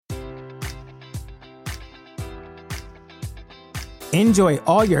Enjoy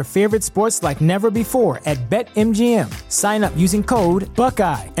all your favorite sports like never before at BetMGM. Sign up using code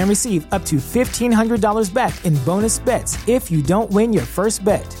Buckeye and receive up to $1,500 back in bonus bets if you don't win your first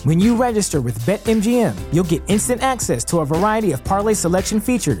bet. When you register with BetMGM, you'll get instant access to a variety of parlay selection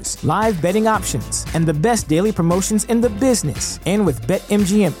features, live betting options, and the best daily promotions in the business. And with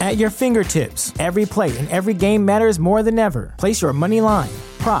BetMGM at your fingertips, every play and every game matters more than ever. Place your money line,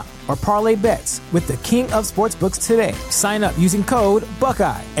 prop, or parlay bets with the king of sportsbooks today. Sign up using code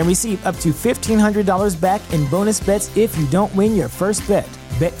Buckeye and receive up to $1,500 back in bonus bets if you don't win your first bet.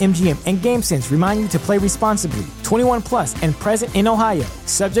 BetMGM and GameSense remind you to play responsibly. 21 plus and present in Ohio,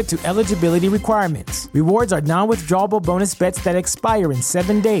 subject to eligibility requirements. Rewards are non-withdrawable bonus bets that expire in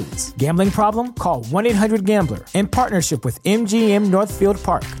 7 days. Gambling problem? Call 1-800-GAMBLER. In partnership with MGM Northfield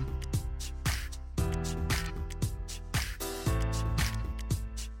Park.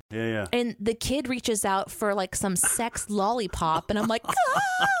 Yeah. And the kid reaches out for like some sex lollipop, and I'm like,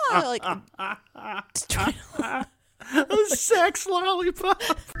 ah! A sex lollipop.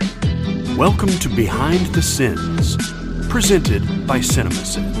 Welcome to Behind the Sins, presented by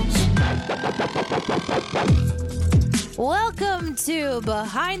CinemaSins. Welcome to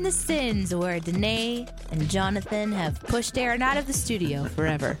Behind the Sins, where Danae and Jonathan have pushed Aaron out of the studio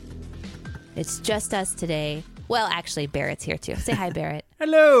forever. It's just us today. Well, actually, Barrett's here too. Say hi, Barrett.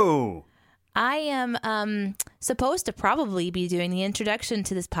 Hello. I am supposed to probably be doing the introduction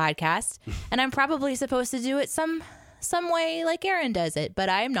to this podcast, and I'm probably supposed to do it some way like Aaron does it, but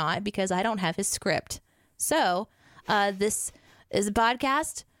I am not because I don't have his script. So this is a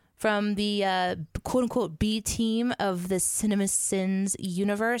podcast from the quote-unquote B team of the CinemaSins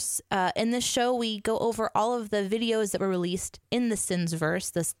universe. In this show, we go over all of the videos that were released in the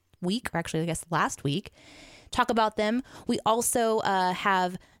Sinsverse this week, or actually, I guess last week. Talk about them. We also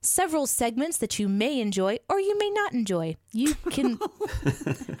have several segments that you may enjoy or you may not enjoy. You can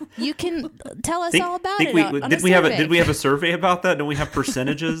tell us all about it. Did we have a survey about that? Don't we have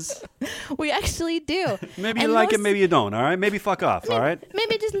percentages? We actually do. Maybe you like it, maybe you don't. All right, maybe fuck off. All right,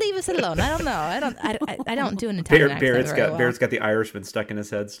 maybe just leave us alone. I don't know. I don't do an Italian accent. Barrett's got the Irishman stuck in his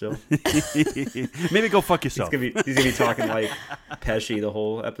head still. Maybe go fuck yourself. He's gonna be talking like Pesci the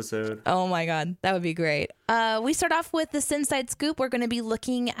whole episode. Oh my god, that would be great. We start off with the Sinside Scoop. We're going to be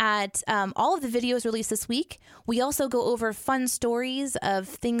looking at all of the videos released this week. We also go over fun stories of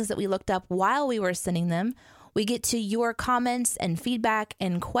things that we looked up while we were sending them. We get to your comments and feedback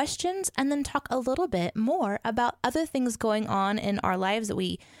and questions, and then talk a little bit more about other things going on in our lives that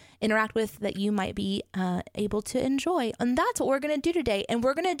we interact with that you might be able to enjoy. And that's what we're going to do today. And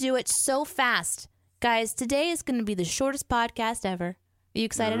we're going to do it so fast. Guys, today is going to be the shortest podcast ever. Are you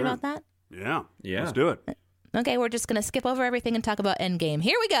excited about that? Yeah. Let's do it. Okay, we're just going to skip over everything and talk about Endgame.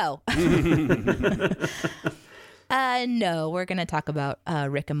 Here we go. No, we're going to talk about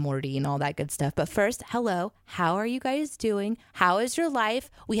Rick and Morty and all that good stuff. But first, hello. How are you guys doing? How is your life?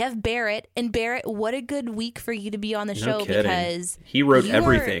 We have Barrett. And Barrett, what a good week for you to be on the show because he wrote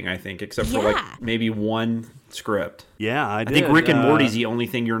everything, I think, except for like maybe one script. Yeah, I did. I think Rick and Morty's the only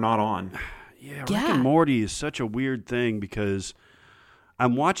thing you're not on. Yeah, Rick and Morty is such a weird thing because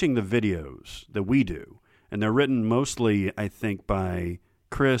I'm watching the videos that we do. And they're written mostly, I think, by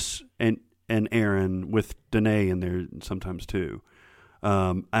Chris and Aaron with Danae in there sometimes too.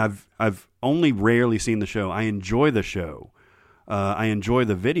 I've only rarely seen the show. I enjoy the show. I enjoy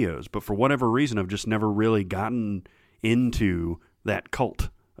the videos, but for whatever reason, I've just never really gotten into that cult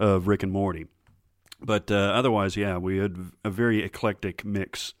of Rick and Morty. But otherwise, yeah, we had a very eclectic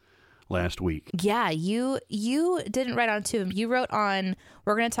mix last week. Yeah, you didn't write on two of them. You wrote on,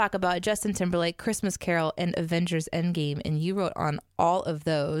 we're going to talk about Justin Timberlake, Christmas Carol, and Avengers Endgame, and you wrote on all of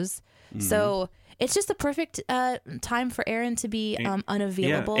those. Mm-hmm. So it's just the perfect time for Aaron to be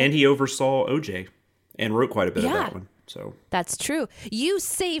unavailable. Yeah, and he oversaw OJ and wrote quite a bit of that one. So that's true. You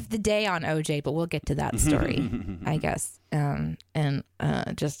saved the day on OJ, but we'll get to that story, I guess, and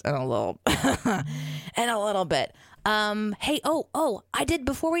just in a little, in a little bit. Hey, I did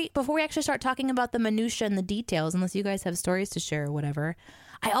before we actually start talking about the minutia and the details, unless you guys have stories to share or whatever.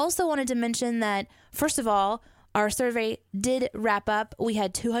 I also wanted to mention that first of all, our survey did wrap up. We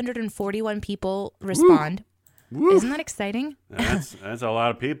had 241 people respond. Woo. Isn't that exciting? That's a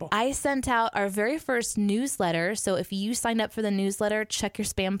lot of people. I sent out our very first newsletter. So if you signed up for the newsletter, check your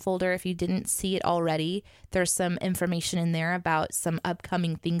spam folder if you didn't see it already. There's some information in there about some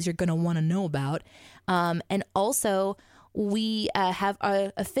upcoming things you're going to want to know about. And also, we have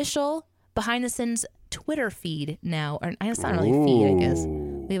our official Behind the Sins Twitter feed now. Or it's not really a feed, I guess.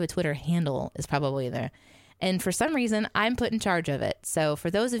 We have a Twitter handle is probably there. And for some reason, I'm put in charge of it. So for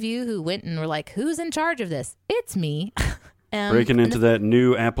those of you who went and were like, who's in charge of this? It's me. Breaking into that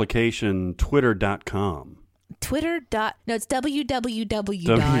new application, Twitter.com. It's www.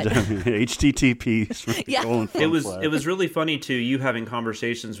 HTTP. Yeah. It was really funny too, you having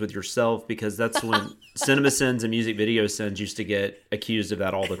conversations with yourself, because that's when CinemaSins and Music Video Sins used to get accused of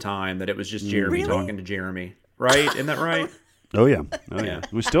that all the time, that it was just Jeremy talking to Jeremy. Right? Isn't that right? Oh, yeah.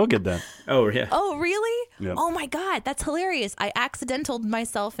 We still get that. Oh, yeah. Oh, really? Yep. Oh, my God. That's hilarious. I accidentaled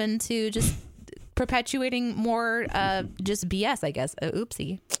myself into just perpetuating more just BS, I guess.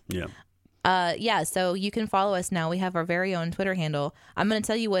 Oopsie. Yeah. Yeah, so you can follow us now. We have our very own Twitter handle. I'm going to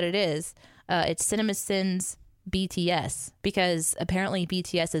tell you what it is. It's CinemaSins BTS, because apparently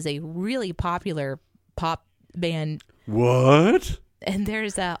BTS is a really popular pop band. What? And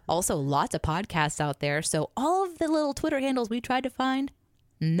there's also lots of podcasts out there. So all of the little Twitter handles we tried to find,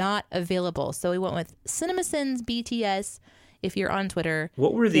 not available. So we went with CinemaSins BTS. If you're on Twitter.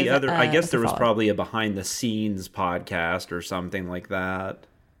 What were the other? I guess there was probably a behind the scenes podcast or something like that.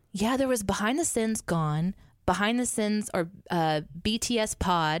 Yeah, there was Behind the Sins gone. Behind the Sins or BTS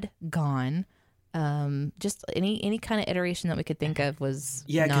Pod gone. Just any kind of iteration that we could think of was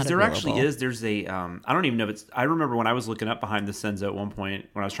because there actually is. There's a I don't even know if it's. I remember when I was looking up Behind the Sins at one point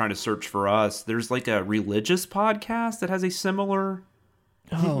when I was trying to search for us. There's like a religious podcast that has a similar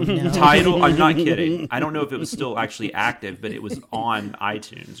title. I'm not kidding. I don't know if it was still actually active, but it was on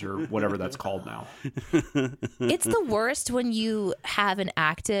iTunes or whatever that's called now. It's the worst when you have an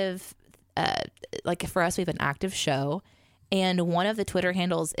active, like for us, we have an active show, and one of the Twitter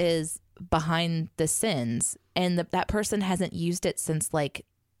handles is Behind the Sins, and that person hasn't used it since like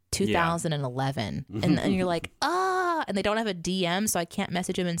 2011, and you're like, and they don't have a DM, so I can't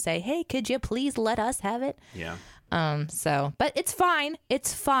message him and say, hey, could you please let us have it? Yeah. But it's fine.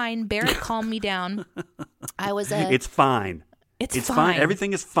 It's fine. Barrett calmed me down. It's fine. It's fine.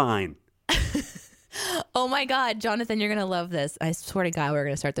 Everything is fine. Oh my God, Jonathan, you're going to love this. I swear to God, we're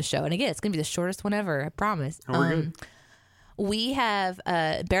going to start the show. And again, it's going to be the shortest one ever. I promise. Oh, we're good. We have,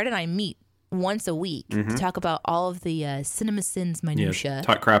 Barrett and I meet once a week to talk about all of the CinemaSins minutia. Yeah,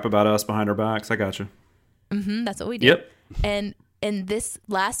 talk crap about us behind our backs. I got you. That's what we do. Yep. And this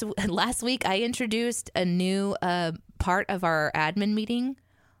last week, I introduced a new part of our admin meeting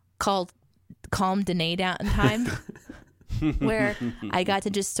called Calm Danae Down Time, where I got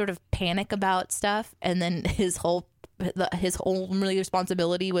to just sort of panic about stuff, and then his whole really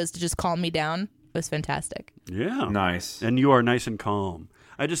responsibility was to just calm me down. It was fantastic. Yeah, nice. And you are nice and calm.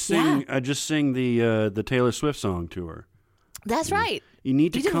 I just sing the Taylor Swift song to her. That's right. You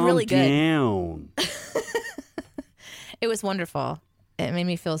need to calm really down. It was wonderful. It made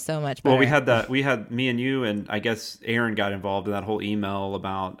me feel so much better. Well, we had me and you, and I guess Aaron got involved in that whole email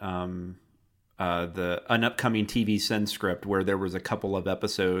about an upcoming TV Sin script where there was a couple of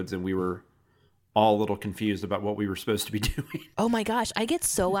episodes, and we were all a little confused about what we were supposed to be doing. Oh my gosh, I get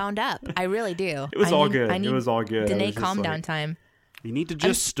so wound up. I really do. It was all good. It was all good. Danae calm down time. You need to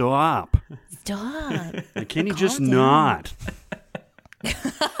just stop. Stop. Can you just not?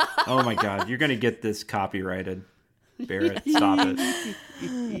 Oh my God, you're going to get this copyrighted. Barrett, stop it.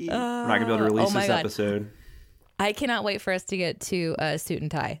 We're not going to be able to release this episode. I cannot wait for us to get to Suit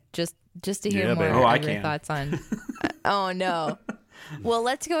and Tie. Just to hear more of your thoughts on. Oh no. Well,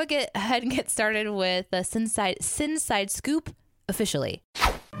 let's go ahead and get started with the Sinside Scoop officially.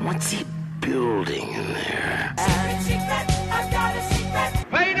 What's he building in there?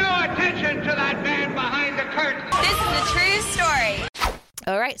 Pay no attention to that man behind the curtain. This is a true story.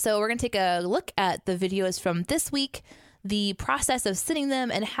 All right, so we're going to take a look at the videos from this week, the process of sending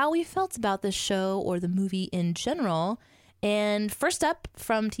them, and how we felt about the show or the movie in general. And first up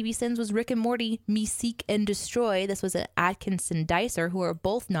from TV Sins was Rick and Morty, Me Seek and Destroy. This was an Atkinson Dicer, who are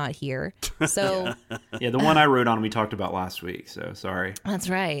both not here. So yeah, the one I wrote on we talked about last week, so sorry. That's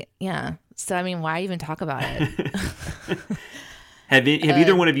right, yeah. So, I mean, why even talk about it? Have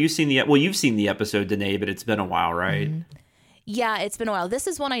either one of you seen you've seen the episode, Danae, but it's been a while, right? Mm-hmm. Yeah, it's been a while. This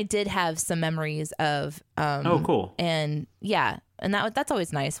is one I did have some memories of. Oh, cool. And yeah, and that's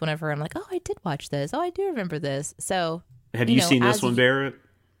always nice whenever I'm like, oh, I did watch this. Oh, I do remember this. So have you seen this one, Barrett?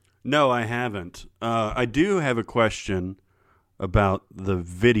 No, I haven't. I do have a question about the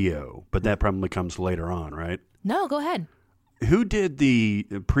video, but that probably comes later on, right? No, go ahead. Who did the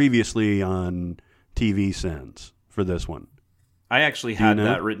previously on TV Sins for this one? I actually had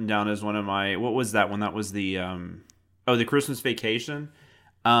that written down as one of my. What was that one? That was the the Christmas Vacation.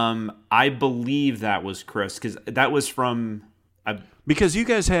 I believe that was Chris, because that was from Because you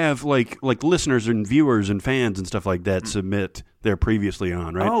guys have like listeners and viewers and fans and stuff like that submit their previously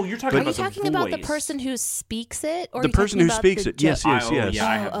on, right? Oh, you're talking Are about you the talking about the voice. person who speaks it, or The are you person talking who about speaks the it. Yes, joke? yes. Yeah,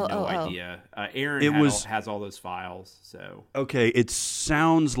 I have no Oh. idea. Aaron It has all those files, so. Okay, it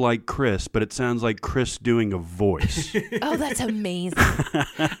sounds like Chris, but it sounds like Chris doing a voice. Oh, that's amazing.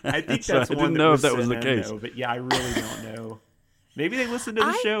 I think So that's I one didn't know if that that was the sent in, case. though, but yeah, I really don't know. Maybe they listen to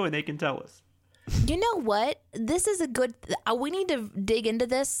the show and they can tell us. You know what? This is a good. We need to dig into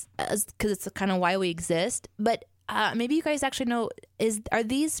this because it's kind of why we exist. But maybe you guys actually know: are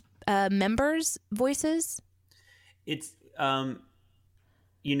these members' voices? It's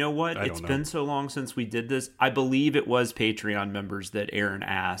you know what? I It's don't know. been so long since we did this. I believe it was Patreon members that Aaron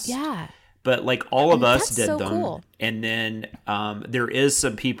asked. Yeah. But like all of us That's did so them, cool. and then there is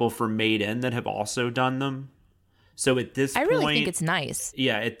some people from Made In that have also done them. So at this I point, really think it's nice.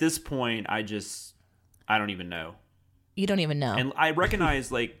 yeah. At this point, I don't even know. You don't even know. And I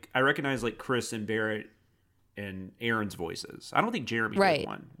recognize like Chris and Barrett and Aaron's voices. I don't think Jeremy Right. did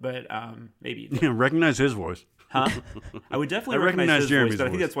one, but maybe. Yeah, recognize his voice. Huh? I would definitely I recognize recognize his Jeremy's voice, but I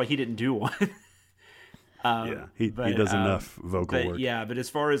think voice. that's why he didn't do one. Yeah, he but, does enough vocal But work. yeah, but as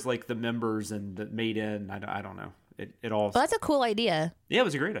far as like the members and the Made In, I don't know. It all. Well, that's a cool idea. Yeah, it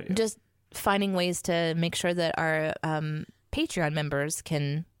was a great idea. Just finding ways to make sure that our Patreon members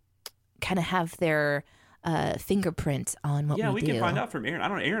can kind of have their fingerprint on what yeah, we we do. can find out from Aaron. I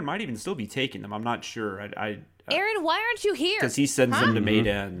don't know. Aaron might even still be taking them. I'm not sure. Aaron, why aren't you here? Because he sends them to Mm-hmm. Made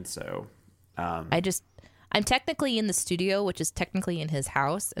In. So I'm technically in the studio, which is technically in his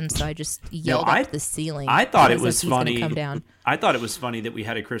house, and so I just yelled I- up to the ceiling. I thought it as if was he's gonna funny. Come down. I thought it was funny that we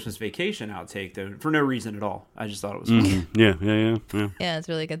had a Christmas Vacation outtake though, for no reason at all. I just thought it was funny. Yeah. Yeah, it's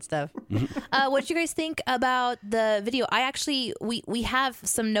really good stuff. What did you guys think about the video? I actually we have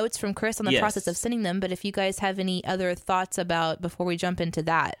some notes from Chris on the Yes. process of sending them, but if you guys have any other thoughts about before we jump into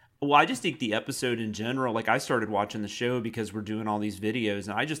that. Well, I just think the episode in general, like I started watching the show because we're doing all these videos,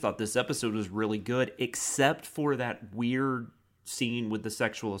 and I just thought this episode was really good, except for that weird scene with the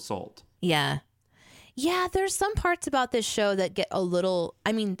sexual assault. Yeah. Yeah, there's some parts about this show that get a little,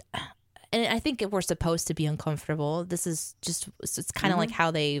 I mean, and I think we're supposed to be uncomfortable. This is just, it's kind of like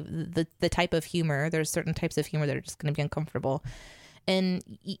how the type of humor, there's certain types of humor that are just going to be uncomfortable. And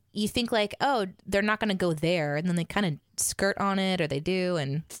you think like, oh, they're not going to go there. And then they kind of skirt on it, or they do.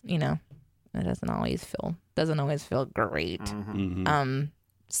 And, you know, it doesn't always feel great.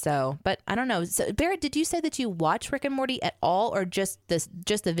 So, but I don't know. So, Barrett, did you say that you watch Rick and Morty at all, or just the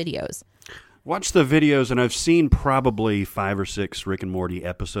videos? Watch the videos, and I've seen probably 5 or 6 Rick and Morty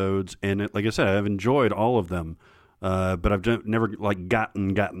episodes, and like I said, I've enjoyed all of them. But I've never like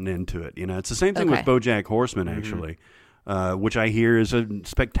gotten into it. You know, it's the same thing with BoJack Horseman, actually, which I hear is a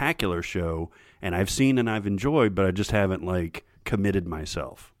spectacular show, and I've seen and I've enjoyed, but I just haven't like committed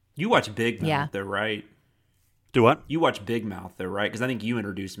myself. You watch Big Mouth, Yeah. though, right? Do what? You watch Big Mouth, though, right? Because I think you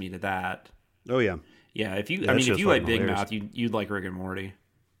introduced me to that. Oh yeah. Yeah, if you, Yeah, I that mean, if show's you like fucking Big hilarious. Mouth, you'd like Rick and Morty.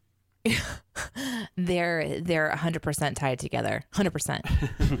 They're 100% tied together.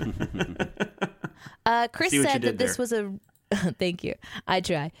 100%. Chris See what you said that did this there. was a thank you. I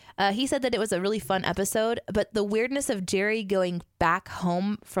try. He said that it was a really fun episode, but the weirdness of Jerry going back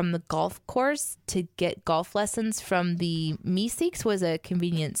home from the golf course to get golf lessons from the Meeseeks was a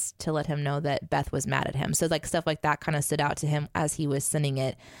convenience to let him know that Beth was mad at him. So like stuff like that kind of stood out to him as he was sending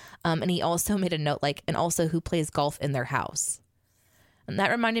it. And he also made a note like, and also who plays golf in their house. And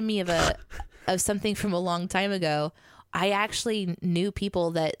that reminded me of something from a long time ago. I actually knew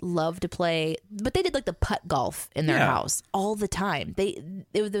people that loved to play, but they did like the putt golf in their house all the time.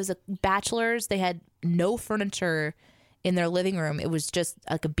 There was a bachelors. They had no furniture in their living room. It was just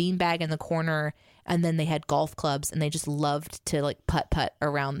like a beanbag in the corner, and then they had golf clubs, and they just loved to like putt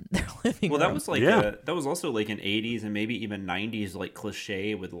around their living room. Well, that was like Yeah. that was also like an 80s and maybe even 90s like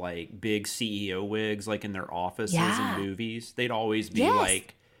cliche with like big CEO wigs like in their offices Yeah. and movies. They'd always be Yes.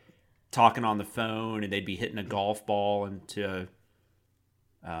 like talking on the phone, and they'd be hitting a golf ball into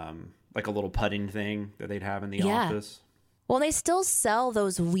like a little putting thing that they'd have in the Yeah. office. Well, they still sell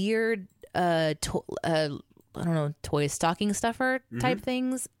those weird, I don't know, toy stocking stuffer type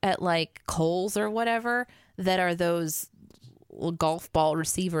things at like Kohl's or whatever that are those little golf ball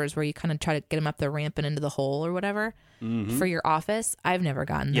receivers where you kind of try to get them up the ramp and into the hole or whatever for your office. I've never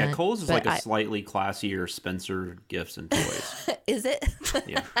gotten Yeah, that. Kohl's is but like a slightly classier Spencer Gifts and Toys. Is it?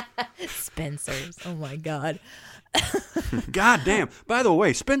 Yeah. Spencer's. Oh my God. God damn. By the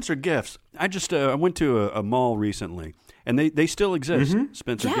way, Spencer Gifts. I just I went to a mall recently, and they still exist.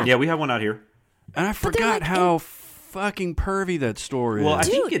 Spencer Yeah. Gifts. Yeah, we have one out here. And I forgot like how fucking pervy that store is. Well, I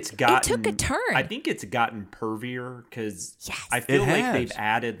Dude, think it's gotten. it took a turn. I think it's gotten pervier because Yes. I feel It like has. they've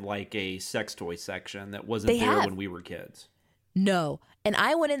added like a sex toy section that wasn't They there have. when we were kids. No. And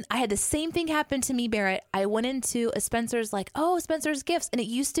I went in, I had the same thing happen to me, Barrett. I went into a Spencer's like, oh, Spencer's Gifts. And it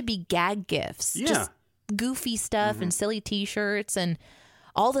used to be gag gifts. Yeah. Just goofy stuff and silly t-shirts. And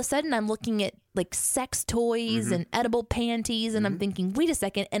all of a sudden I'm looking at like sex toys and edible panties. And I'm thinking, wait a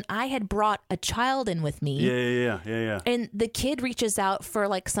second. And I had brought a child in with me. Yeah. And the kid reaches out for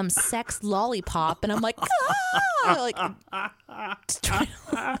like some sex lollipop. And I'm like, ah! Like, just trying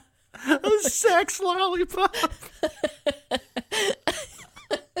to- A sex lollipop.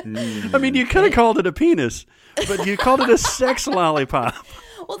 I mean, you could have called it a penis, but you called it a sex lollipop.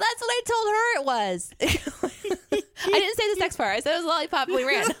 Well, that's what I told her it was. I didn't say the sex part. I said it was a lollipop and we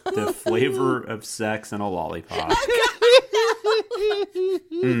ran. The flavor of sex and a lollipop.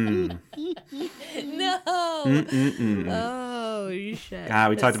 No. Oh, shit. God,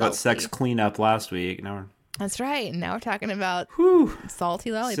 we talked about Salty. sex cleanup last week. Now That's right. And now we're talking about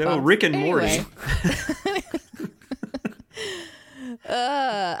salty lollipops. so Rick and Morty.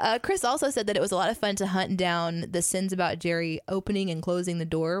 Chris also said that it was a lot of fun to hunt down the sins about Jerry opening and closing the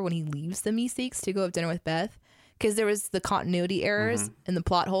door when he leaves the Meeseeks to go have dinner with Beth, because there was the continuity errors and the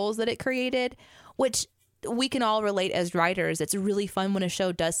plot holes that it created, which we can all relate as writers. It's really fun when a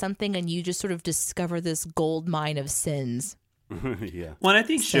show does something and you just sort of discover this gold mine of sins. Yeah. Well, and I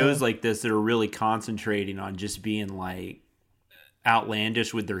think shows like this that are really concentrating on just being like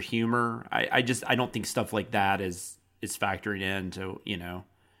outlandish with their humor. I don't think stuff like that is factoring into,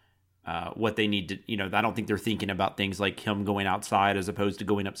 what they need to, I don't think they're thinking about things like him going outside as opposed to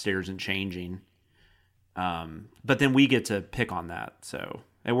going upstairs and changing. But then we get to pick on that. So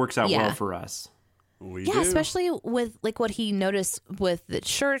it works out well for us. We Yeah, do. especially with like what he noticed with the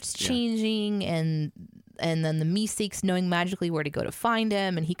shirts changing and then the Meeseeks knowing magically where to go to find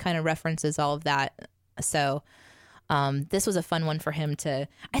him, and he kind of references all of that. So this was a fun one for him to.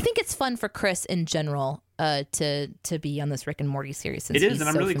 I think it's fun for Chris in general to be on this Rick and Morty series. Since It is, he's and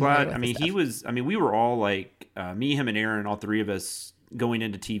I'm so really familiar glad. with I the mean, stuff. we were all like me, him, and Aaron, all three of us going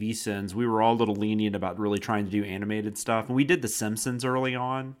into TV sins. We were all a little lenient about really trying to do animated stuff, and we did The Simpsons early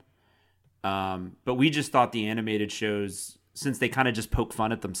on. But we just thought the animated shows, since they kind of just poke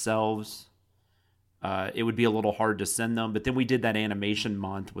fun at themselves, it would be a little hard to send them. But then we did that animation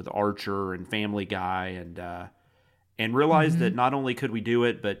month with Archer and Family Guy, and realized that not only could we do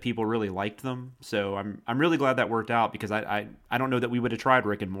it, but people really liked them. So I'm really glad that worked out, because I don't know that we would have tried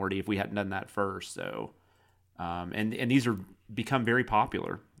Rick and Morty if we hadn't done that first. So and these are become very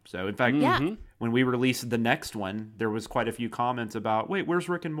popular. So in fact, when we released the next one, there was quite a few comments about, wait, where's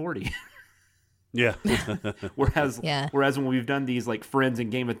Rick and Morty? Yeah. Whereas when we've done these like Friends and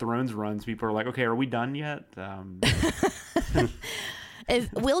Game of Thrones runs, people are like, okay, are we done yet?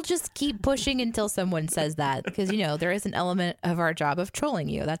 We'll just keep pushing until someone says that, because there is an element of our job of trolling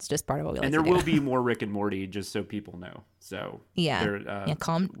you. That's just part of what we like and to there do. will be more Rick and Morty, just so people know. So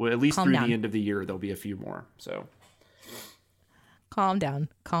calm at least calm through down. the end of the year, there'll be a few more. So Calm down.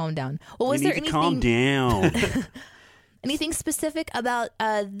 Well, was you there need to calm down. anything specific about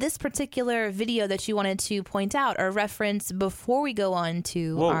this particular video that you wanted to point out or reference before we go on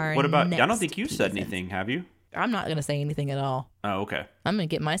to our what about? next I don't think you said season? anything, have you? I'm not going to say anything at all. Oh, okay. I'm going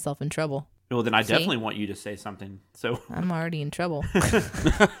to get myself in trouble. Well, then I See? definitely want you to say something. So I'm already in trouble.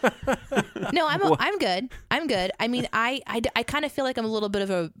 No, I'm good. I'm good. I mean, I kind of feel like I'm a little bit of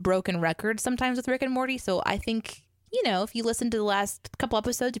a broken record sometimes with Rick and Morty. So I think, if you listen to the last couple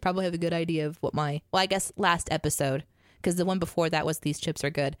episodes, you probably have a good idea of what I guess last episode, because the one before that was These Chips Are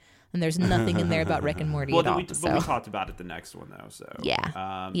Good. And there's nothing in there about Rick and Morty at all. But we talked about it the next one, though. So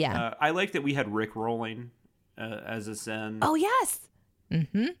Yeah. I like that we had Rick rolling as a sin. Oh, yes.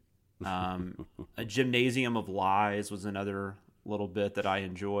 Mm-hmm. A Gymnasium of Lies was another little bit that I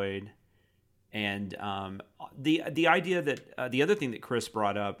enjoyed. And the idea that the other thing that Chris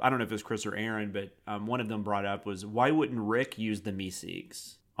brought up, I don't know if it was Chris or Aaron, but one of them brought up was, why wouldn't Rick use the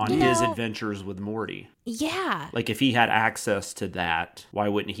Meeseeks on his adventures with Morty? Yeah. Like, if he had access to that, why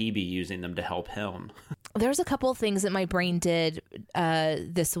wouldn't he be using them to help him? There's a couple of things that my brain did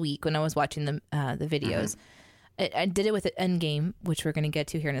this week when I was watching the videos. I did it with Endgame, which we're going to get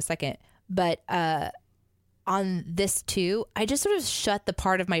to here in a second. But on this too, I just sort of shut the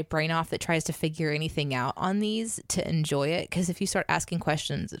part of my brain off that tries to figure anything out on these to enjoy it. Because if you start asking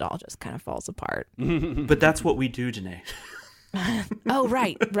questions, it all just kind of falls apart. But that's what we do, Janae. Oh,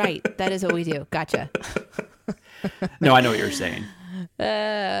 right. That is what we do. Gotcha. No, I know what you're saying.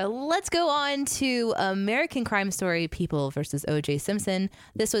 Let's go on to American Crime Story, People versus O.J. Simpson.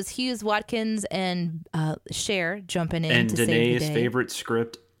 This was Hughes, Watkins, and Cher jumping in And to save the Danae's day. favorite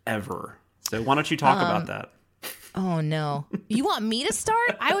script ever. So why don't you talk about that? Oh, no. You want me to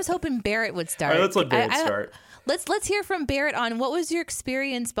start? I was hoping Barrett would start. All right, let's let Barrett start. Let's hear from Barrett on what was your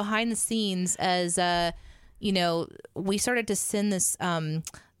experience behind the scenes as, we started to send this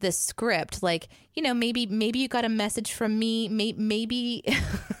this script. Like, maybe you got a message from me. Maybe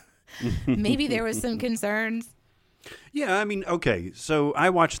maybe there was some concerns. Yeah, I mean, okay. So I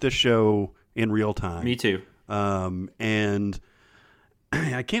watched this show in real time. Me too. And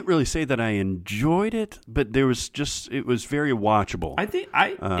I can't really say that I enjoyed it, but it was very watchable. I think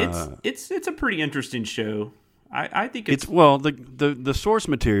it's a pretty interesting show. I think it's the source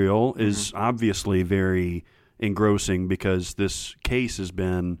material is obviously very engrossing because this case has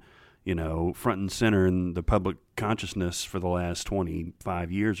been, front and center in the public consciousness for the last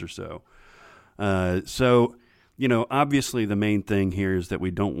 25 years or so. Obviously the main thing here is that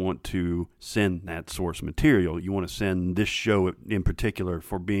we don't want to send that source material. You want to send this show in particular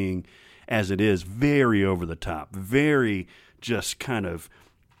for being, as it is, very over the top, very just kind of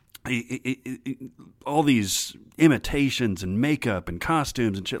all these imitations and makeup and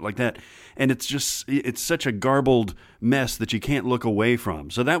costumes and shit like that. And it's such a garbled mess that you can't look away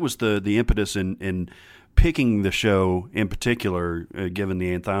from. So that was the impetus in picking the show in particular, given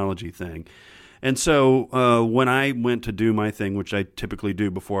the anthology thing. And so when I went to do my thing, which I typically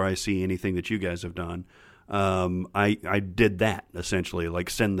do before I see anything that you guys have done, I did that essentially, like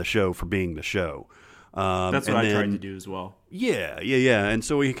send the show for being the show. That's what I tried to do as well. Yeah. And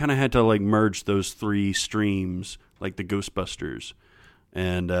so we kind of had to like merge those three streams, like the Ghostbusters,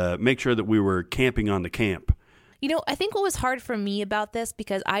 and make sure that we were camping on the camp. I think what was hard for me about this,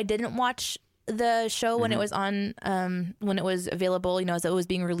 because I didn't watch the show when it was on, when it was available, as it was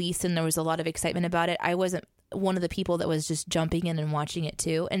being released and there was a lot of excitement about it. I wasn't one of the people that was just jumping in and watching it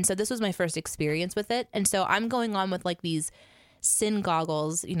too. And so this was my first experience with it. And so I'm going on with like these sin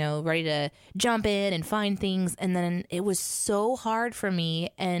goggles, ready to jump in and find things. And then it was so hard for me.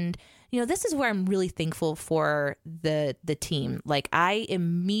 And, this is where I'm really thankful for the team. Like, I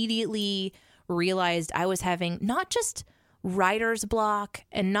immediately realized I was having not just writer's block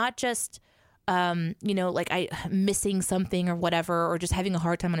and not just, I missing something or whatever, or just having a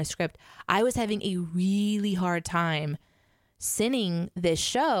hard time on a script. I was having a really hard time sinning this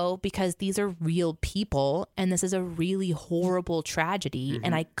show because these are real people and this is a really horrible tragedy,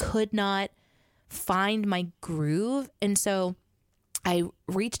 and I could not find my groove. And so I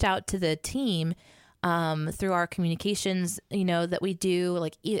reached out to the team through our communications, that we do.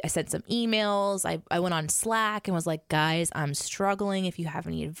 Like, I sent some emails. I went on Slack and was like, guys, I'm struggling. If you have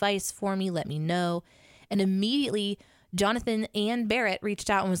any advice for me, let me know. And immediately Jonathan and Barrett reached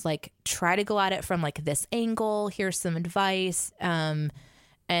out and was like, try to go at it from like this angle. Here's some advice. And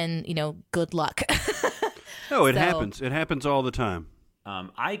good luck. No, it happens. It happens all the time.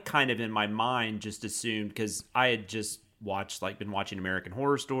 I kind of in my mind just assumed, because I had just been watching American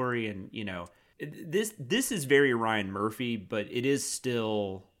Horror Story, and this is very Ryan Murphy, but it is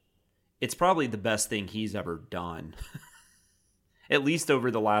still, it's probably the best thing he's ever done. At least over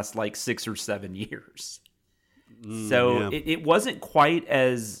the last like 6 or 7 years. So yeah. it wasn't quite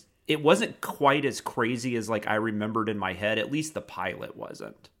as crazy as like I remembered in my head. At least the pilot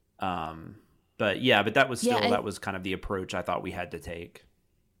wasn't. But that was still, that was kind of the approach I thought we had to take.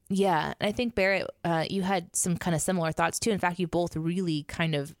 Yeah, I think Barrett, you had some kind of similar thoughts too. In fact, you both really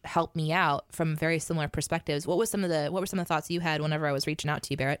kind of helped me out from very similar perspectives. What were some of the thoughts you had whenever I was reaching out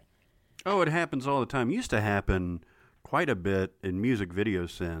to you, Barrett? Oh, it happens all the time. It used to happen quite a bit in music video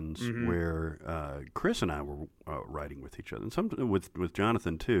sends where Chris and I were writing with each other, and some with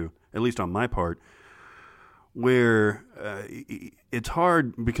Jonathan too, at least on my part, where it's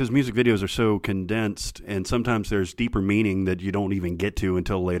hard because music videos are so condensed, and sometimes there's deeper meaning that you don't even get to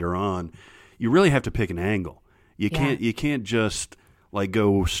until later on. You really have to pick an angle. You can't just like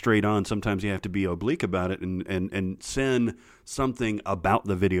go straight on. Sometimes you have to be oblique about it and send something about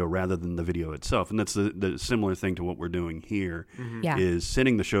the video rather than the video itself. And that's the similar thing to what we're doing here, is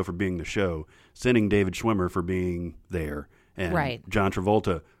sending the show for being the show, sending David Schwimmer for being there, and John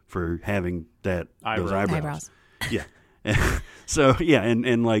Travolta for having those eyebrows. Yeah. So yeah,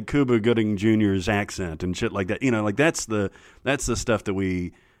 and like Cuba Gooding Jr.'s accent and shit like that. Like that's the stuff that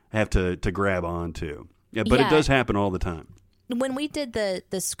we have to grab onto. Yeah, but it does happen all the time. When we did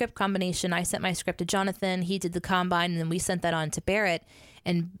the script combination, I sent my script to Jonathan. He did the combine, and then we sent that on to Barrett.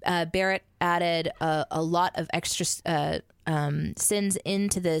 And Barrett added a lot of extra sins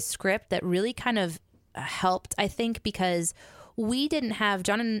into the script that really kind of helped, I think, because we didn't have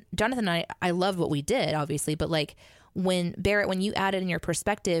Jonathan and I loved what we did, obviously, but like when Barrett, when you added in your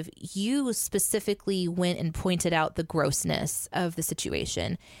perspective, you specifically went and pointed out the grossness of the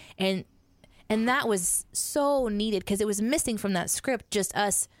situation. And that was so needed because it was missing from that script, just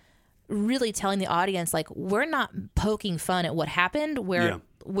us really telling the audience, like, we're not poking fun at what happened.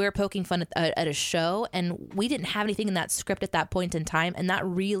 We're poking fun at a show, and we didn't have anything in that script at that point in time. And that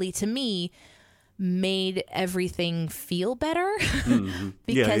really, to me, made everything feel better.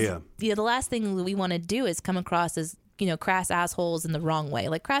 Because the last thing we want to do is come across as, crass assholes in the wrong way.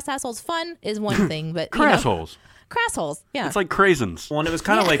 Like, crass assholes fun is one thing, but crass holes. Crass holes, yeah. It's like craisins. Well, and it was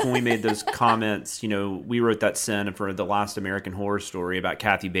kind of like when we made those comments, we wrote that sin for The Last American Horror Story about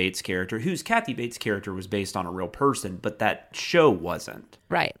Kathy Bates' character, whose Kathy Bates' character was based on a real person, but that show wasn't.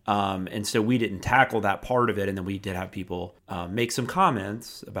 Right. And so we didn't tackle that part of it, and then we did have people make some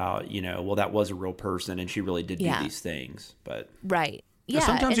comments about, well, that was a real person, and she really did do these things. But right. Yeah.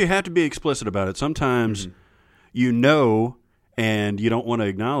 Sometimes you have to be explicit about it. Sometimes and you don't want to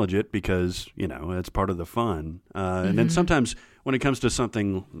acknowledge it because, it's part of the fun. And then sometimes when it comes to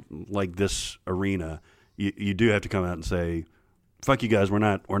something like this arena, you do have to come out and say, fuck you guys, we're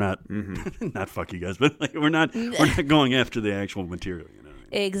not not fuck you guys, but like, we're not going after the actual material,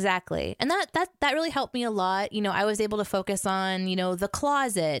 Exactly. And that really helped me a lot. I was able to focus on, the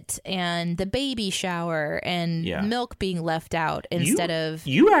closet and the baby shower and milk being left out instead of...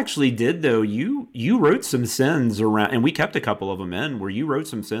 You actually did, though. You wrote some sins around, and we kept a couple of them in, where you wrote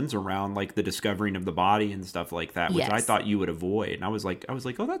some sins around, like, the discovering of the body and stuff like that, which I thought you would avoid. And I was like,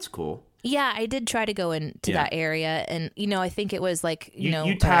 oh, that's cool. Yeah, I did try to go into that area, and I think it was like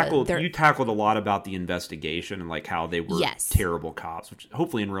you tackled a lot about the investigation and like how they were terrible cops, which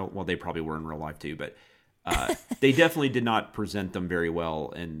hopefully they probably were in real life too, but they definitely did not present them very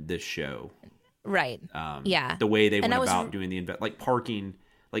well in this show. Right. The way they went about doing the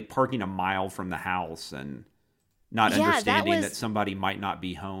parking a mile from the house and not understanding that somebody might not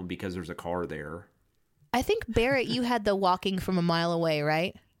be home because there's a car there. I think Barrett, you had the walking from a mile away,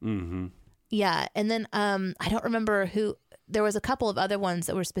 right? Mm-hmm. Yeah, and then I don't remember who. There was a couple of other ones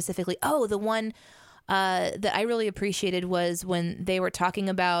that were specifically. Oh, the one that I really appreciated was when they were talking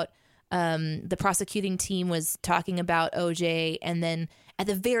about the prosecuting team was talking about OJ, and then at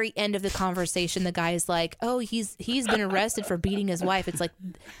the very end of the conversation, the guy is like, "Oh, he's been arrested for beating his wife." It's like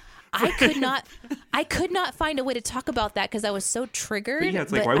I could not find a way to talk about that because I was so triggered. But yeah,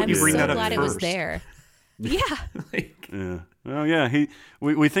 it's like, why would you bring that up glad first? It was there. Yeah. Yeah. Well, yeah.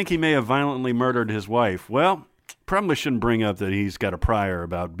 We think he may have violently murdered his wife. Well, probably shouldn't bring up that he's got a prior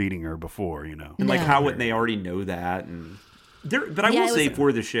about beating her before, And like, how wouldn't they already know that? And but I will say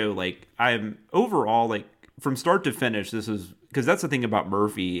for the show, like, I'm overall, like, from start to finish, this is because that's the thing about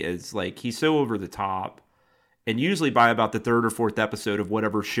Murphy is like he's so over the top, and usually by about the third or fourth episode of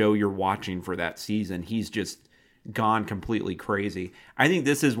whatever show you're watching for that season, he's just gone completely crazy. I think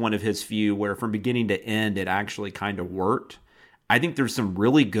this is one of his few where from beginning to end it actually kind of worked. I think there's some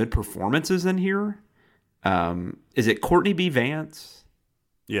really good performances in here. Is it Courtney B. Vance?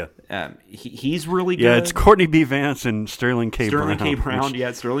 Yeah. He's really good. Yeah, it's Courtney B. Vance and Sterling K. Brown. Sterling K. Brown,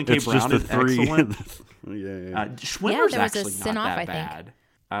 yeah. Sterling K. Brown is excellent. Schwimmer's actually not that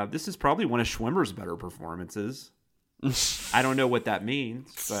bad. This is probably one of Schwimmer's better performances. I don't know what that means,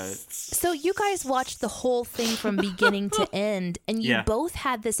 but... So you guys watched the whole thing from beginning to end, and you both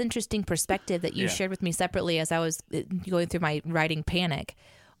had this interesting perspective that you shared with me separately as I was going through my writing panic.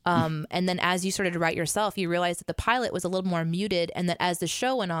 And then as you started to write yourself, you realized that the pilot was a little more muted, and that as the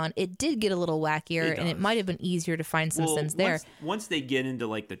show went on, it did get a little wackier, and it might have been easier to find some sins there. Once they get into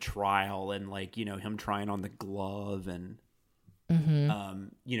like the trial and like, him trying on the glove and,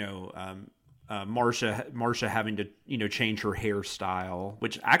 Marcia having to, change her hairstyle,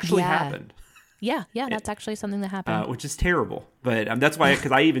 which actually happened. Yeah, that's actually something that happened, which is terrible. But that's why,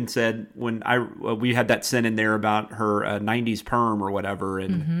 because I even said when we had that sin in there about her '90s perm or whatever,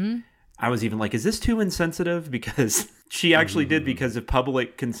 and I was even like, "Is this too insensitive?" Because she actually did, because of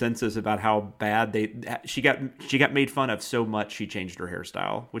public consensus about how bad she got made fun of so much, she changed her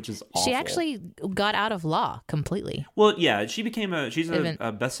hairstyle, which is awful. She actually got out of law completely. Well, yeah, she's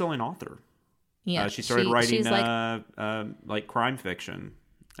a best-selling author. Yeah, she started writing like crime fiction.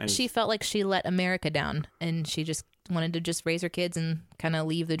 And she felt like she let America down, and she just wanted to just raise her kids and kind of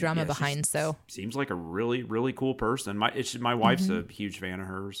leave the drama behind. So seems like a really, really cool person. My wife's a huge fan of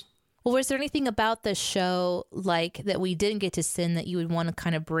hers. Well, was there anything about the show like that we didn't get to sin that you would want to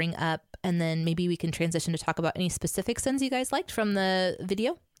kind of bring up, and then maybe we can transition to talk about any specific sins you guys liked from the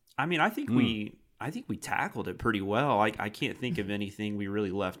video? I mean, I think we tackled it pretty well. I can't think of anything we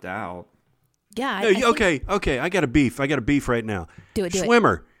really left out. Yeah. No, okay. I got a beef right now. Do it.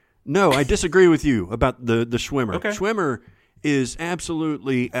 Schwimmer. No, I disagree with you about the Schwimmer. Okay. Schwimmer is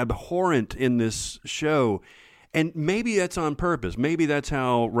absolutely abhorrent in this show. And maybe that's on purpose. Maybe that's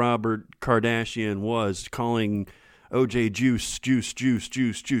how Robert Kardashian was, calling OJ juice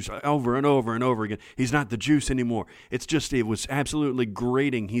over and over and over again. He's not the juice anymore. It's just, it was absolutely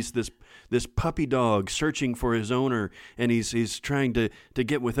grating. He's this puppy dog searching for his owner, and he's trying to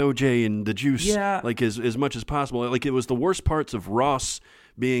get with OJ and the juice like as much as possible. Like, it was the worst parts of Ross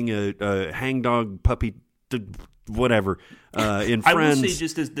being a hangdog puppy whatever in Friends. I will say,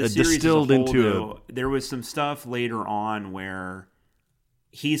 just as the series distilled as a whole, into though, there was some stuff later on where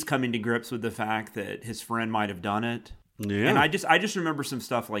he's coming to grips with the fact that his friend might have done it. Yeah. And I just remember some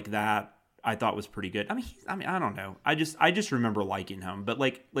stuff like that I thought was pretty good. I mean, I don't know. I just remember liking him. But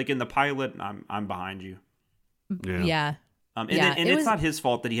like in the pilot, I'm behind you. Yeah. It's not his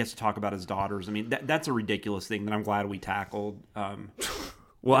fault that he has to talk about his daughters. I mean, that's a ridiculous thing that I'm glad we tackled.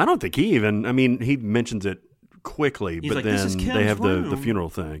 Well, I don't think he mentions it quickly, but like, then they have the room. funeral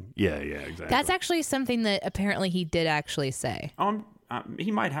thing. Yeah, exactly. That's actually something that apparently he did actually say.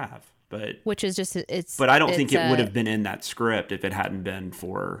 He might have, but which is just it's. But I don't think it would have been in that script if it hadn't been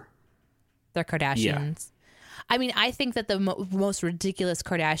for the Kardashians. Yeah. I mean, I think that the most ridiculous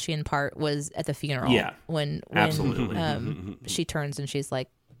Kardashian part was at the funeral. Yeah, when absolutely. She turns and she's like,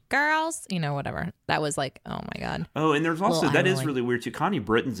 "Girls," whatever. That was like, oh my god. Oh, and there's also that is really weird too. Connie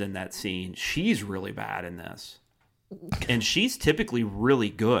Britton's in that scene. She's really bad in this, and she's typically really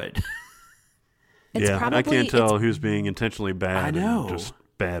good. I can't tell who's being intentionally bad. I know, and just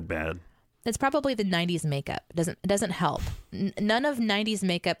bad. It's probably the 90s makeup. It doesn't help. None of 90s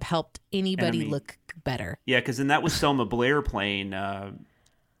makeup helped anybody look better. Yeah, because then that was Selma Blair playing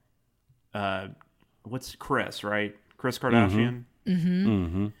what's Chris, right? Chris Kardashian.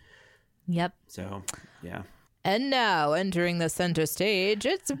 Mm-hmm. Yep. So, yeah. And now, entering the center stage,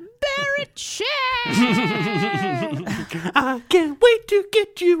 it's Barrett Share. I can't wait to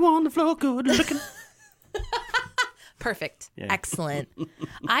get you on the floor, good looking. Perfect. Yeah. Excellent.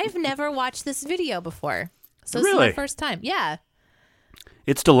 I've never watched this video before. So this Really? is my first time. Yeah.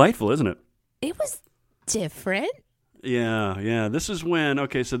 It's delightful, isn't it? It was different. Yeah. This is when,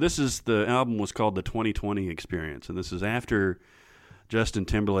 the album was called The 2020 Experience, and this is after Justin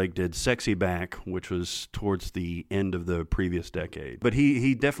Timberlake did Sexy Back, which was towards the end of the previous decade. But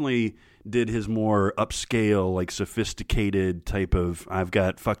he definitely did his more upscale, like sophisticated type of I've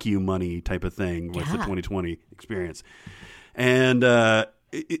got fuck you money type of thing with the 2020 Experience. And I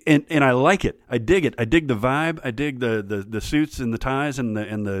like it. I dig it. I dig the vibe. I dig the suits and the ties and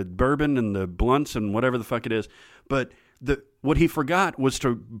the bourbon and the blunts and whatever the fuck it is. But what he forgot was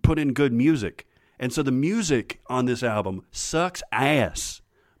to put in good music. And so the music on this album sucks ass,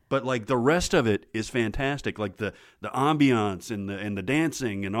 but like the rest of it is fantastic. Like the ambiance and the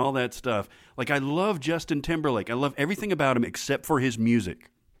dancing and all that stuff. Like, I love Justin Timberlake. I love everything about him except for his music.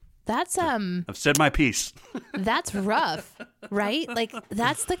 That's I've said my piece. That's rough, right? Like,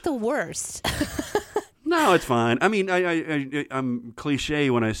 that's like the worst. No, it's fine. I mean, I'm cliche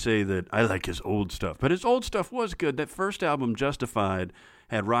when I say that I like his old stuff, but his old stuff was good. That first album, Justified,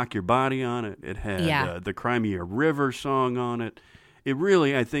 had Rock Your Body on it. It had the Crimea River song on it. It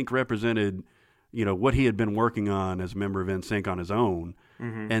really, I think, represented, what he had been working on as a member of NSYNC on his own.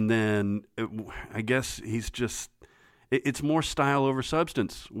 Mm-hmm. And then I guess he's just, it's more style over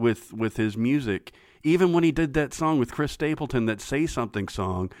substance with his music. Even when he did that song with Chris Stapleton, that Say Something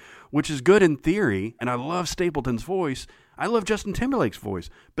song, which is good in theory, and I love Stapleton's voice. I love Justin Timberlake's voice,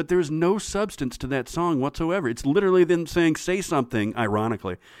 but there's no substance to that song whatsoever. It's literally them saying "say something,"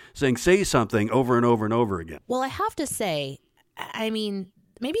 ironically, saying "say something" over and over and over again. Well, I have to say, I mean,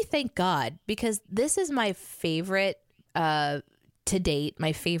 maybe thank God, because this is my favorite to date,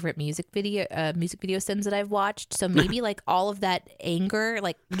 my favorite music video sins that I've watched. So maybe like all of that anger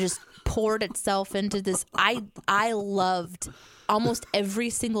like just poured itself into this. I loved almost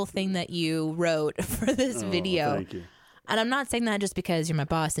every single thing that you wrote for this video. Thank you. And I'm not saying that just because you're my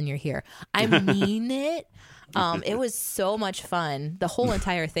boss and you're here. I mean it. It was so much fun. The whole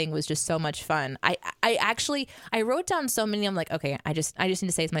entire thing was just so much fun. I wrote down so many. I'm like, okay, I just need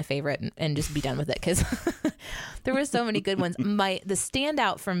to say it's my favorite and just be done with it, because there were so many good ones. The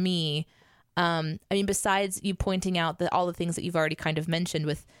standout for me, I mean, besides you pointing out all the things that you've already kind of mentioned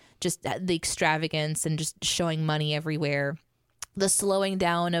with just the extravagance and just showing money everywhere, the slowing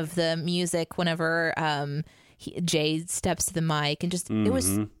down of the music whenever Jay steps to the mic, and just it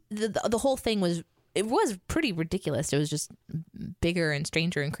was the whole thing was it was pretty ridiculous. It was just bigger and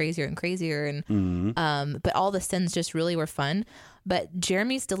stranger and crazier, and but all the sins just really were fun. But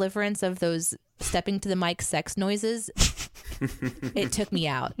Jeremy's deliverance of those stepping to the mic sex noises, it took me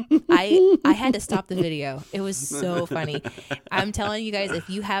out. I had to stop the video. It was so funny. I'm telling you guys,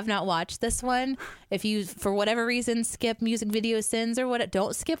 if you have not watched this one, if you for whatever reason skip music video sins or what,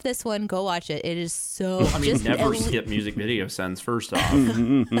 don't skip this one. Go watch it. It is so. I mean, never skip music video sins. First off,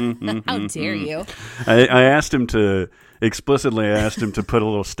 how dare you? I asked him to explicitly. I asked him to put a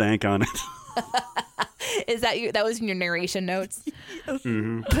little stank on it. Is that was in your narration notes?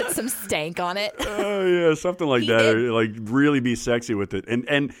 Put some stank on it. Oh yeah, something like that. Or, like really be sexy with it.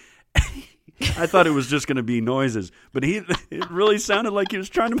 And I thought it was just going to be noises, but it really sounded like he was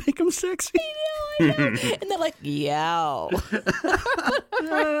trying to make him sexy. I know. And they're like, yow.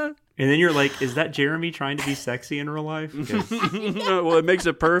 And then you're like, is that Jeremy trying to be sexy in real life? Well, it makes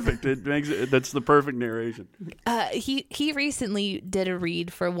it perfect. That's the perfect narration. He recently did a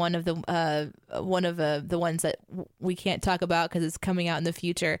read for one of the ones that we can't talk about because it's coming out in the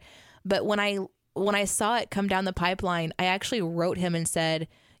future. But when I saw it come down the pipeline, I actually wrote him and said,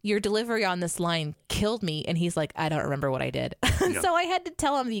 your delivery on this line killed me. And he's like, I don't remember what I did. Yeah. So I had to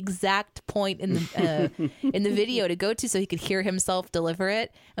tell him the exact point in the video to go to so he could hear himself deliver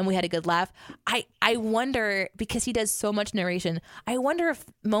it. And we had a good laugh. I wonder, because he does so much narration, I wonder if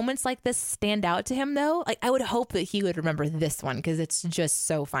moments like this stand out to him though. Like I would hope that he would remember this one because it's just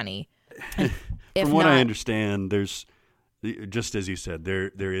so funny. From what I understand, there's, just as you said,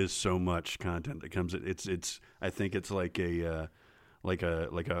 there is so much content that comes. It's I think it's like a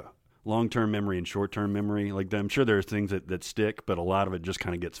long-term memory and short-term memory. Like I'm sure there are things that stick, but a lot of it just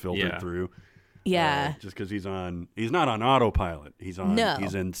kind of gets filtered through. Yeah. Just because he's not on autopilot. He's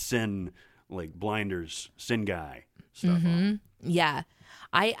in sin, like blinders, sin guy stuff. Mm-hmm. Yeah.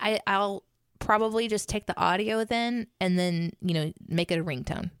 I'll probably just take the audio then and then, make it a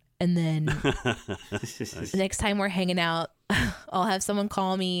ringtone. And then next time we're hanging out, I'll have someone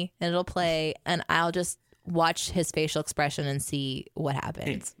call me and it'll play and I'll just watch his facial expression and see what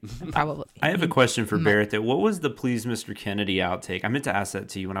happens. Probably. I have a question for Barrett. What was the Please Mr. Kennedy outtake? I meant to ask that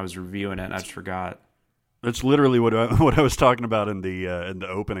to you when I was reviewing it and I just forgot. That's literally what I was talking about in the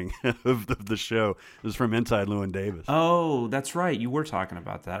opening of the show. It was from Inside Llewyn Davis. Oh, that's right. You were talking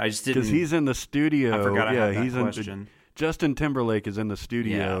about that. I just didn't. Because he's in the studio. I forgot I had that question. Justin Timberlake is in the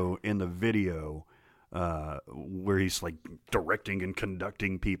studio in the video where he's like directing and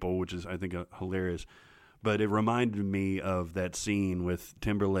conducting people, which is, I think, hilarious. But it reminded me of that scene with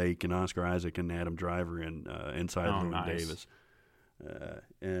Timberlake and Oscar Isaac and Adam Driver in Inside Llewyn Davis.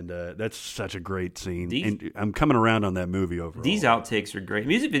 And that's such a great scene. And I'm coming around on that movie overall. These outtakes are great.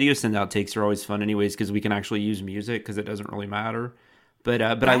 Music video send outtakes are always fun anyways because we can actually use music because it doesn't really matter. But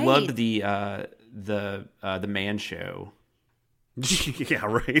right. I loved the Man Show. Yeah,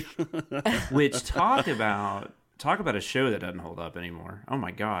 right. Which talk about a show that doesn't hold up anymore. Oh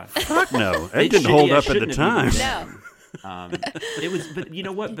my God. Fuck no. It didn't hold up at the time. No. It was, but you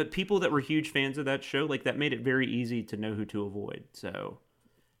know what? But people that were huge fans of that show, like that made it very easy to know who to avoid. So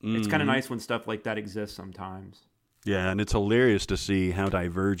it's kind of nice when stuff like that exists sometimes. Yeah, and it's hilarious to see how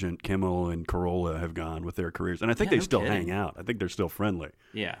divergent Kimmel and Carolla have gone with their careers. And I think they still hang out. I think they're still friendly.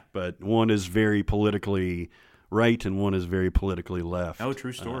 Yeah. But one is very politically right and one is very politically left. Oh,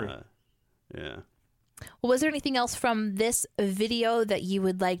 true story. Yeah. Well, was there anything else from this video that you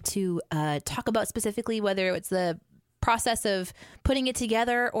would like to talk about specifically, whether it's the process of putting it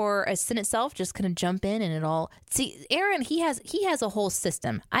together or a sin itself? Just kind of jump in and it all. See, Aaron, he has a whole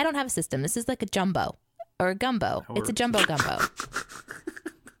system. I don't have a system. This is like a jumbo or a gumbo. It's a jumbo gumbo.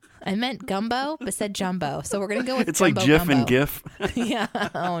 I meant gumbo, but said jumbo. So we're going to go with it's jumbo like GIF gumbo. and GIF. Yeah.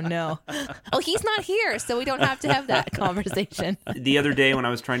 Oh, no. Oh, he's not here, so we don't have to have that conversation. The other day when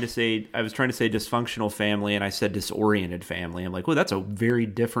I was trying to say dysfunctional family and I said disoriented family, I'm like, well, that's a very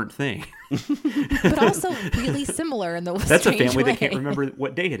different thing. But also really similar in the That's a family way. that can't remember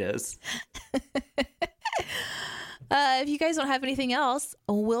what day it is. If you guys don't have anything else,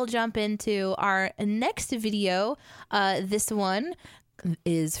 we'll jump into our next video. This one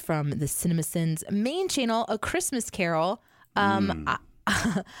is from the CinemaSins main channel, A Christmas Carol. This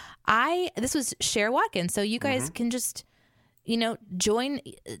was Cher Watkins, so you guys can just, join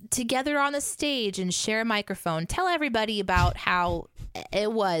together on the stage and share a microphone. Tell everybody about how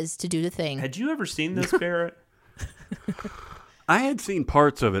it was to do the thing. Had you ever seen this, Barrett? I had seen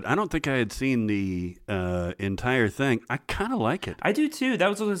parts of it. I don't think I had seen the entire thing. I kind of like it. I do too. That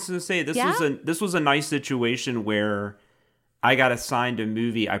was what I was going to say. This was a nice situation where I got assigned a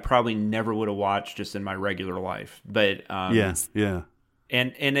movie I probably never would have watched just in my regular life. But yeah.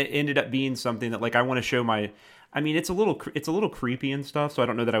 And it ended up being something that like I want to show my. I mean, it's a little creepy and stuff. So I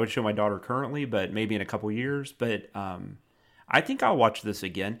don't know that I would show my daughter currently, but maybe in a couple years. But I think I'll watch this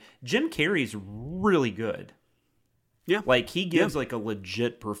again. Jim Carrey's really good. Yeah, like he gives like a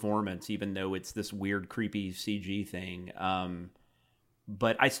legit performance, even though it's this weird, creepy CG thing.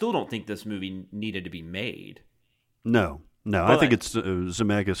 But I still don't think this movie needed to be made. No, but, I think it's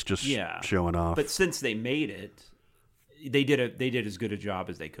Zemeckis just showing off. But since they made it, they did as good a job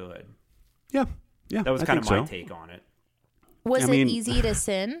as they could. Yeah, that was kind of my take on it. Was it easy to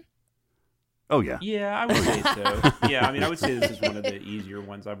sin? Oh yeah, yeah, I would say so. Yeah, I mean, I would say this is one of the easier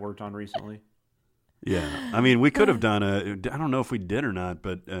ones I've worked on recently. Yeah, I mean, we could have done I don't know if we did or not,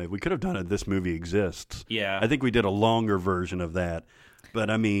 but we could have done a This Movie Exists. Yeah. I think we did a longer version of that. But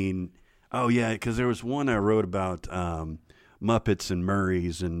I mean, because there was one I wrote about Muppets and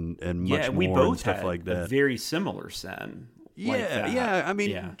Murrays and much we more both and stuff had like that. a very similar sin. Yeah. I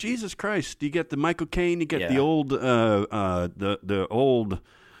mean, Jesus Christ, you get the Michael Caine, you get the old the old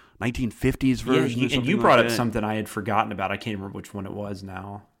 1950s version. Yeah, and you brought up something I had forgotten about. I can't remember which one it was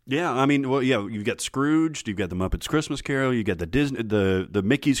now. Yeah, I mean, you've got Scrooged, you've got the Muppets Christmas Carol, you got the Disney, the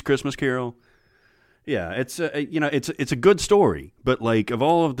Mickey's Christmas Carol. Yeah, it's it's a good story, but like of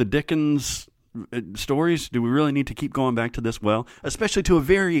all of the Dickens stories, do we really need to keep going back to this well, especially to a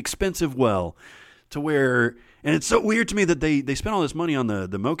very expensive well, to where, and it's so weird to me that they spent all this money on the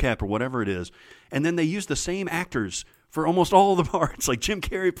mocap or whatever it is, and then they use the same actors for almost all the parts. Like Jim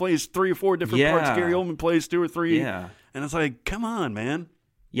Carrey plays 3 or 4 different parts, Gary Oldman plays 2 or 3. Yeah, and it's like, come on, man.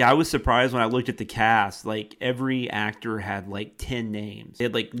 Yeah, I was surprised when I looked at the cast. Like every actor had like 10 names. They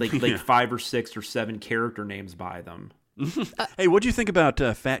had like 5 or 6 or 7 character names by them. Hey, what do you think about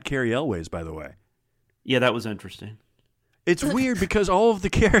Fat Carrie Elways, by the way? Yeah, that was interesting. It's weird because all of the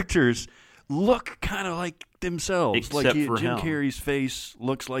characters look kind of like themselves. Except for Jim him. Carrey's face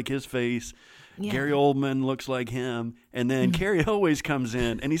looks like his face. Yeah. Gary Oldman looks like him. And then Carrie Elways comes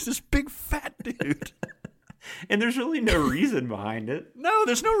in, and he's this big fat dude. And there's really no reason behind it. No,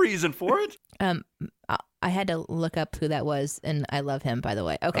 there's no reason for it. I had to look up who that was, and I love him, by the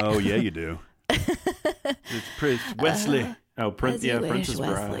way. Okay. Oh, yeah, you do. It's Prince Wesley. Princess Wesley.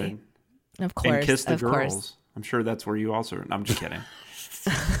 Bride. Of course. And Kiss the of Girls. course. I'm sure that's where you also... I'm just kidding.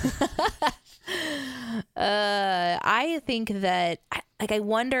 I think that, I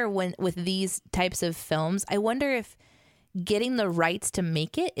wonder with these types of films, I wonder if getting the rights to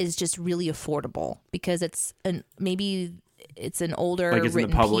make it is just really affordable because maybe it's an older like it's in the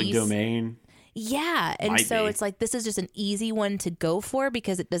written public piece. Domain. Yeah, and Might so be. it's like this is just an easy one to go for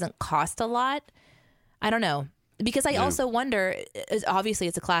because it doesn't cost a lot. I don't know. Because I also wonder, obviously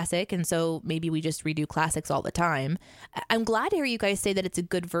it's a classic, and so maybe we just redo classics all the time. I'm glad to hear you guys say that it's a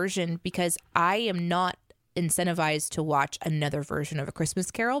good version because I am not incentivized to watch another version of A Christmas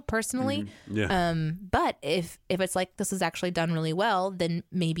Carol personally. Mm-hmm. Yeah. But if it's like this is actually done really well, then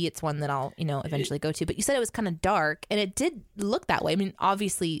maybe it's one that I'll eventually go to. But you said it was kind of dark, and it did look that way. I mean,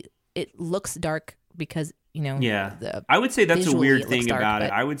 obviously it looks dark because I would say that's a weird thing dark, about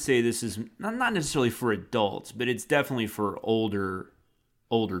it. I would say this is not necessarily for adults, but it's definitely for older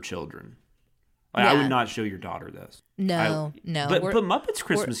children. Like, I would not show your daughter this. No. But Muppets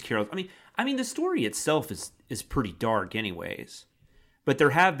Christmas Carol. I mean, the story itself is pretty dark, anyways. But there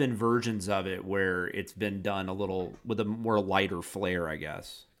have been versions of it where it's been done a little with a more lighter flair, I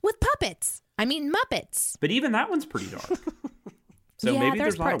guess. With puppets. I mean, Muppets. But even that one's pretty dark. So maybe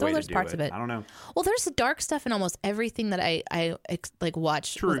there's not a way to do parts it. of it. I don't know. Well, there's dark stuff in almost everything that I like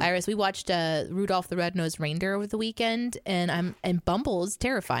watch True. with Iris. We watched Rudolph the Red-Nosed Reindeer over the weekend, and Bumble is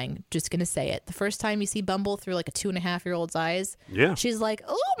terrifying. Just gonna say it. The first time you see Bumble through like a 2.5-year-old's eyes, she's like,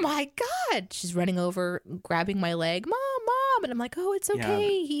 "Oh my god!" She's running over, grabbing my leg, "Mom, Mom!" And I'm like, "Oh, it's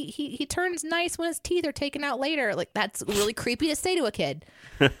okay. Yeah. He turns nice when his teeth are taken out later." Like that's really creepy to say to a kid.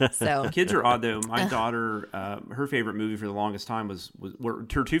 So Kids are odd though. My daughter, her favorite movie for the longest time were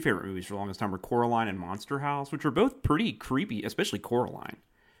her 2 favorite movies for the longest time were Coraline and Monster House, which were both pretty creepy, especially Coraline.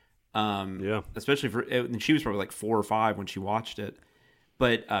 Especially and she was probably like 4 or 5 when she watched it.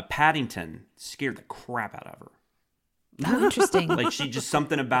 But Paddington scared the crap out of her. Oh, interesting. Like she just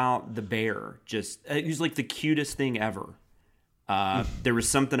something about the bear. It was like the cutest thing ever. There was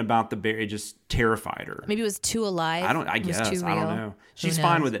something about the bear. It just terrified her. Maybe it was too alive. I It was guess. too I don't real. know. She's Who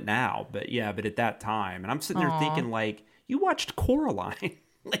fine knows? with it now, but at that time. And I'm sitting there thinking like, you watched Coraline.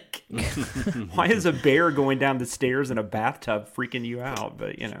 Like, Why is a bear going down the stairs in a bathtub freaking you out?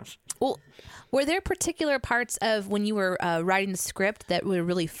 But Well, were there particular parts of when you were writing the script that were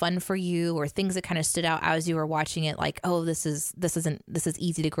really fun for you, or things that kind of stood out as you were watching it? Like, oh, this is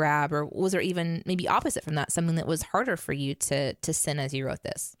easy to grab, or was there even maybe opposite from that, something that was harder for you to send as you wrote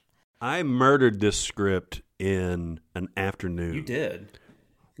this? I murdered this script in an afternoon. you did.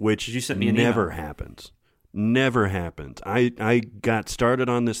 Which You sent me an never email. happens. Never happens. I got started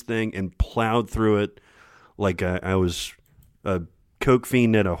on this thing and plowed through it like I was a coke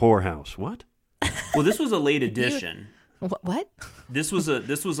fiend at a whorehouse. What? Well, this was a late addition. What? This was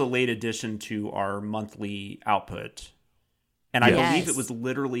a late addition to our monthly output. And Yes. I believe it was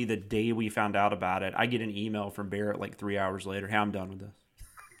literally the day we found out about it. I get an email from Barrett like 3 hours later. Hey, I'm done with this.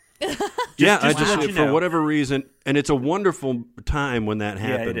 I just to let you for know. whatever reason, and it's a wonderful time when that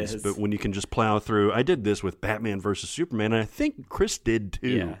Yeah, it happens. is. But when you can just plow through, I did this with Batman versus Superman, and I think Chris did too.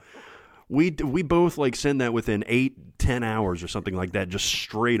 Yeah. We both like send that within 8-10 hours or something like that, just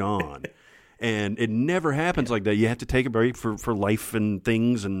straight on. And it never happens like that. You have to take a break for life and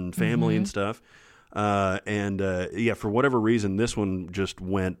things and family and stuff. For whatever reason, this one just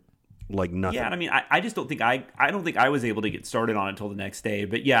went like nothing. Yeah, and I mean, I just don't think I don't think I was able to get started on it until the next day.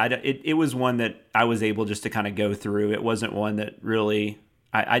 But yeah, it was one that I was able just to kind of go through. It wasn't one that really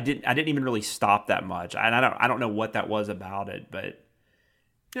I didn't even really stop that much. And I don't know what that was about it, but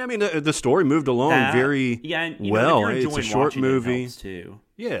Yeah, I mean, the story moved along very and, well. If you're It's a enjoying short watching it, it movie. helps too.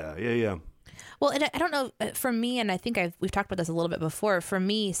 Yeah. Well, and I don't know, for me, and I think we've talked about this a little bit before, for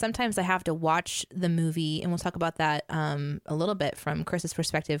me, sometimes I have to watch the movie, and we'll talk about that a little bit from Chris's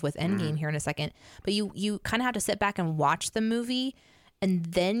perspective with Endgame here in a second, but you kind of have to sit back and watch the movie, and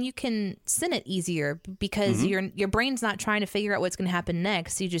then you can sin it easier because your brain's not trying to figure out what's going to happen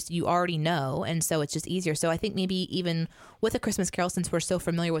next. You already know, and so it's just easier. So I think maybe even with A Christmas Carol, since we're so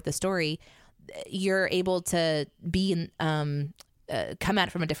familiar with the story, you're able to be in... come at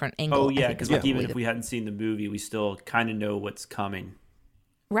it from a different angle. Oh yeah, because like even if if we hadn't seen the movie, we still kind of know what's coming.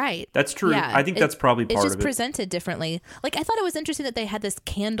 Right. That's true. Yeah. I think that's probably part of it. It's of just it. presented differently. Like, I thought it was interesting that they had this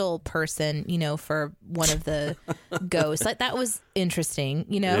candle person, for one of the ghosts. Like, that was interesting,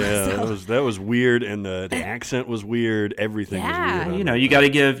 Yeah, So- that was weird, and the accent was weird. Everything Yeah. was weird. You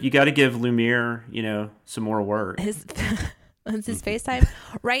got to give Lumiere, some more work. his FaceTime,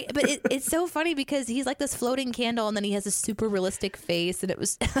 right? But it's so funny because he's like this floating candle, and then he has a super realistic face, and it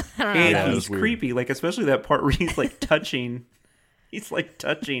was I don't know. And that he's was weird. creepy, like especially that part where he's like touching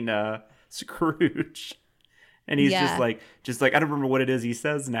Scrooge, and he's Yeah. just like I don't remember what it is he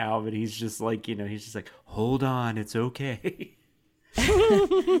says now, but he's just like he's just like, hold on, it's okay.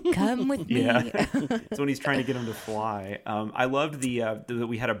 Come with me. Yeah, it's when he's trying to get him to fly. I loved that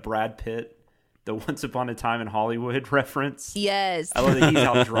we had a Brad Pitt, the Once Upon a Time in Hollywood reference. Yes. I love that he's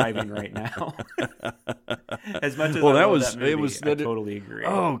out driving right now. As much as Well, I that love was- that movie, it was- I totally agree.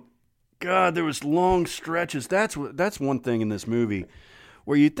 Oh God, there was long stretches. That's one thing in this movie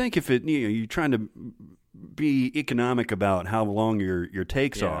where you think if it you're trying to be economic about how long your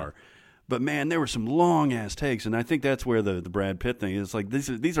takes Yeah. are. But man, there were some long ass takes, and I think that's where the Brad Pitt thing is. Like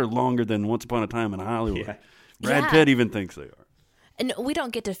these are longer than Once Upon a Time in Hollywood. Yeah. Brad Yeah. Pitt even thinks they are. And we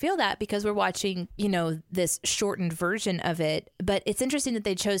don't get to feel that because we're watching, this shortened version of it. But it's interesting that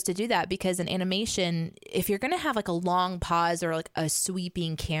they chose to do that because in animation, if you're going to have like a long pause or like a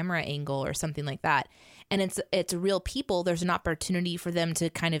sweeping camera angle or something like that, and it's real people, there's an opportunity for them to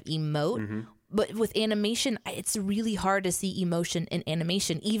kind of emote. But with animation, it's really hard to see emotion in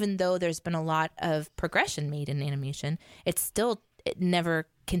animation, even though there's been a lot of progression made in animation. It never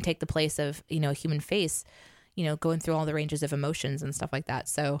can take the place of, a human face. Going through all the ranges of emotions and stuff like that.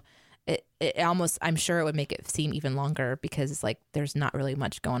 So it almost, I'm sure it would make it seem even longer because it's like there's not really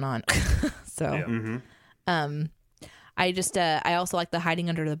much going on. So, I also like the hiding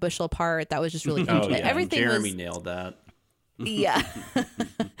under the bushel part. That was just really Oh yeah, everything Jeremy was, nailed that. yeah.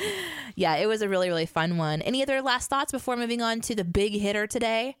 Yeah, it was a really, really fun one. Any other last thoughts before moving on to the big hitter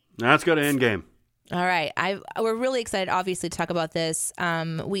today? Now let's go to Endgame. All right. We're really excited, obviously, to talk about this.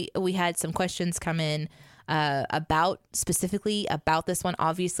 We had some questions come in specifically about this one.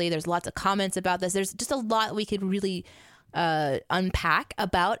 Obviously, there's lots of comments about this. There's just a lot we could really unpack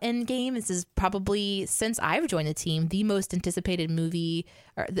about Endgame. This is probably, since I've joined the team, the most anticipated movie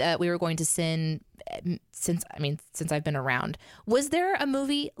that we were going to send since I've been around. Was there a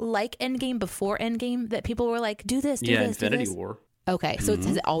movie like Endgame before Endgame that people were like, do this, do this, do Infinity this? War. Okay, so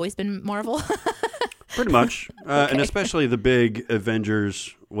has it always been Marvel? Pretty much. And especially the big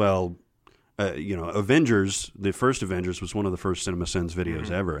Avengers, Avengers, the first Avengers was one of the first CinemaSins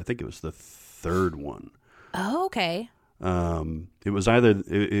videos ever. I think it was the third one. Oh, okay. It was either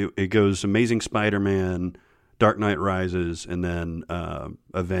it goes Amazing Spider-Man, Dark Knight Rises, and then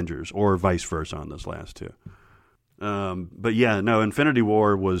Avengers, or vice versa on those last two. But yeah, no, Infinity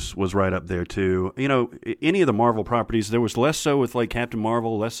War was right up there too. You know, any of the Marvel properties, there was less so with like Captain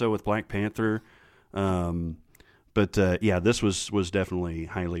Marvel, less so with Black Panther. But yeah, this was definitely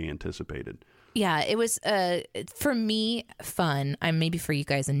highly anticipated. Yeah, it was for me fun. Maybe for you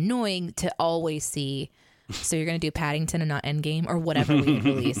guys annoying to always see. So you're going to do Paddington and not Endgame or whatever we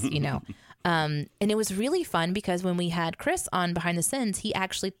release, you know. And it was really fun because when we had Chris on Behind the Sins, he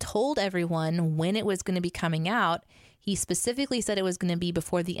actually told everyone when it was going to be coming out. He specifically said it was going to be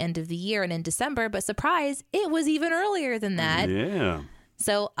before the end of the year and in December, but surprise, it was even earlier than that. Yeah.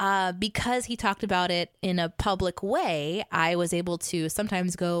 So because he talked about it in a public way, I was able to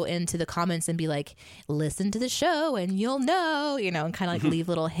sometimes go into the comments and be like, listen to the show and you'll know, you know, and kind of like leave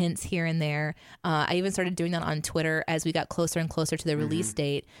little hints here and there. I even started doing that on Twitter as we got closer and closer to the release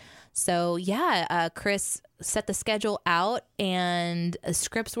date. So yeah, Chris set the schedule out and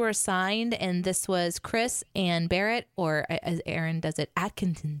scripts were assigned, and this was Chris and Barrett, or as Aaron does it,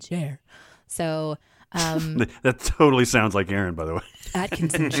 Atkinson chair. So that totally sounds like Aaron, by the way.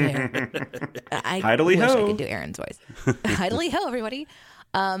 Atkinson chair. I Idly wish ho. I could do Aaron's voice. Idly ho, everybody.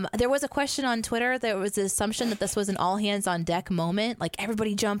 There was a question on Twitter. There was an assumption that this was an all hands on deck moment, like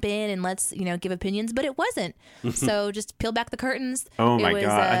everybody jump in and let's, you know, give opinions, but it wasn't. So just peel back the curtains. Oh my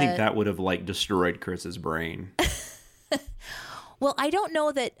God. I think that would have like destroyed Chris's brain. Well, I don't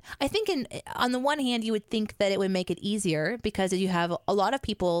know that. I think on the one hand, you would think that it would make it easier because you have a lot of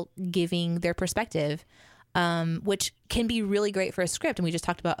people giving their perspective, which can be really great for a script. And we just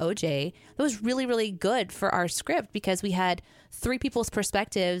talked about OJ. That was really, really good for our script because we had 3 people's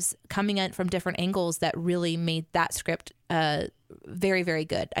perspectives coming in from different angles that really made that script very, very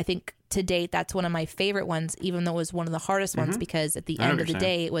good. I think to date, that's one of my favorite ones, even though it was one of the hardest ones because at the end of the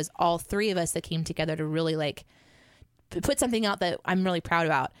day, it was all 3 of us that came together to really like put something out that I'm really proud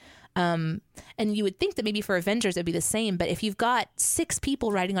about. And you would think that maybe for Avengers it'd be the same, but if you've got 6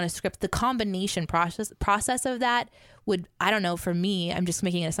 people writing on a script, the combination process of that would, I don't know, for me, I'm just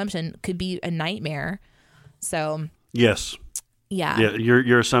making an assumption, could be a nightmare. So Yes. yeah,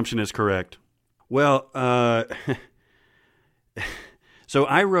 your assumption is correct. Well, so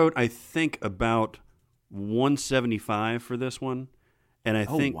I wrote, I think, about 175 for this one, and I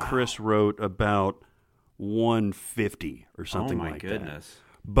think Chris wrote about 150 or something like that. Oh my goodness.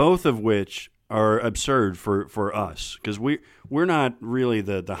 Both of which are absurd for us because we're not really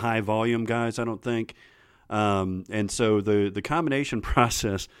the high volume guys, I don't think. And so the combination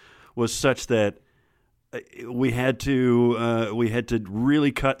process was such that we had to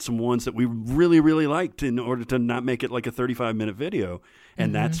really cut some ones that we really, really liked in order to not make it like a 35-minute video.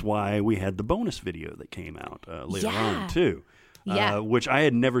 And that's why we had the bonus video that came out later on too, which I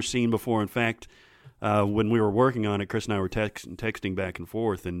had never seen before. In fact, when we were working on it, Chris and I were texting back and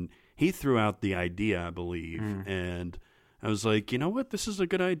forth, and he threw out the idea, I believe, and I was like, you know what, this is a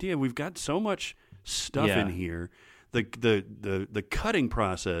good idea. We've got so much stuff in here. The cutting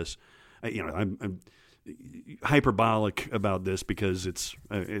process, you know, I'm hyperbolic about this because it's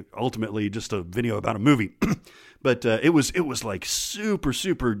ultimately just a video about a movie, but it was like super,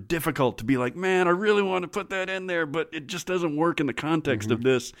 super difficult to be like, man, I really want to put that in there, but it just doesn't work in the context of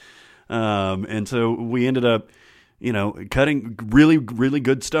this. And so we ended up, you know, cutting really, really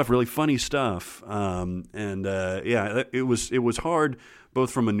good stuff, really funny stuff. It was hard both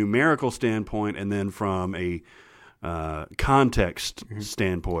from a numerical standpoint and then from a context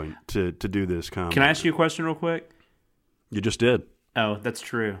standpoint to do this comedy. Can I ask you a question real quick? You just did. Oh, that's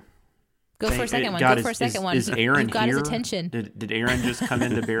true. Go for a second one. God, Go for a second one. Is Aaron You've got here? his attention. Did Aaron just come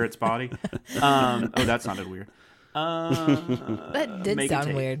into Barrett's body? Oh, that sounded weird. That did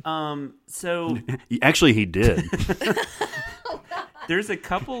sound weird. So Actually, he did. there's a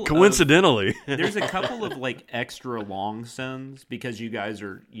couple. Coincidentally, There's a couple of like extra long sins because you guys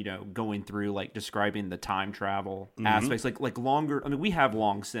are, you know, going through like describing the time travel aspects, like longer. I mean, we have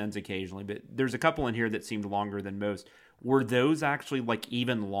long sins occasionally, but there's a couple in here that seemed longer than most. Were those actually like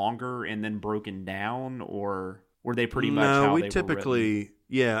even longer and then broken down, or were they pretty much how we they typically, were written?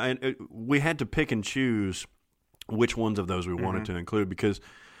 yeah, and we had to pick and choose which ones of those we wanted to include, because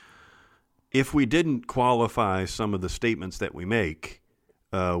if we didn't qualify some of the statements that we make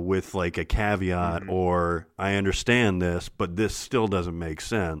with like a caveat or I understand this, but this still doesn't make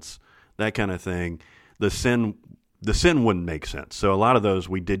sense, that kind of thing, the sin wouldn't make sense. So a lot of those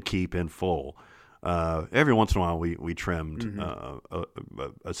we did keep in full. Every once in a while we trimmed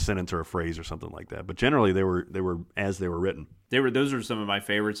a sentence or a phrase or something like that, but generally they were as they were written. Those are some of my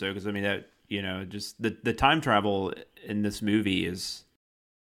favorites though, because I mean that just the time travel in this movie is,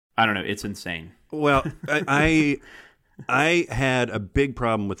 I don't know, it's insane. Well, I had a big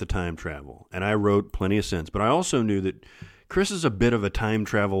problem with the time travel, and I wrote plenty of sense. But I also knew that Chris is a bit of a time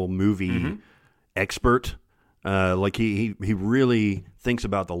travel movie expert. Like he really thinks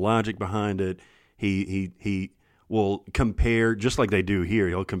about the logic behind it. He will compare, just like they do here.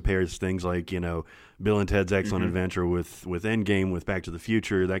 He'll compare things like Bill and Ted's Excellent Adventure with Endgame, with Back to the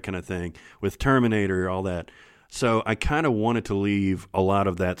Future, that kind of thing, with Terminator, all that. So I kind of wanted to leave a lot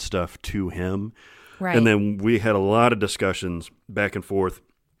of that stuff to him. Right. And then we had a lot of discussions back and forth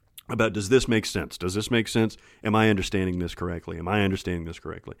about, does this make sense? Does this make sense? Am I understanding this correctly? Am I understanding this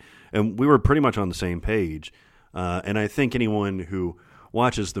correctly? And we were pretty much on the same page. And I think anyone who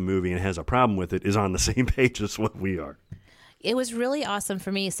watches the movie and has a problem with it is on the same page as what we are. It was really awesome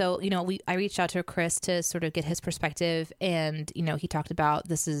for me. So, I reached out to Chris to sort of get his perspective. And, he talked about,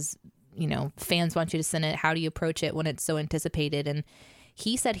 this is, fans want you to send it. How do you approach it when it's so anticipated? And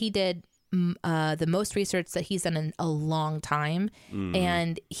he said he did the most research that he's done in a long time.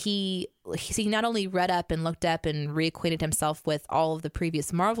 And he not only read up and looked up and reacquainted himself with all of the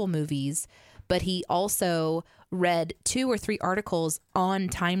previous Marvel movies, but he also read 2 or 3 articles on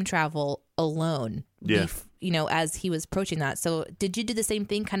time travel alone. Yeah. As he was approaching that. So did you do the same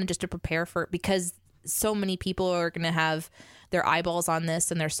thing, kind of just to prepare for, because so many people are going to have their eyeballs on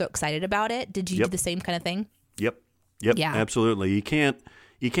this and they're so excited about it? Did you do the same kind of thing? Yep. Yeah. Absolutely. You can't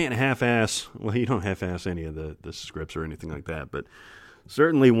half-ass, well, you don't half-ass any of the scripts or anything like that, but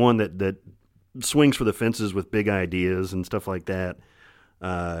certainly one that swings for the fences with big ideas and stuff like that,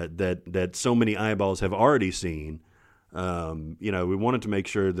 that so many eyeballs have already seen. We wanted to make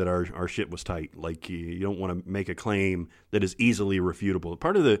sure that our shit was tight. Like, you don't want to make a claim that is easily refutable.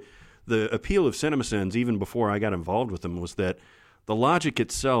 Part of the appeal of CinemaSins, even before I got involved with them, was that the logic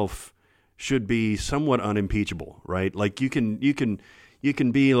itself should be somewhat unimpeachable, right? Like, you can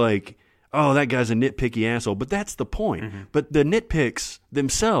be like, oh, that guy's a nitpicky asshole, but that's the point. But the nitpicks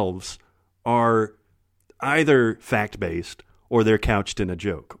themselves are either fact-based or they're couched in a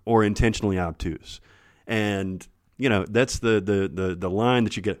joke or intentionally obtuse. And, that's the line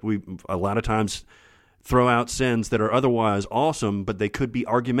that you get. We a lot of times throw out sins that are otherwise awesome, but they could be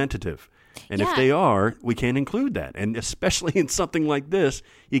argumentative. And if they are, we can't include that. And especially in something like this,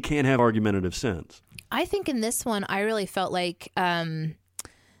 you can't have argumentative sins. I think in this one, I really felt like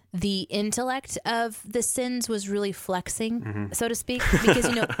the intellect of the sins was really flexing, so to speak, because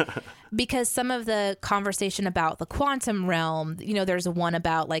because some of the conversation about the quantum realm, there's one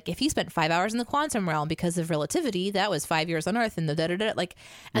about, like, if you spent 5 hours in the quantum realm because of relativity, that was 5 years on Earth, and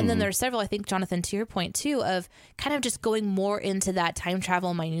and then there's several, I think, Jonathan, to your point too, of kind of just going more into that time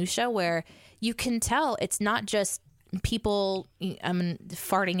travel minutia, where you can tell it's not just people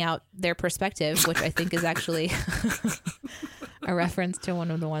farting out their perspective, which I think is actually a reference to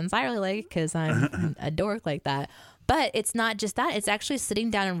one of the ones I really like, because I'm a dork like that. But it's not just that. It's actually sitting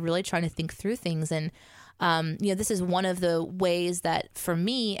down and really trying to think through things. And, this is one of the ways that, for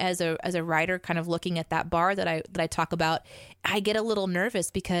me as a writer, kind of looking at that bar that I talk about, I get a little nervous,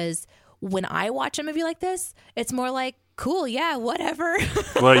 because when I watch a movie like this, it's more like, cool, yeah, whatever.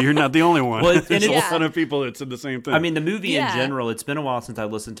 Well, you're not the only one. Well, There's a lot of people that said the same thing. I mean, the movie in general, it's been a while since I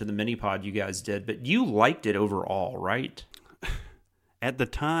listened to the mini pod you guys did, but you liked it overall, right? At the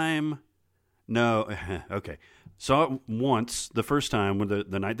time, no. Okay. Saw it once, the first time, when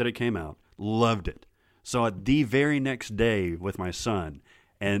the night that it came out. Loved it. Saw it the very next day with my son.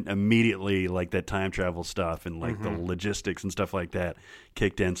 And immediately, like, that time travel stuff and, like, the logistics and stuff like that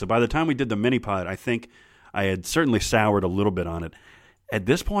kicked in. So by the time we did the mini pod, I think I had certainly soured a little bit on it. At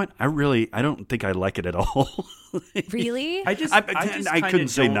this point, I don't think I like it at all. Really? I couldn't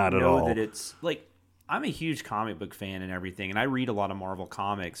say not at all. That it's like, I'm a huge comic book fan and everything, and I read a lot of Marvel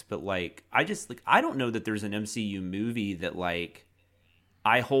comics, but like, I don't know that there's an MCU movie that, like,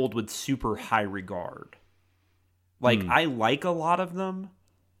 I hold with super high regard. Like, I like a lot of them,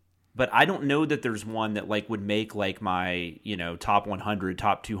 but I don't know that there's one that, like, would make, like, my, top 100,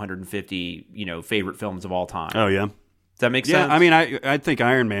 top 250, favorite films of all time. Oh, yeah. Does that make sense? Yeah, I mean, I think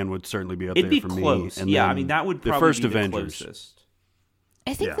Iron Man would certainly be up there for close. me. And yeah, I mean, that would probably the first be the Avengers. Closest.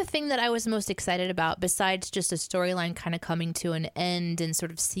 I think the thing that I was most excited about, besides just a storyline kind of coming to an end and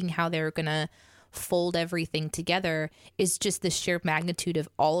sort of seeing how they were going to fold everything together, is just the sheer magnitude of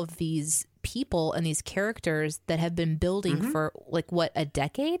all of these people and these characters that have been building for, like, what, a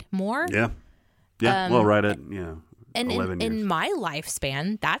decade more? Yeah. Well, right at 11 years. In my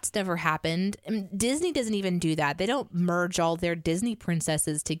lifespan, that's never happened. I mean, Disney doesn't even do that. They don't merge all their Disney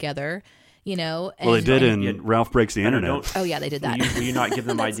princesses together. you know. Well, they did in Ralph Breaks the Internet. Oh yeah, they did that. Will you not give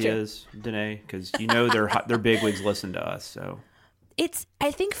them ideas, Danae? Because you know their bigwigs listen to us. So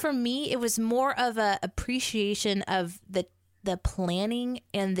I think for me, it was more of a appreciation of the planning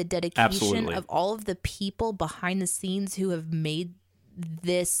and the dedication of all of the people behind the scenes who have made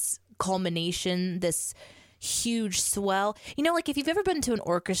this culmination, this huge swell. You know, like if you've ever been to an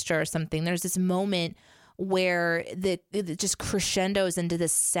orchestra or something, there's this moment where it just crescendos into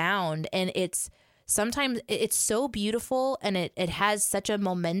this sound, and sometimes it's so beautiful, and it has such a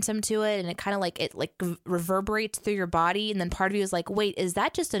momentum to it, and it kind of like reverberates through your body, and then part of you is like, wait, is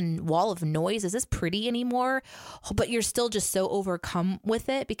that just a wall of noise? Is this pretty anymore? But you're still just so overcome with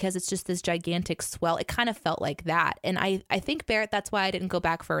it because it's just this gigantic swell. It kind of felt like that, and I think, Barrett, that's why I didn't go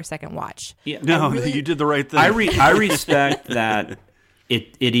back for a second watch. Yeah, no, you did the right thing. I respect that.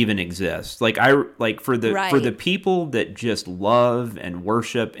 It even exists. For the people that just love and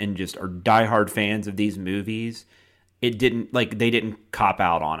worship and just are diehard fans of these movies, they didn't cop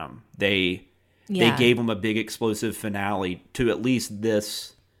out on them. They gave them a big explosive finale to at least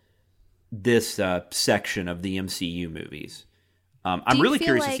this section of the MCU movies. I'm really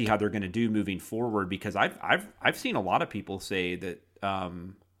curious to see how they're going to do moving forward, because I've seen a lot of people say that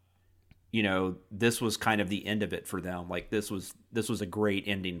you know, this was kind of the end of it for them. Like this was a great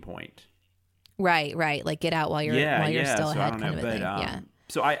ending point. Right. Like get out while you're still so ahead. I don't know, but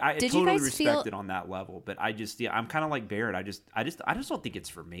so I totally respect it on that level. But I'm kind of like Barrett. I just don't think it's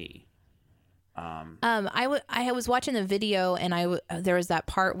for me. I was watching the video, and there was that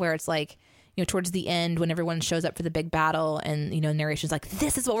part where it's like, you know, towards the end when everyone shows up for the big battle, and, you know, narration's like,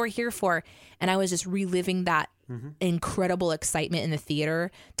 this is what we're here for. And I was just reliving that incredible excitement in the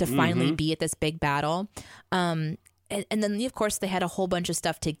theater to finally be at this big battle. And then, of course, they had a whole bunch of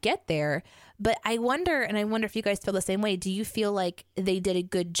stuff to get there. But I wonder if you guys feel the same way. Do you feel like they did a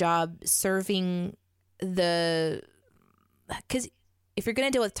good job serving because if you're going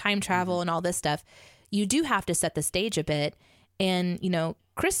to deal with time travel and all this stuff, you do have to set the stage a bit. And, you know,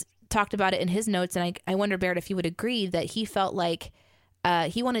 Chris talked about it in his notes, and I wonder, Barrett, if you would agree that he felt like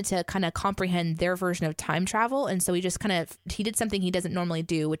he wanted to kind of comprehend their version of time travel, and so he did something he doesn't normally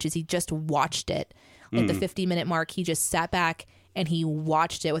do, which is he just watched it. At the 50-minute mark, he just sat back and he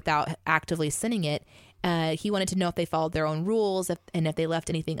watched it without actively sinning it. He wanted to know if they followed their own rules and if they left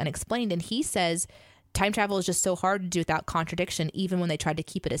anything unexplained, and he says time travel is just so hard to do without contradiction, even when they tried to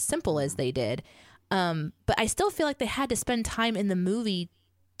keep it as simple as they did. But I still feel like they had to spend time in the movie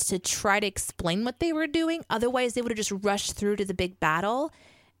to try to explain what they were doing. Otherwise, they would have just rushed through to the big battle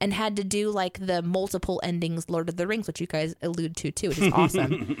and had to do like the multiple endings Lord of the Rings, which you guys allude to too, which is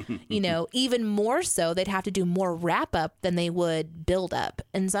awesome. You know, even more so, they'd have to do more wrap up than they would build up.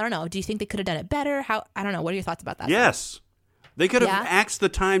 And so I don't know. Do you think they could have done it better? I don't know. What are your thoughts about that? Yes. They could have axed the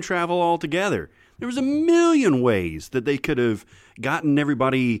time travel altogether. There was a million ways that they could have gotten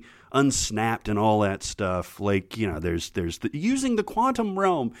everybody unsnapped and all that stuff. Like, you know, there's using the quantum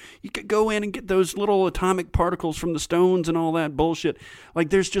realm. You could go in and get those little atomic particles from the stones and all that bullshit.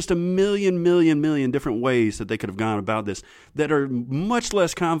 Like, there's just a million different ways that they could have gone about this that are much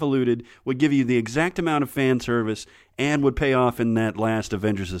less convoluted, would give you the exact amount of fan service, and would pay off in that last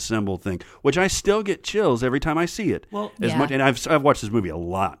Avengers Assemble thing, which I still get chills every time I see it. Well, much, and I've watched this movie a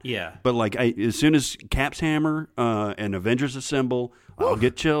lot. Yeah. But like, as soon as Cap's hammer and Avengers Assemble, I'll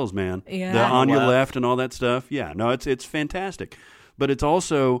get chills, man. Yeah. The On Your Left and all that stuff. Yeah, no, it's fantastic. But it's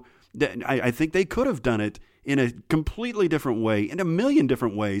also, I think they could have done it in a completely different way, in a million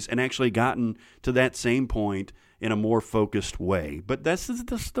different ways, and actually gotten to that same point in a more focused way. But that's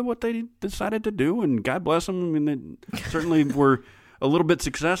what they decided to do, and God bless them. I mean, they certainly were a little bit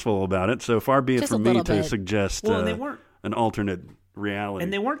successful about it, so far be it from me to suggest an alternate reality.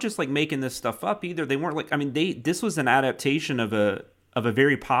 And they weren't just like making this stuff up either. They weren't like, I mean, this was an adaptation of a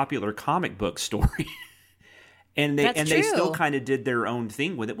very popular comic book story. And they still kind of did their own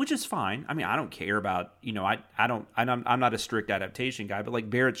thing with it, which is fine. I mean, I don't care about, you know, I'm not a strict adaptation guy, but like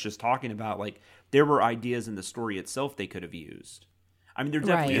Barrett's just talking about, like, there were ideas in the story itself they could have used. I mean, there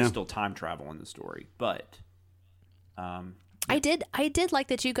definitely is still time travel in the story, but I did like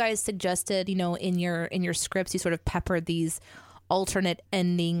that you guys suggested, you know, in your scripts, you sort of peppered these alternate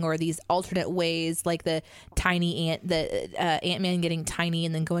ending or these alternate ways, like the Ant-Man getting tiny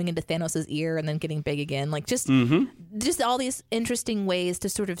and then going into Thanos' ear and then getting big again, like just all these interesting ways to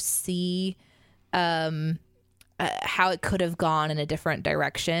sort of see how it could have gone in a different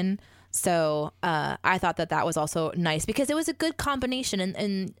direction. So I thought that was also nice because it was a good combination.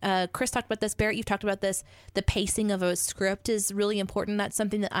 And Chris talked about this. Barrett, you've talked about this. The pacing of a script is really important. That's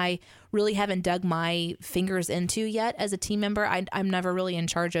something that I really haven't dug my fingers into yet as a team member. I'm never really in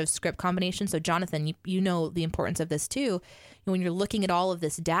charge of script combination. So Jonathan, you know the importance of this too. When you're looking at all of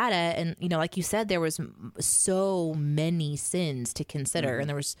this data and, like you said, there was so many sins to consider and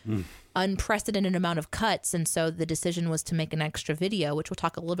there was unprecedented amount of cuts. And so the decision was to make an extra video, which we'll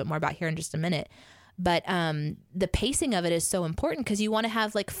talk a little bit more about here in just a minute. But the pacing of it is so important because you want to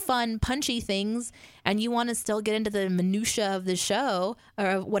have like fun, punchy things and you want to still get into the minutia of the show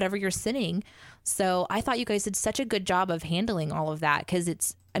or whatever you're sitting. So I thought you guys did such a good job of handling all of that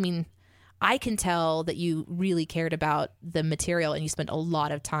because I can tell that you really cared about the material and you spent a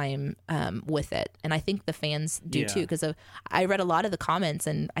lot of time with it. And I think the fans do too, because I read a lot of the comments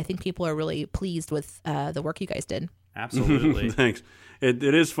and I think people are really pleased with the work you guys did. Absolutely. Thanks. It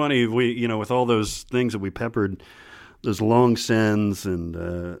is funny, with all those things that we peppered, those long sends and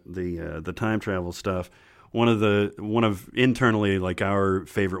the time travel stuff. One of internally, like our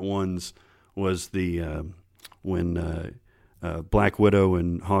favorite ones was the when Black Widow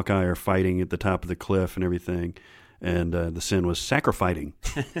and Hawkeye are fighting at the top of the cliff and everything, and the sin was sacrificing.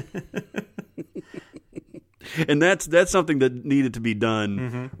 And that's something that needed to be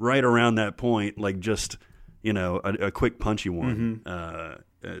done right around that point, like just a quick punchy one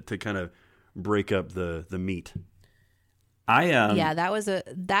to kind of break up the meat. That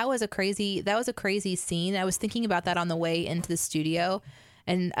was a crazy scene. I was thinking about that on the way into the studio,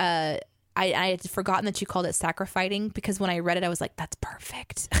 and I had forgotten that you called it sacrificing because when I read it, I was like, that's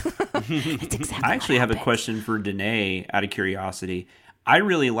perfect. That's exactly I actually what have a happened. question for Danae out of curiosity. I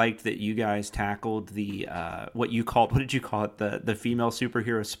really liked that you guys tackled the, what did you call it? The female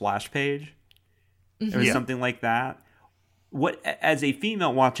superhero splash page? Or something like that. What, as a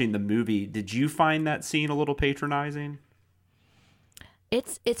female watching the movie, did you find that scene a little patronizing?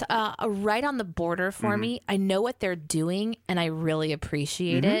 It's right on the border for me. I know what they're doing, and I really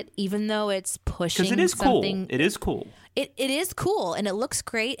appreciate it, even though it's pushing because it is something. cool. It is cool. It is cool, and it looks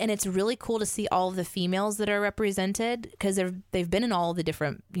great, and it's really cool to see all of the females that are represented because they've been in all the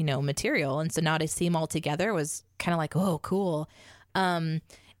different material, and so now to see them all together was kind of like, oh, cool.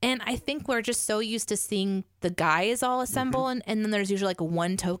 And I think we're just so used to seeing the guys all assemble, and then there's usually like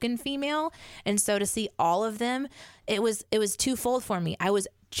one token female. And so to see all of them, it was twofold for me. I was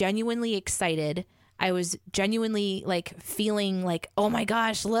genuinely excited. I was genuinely like feeling like, oh my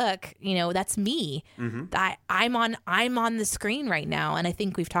gosh, look, that's me. I'm on the screen right now. And I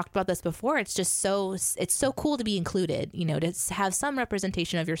think we've talked about this before. It's just it's so cool to be included, to have some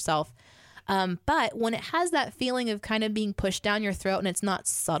representation of yourself. But when it has that feeling of kind of being pushed down your throat and it's not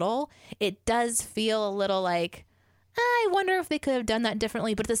subtle, it does feel a little like, I wonder if they could have done that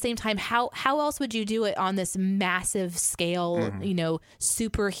differently. But at the same time, how else would you do it on this massive scale,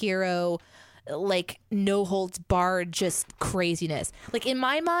 superhero, like no holds barred, just craziness. Like in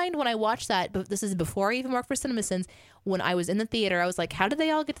my mind, when I watched that, but this is before I even worked for CinemaSins, when I was in the theater, I was like, how did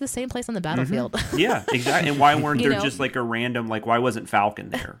they all get to the same place on the battlefield? Yeah, exactly. And why weren't there just like a random, like why wasn't Falcon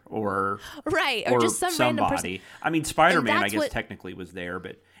there or right, or just some somebody? random person. I mean, Spider-Man, I guess technically was there,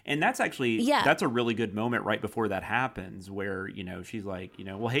 and that's actually that's a really good moment right before that happens, where she's like,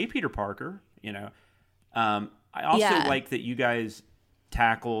 well, hey, Peter Parker, I also like that you guys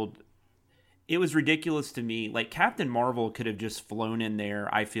tackled. It was ridiculous to me. Like Captain Marvel could have just flown in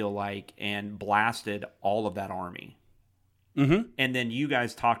there, I feel like, and blasted all of that army. And then you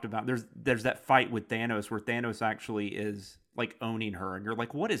guys talked about there's that fight with Thanos where Thanos actually is like owning her, and you're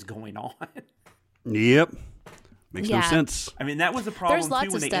like, what is going on? Yep. Makes no sense. I mean, that was a problem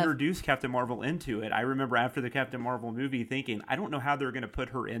too when they stuff. introduced Captain Marvel into it. I remember after the Captain Marvel movie thinking, I don't know how they're going to put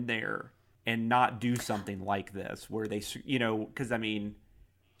her in there and not do something like this, where they, because I mean,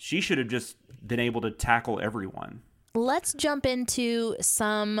 she should have just been able to tackle everyone. Let's jump into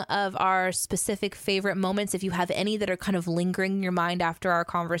some of our specific favorite moments, if you have any that are kind of lingering in your mind after our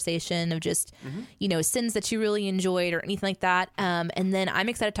conversation of just, sins that you really enjoyed or anything like that. And then I'm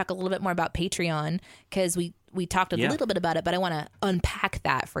excited to talk a little bit more about Patreon because we talked a little bit about it, but I want to unpack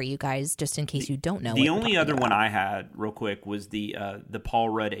that for you guys just in case you don't know. The only other one I had real quick was the Paul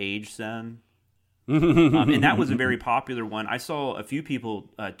Rudd age sin. And that was a very popular one. I saw a few people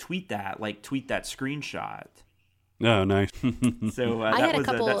tweet that screenshot. Oh, nice. So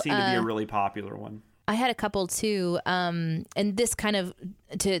that seemed to be a really popular one. I had a couple too, and this kind of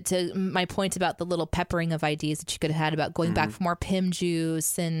to my point about the little peppering of ideas that you could have had about going back for more Pim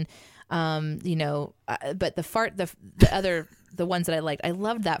juice and but the ones that I liked, I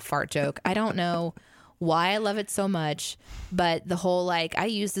loved that fart joke. I don't know why I love it so much, but the whole like I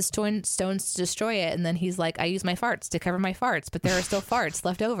use the stones to destroy it, and then he's like, I use my farts to cover my farts, but there are still farts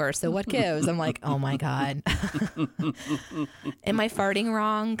left over, so what gives? I'm like, oh my god, am I farting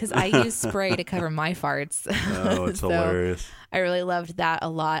wrong? Because I use spray to cover my farts. Oh, it's hilarious. I really loved that a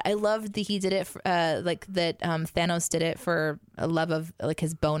lot. I loved that he did it, like that Thanos did it for a love of like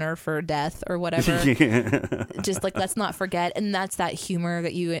his boner for death or whatever. Yeah. Just like, let's not forget. And that's that humor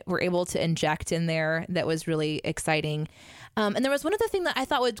that you were able to inject in there that was really exciting. And there was one other thing that I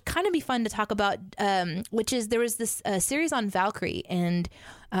thought would kind of be fun to talk about, which is there was this series on Valkyrie, and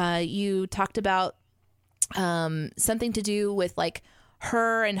you talked about something to do with like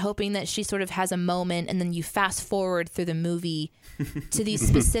her and hoping that she sort of has a moment, and then you fast forward through the movie to these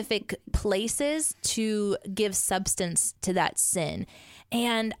specific places to give substance to that sin.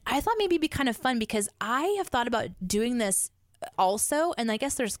 And I thought maybe it'd be kind of fun because I have thought about doing this also, and I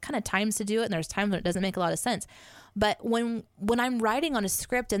guess there's kind of times to do it and there's times when it doesn't make a lot of sense. But when I'm writing on a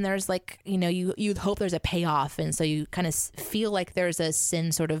script and there's like, you know, you hope there's a payoff, and so you kind of feel like there's a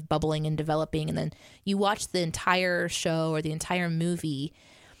sin sort of bubbling and developing, and then you watch the entire show or the entire movie.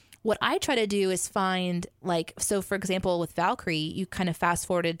 What I try to do is find like, so for example, with Valkyrie, you kind of fast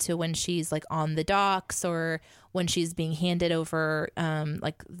forwarded to when she's like on the docks or when she's being handed over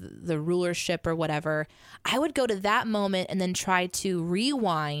like the rulership or whatever. I would go to that moment and then try to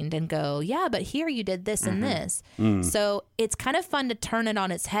rewind and go, yeah, but here you did this and this. So it's kind of fun to turn it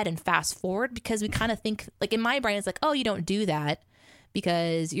on its head and fast forward, because we kind of think like in my brain, it's like, oh, you don't do that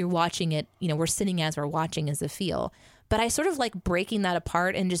because you're watching it, you know, we're sitting as we're watching as a feel. But I sort of like breaking that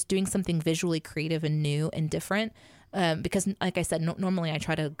apart and just doing something visually creative and new and different. Because like I said, normally I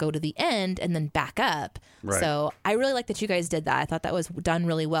try to go to the end and then back up. Right. So I really like that you guys did that. I thought that was done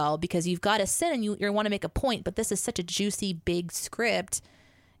really well, because you've got a sin and you want to make a point, but this is such a juicy, big script.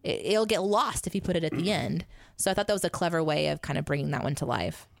 It'll get lost if you put it at the end. So I thought that was a clever way of kind of bringing that one to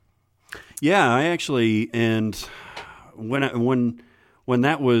life. Yeah, I actually, and when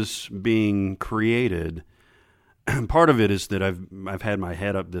that was being created, part of it is that I've had my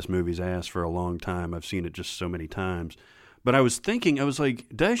head up this movie's ass for a long time. I've seen it just so many times. But I was thinking, I was like,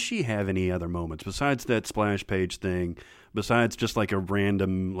 does she have any other moments besides that splash page thing, besides just like a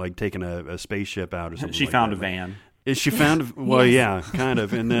random, like taking a spaceship out or something? She like found that? a van. Is she found? Well, Yes. yeah, kind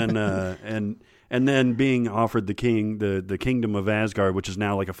of. And then and then being offered the kingdom of Asgard, which is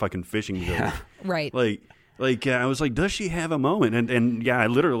now like a fucking fishing village. Right. Like I was like, does she have a moment? And yeah, I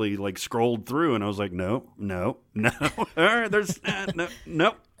literally like scrolled through and I was like, no, there's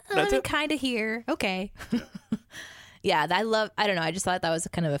no. That's I'm it. kind of here. Okay. Yeah, I don't know. I just thought that was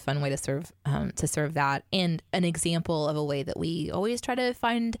kind of a fun way to serve that, and an example of a way that we always try to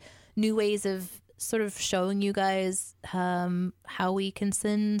find new ways of sort of showing you guys how we can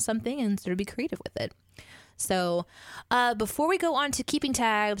send something and sort of be creative with it. So before we go on to keeping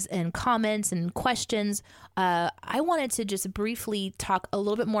tabs and comments and questions, I wanted to just briefly talk a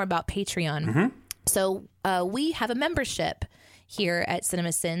little bit more about Patreon. Mm-hmm. So we have a membership here at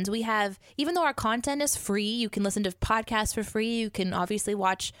Cinema Sins. We have, even though our content is free, you can listen to podcasts for free. You can obviously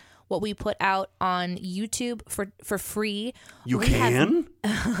watch what we put out on YouTube for free. You can?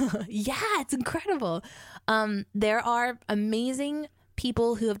 Yeah, it's incredible. There are amazing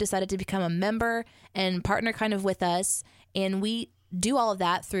people who have decided to become a member and partner kind of with us, and we do all of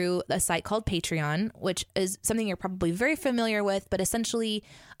that through a site called Patreon, which is something you're probably very familiar with, but essentially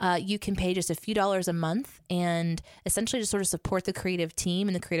you can pay just a few dollars a month and essentially just sort of support the creative team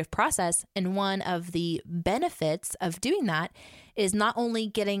and the creative process. And one of the benefits of doing that is not only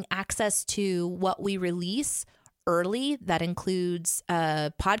getting access to what we release early, that includes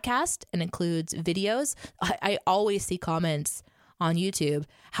a podcast and includes videos. I always see comments on YouTube.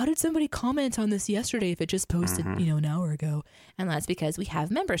 How did somebody comment on this yesterday if it just posted, an hour ago? And that's because we have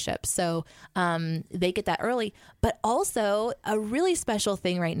memberships. So they get that early. But also a really special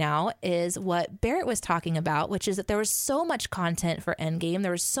thing right now is what Barrett was talking about, which is that there was so much content for Endgame. There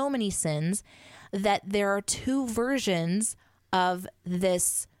were so many sins that there are 2 versions of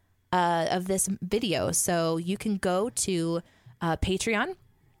this video. So you can go to Patreon.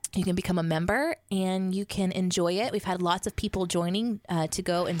 You can become a member and you can enjoy it. We've had lots of people joining to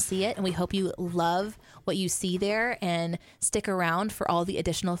go and see it, and we hope you love what you see there and stick around for all the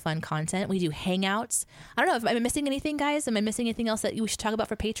additional fun content. We do hangouts. I don't know, am I missing anything, guys? Am I missing anything else that we should talk about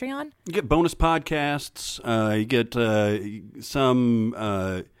for Patreon? You get bonus podcasts. You get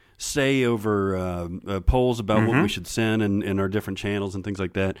some say over polls about what we should send in our different channels and things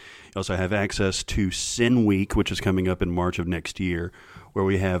like that. You also have access to Sin Week, which is coming up in March of next year, where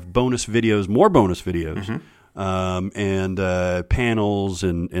we have more bonus videos and panels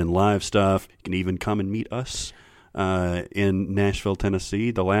and live stuff. You can even come and meet us in Nashville,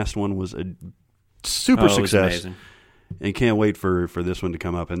 Tennessee. The last one was a super success. Amazing. And can't wait for this one to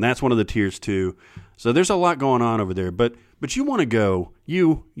come up. And that's one of the tiers too. So there's a lot going on over there. But you want to go,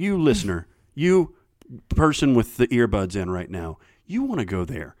 you listener, you person with the earbuds in right now, you want to go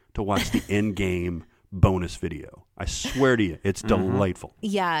there to watch the end game bonus video. I swear to you, it's delightful.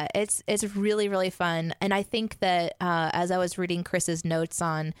 Yeah, it's really, really fun. And I think that as I was reading Chris's notes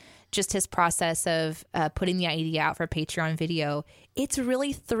on just his process of putting the idea out for Patreon video, it's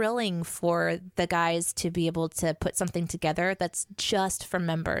really thrilling for the guys to be able to put something together that's just for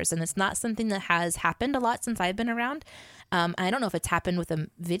members. And it's not something that has happened a lot since I've been around. I don't know if it's happened with a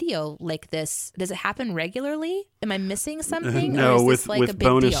video like this. Does it happen regularly? Am I missing something? No, or is with this like a big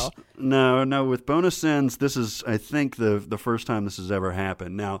bonus. deal? No, with bonus sins, this is, I think, the first time this has ever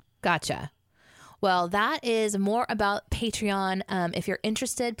happened. Now, Gotcha. Well, that is more about Patreon. If you're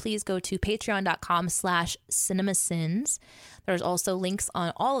interested, please go to patreon.com/cinemasins. There's also links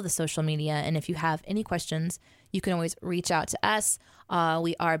on all of the social media. And if you have any questions, you can always reach out to us.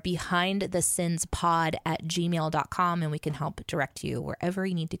 We are behindthesinspod@gmail.com, and we can help direct you wherever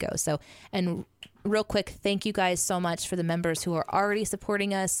you need to go. So, and real quick, thank you guys so much for the members who are already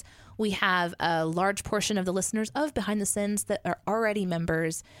supporting us. We have a large portion of the listeners of Behind the Sins that are already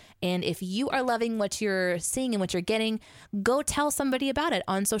members. And if you are loving what you're seeing and what you're getting, go tell somebody about it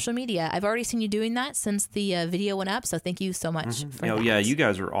on social media. I've already seen you doing that since the video went up. So thank you so much for that. Yeah, you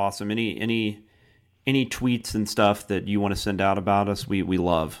guys are awesome. Any tweets and stuff that you want to send out about us, we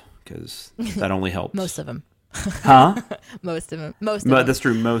love, because that only helps. Most of them. Huh? Most of them. But that's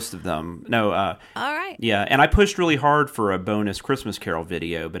true, most of them. No. All right. Yeah, and I pushed really hard for a bonus Christmas Carol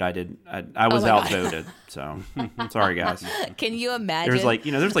video, but I was outvoted. So sorry, guys. Can you imagine? There's like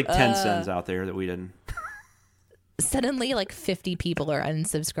 10 sins out there that we didn't. Suddenly, like 50 people are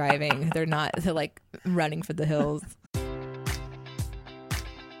unsubscribing. They're like running for the hills.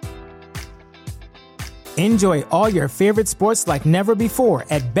 Enjoy all your favorite sports like never before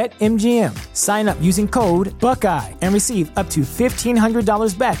at BetMGM. Sign up using code Buckeye and receive up to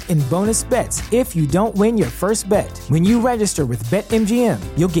 $1,500 back in bonus bets if you don't win your first bet. When you register with BetMGM,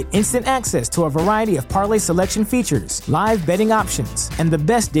 you'll get instant access to a variety of parlay selection features, live betting options, and the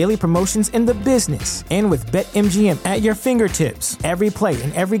best daily promotions in the business. And with BetMGM at your fingertips, every play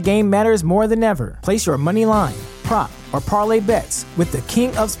and every game matters more than ever. Place your money line, prop, or parlay bets with the king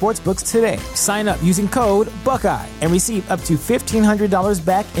of sportsbooks today. Sign up using code Buckeye and receive up to $1,500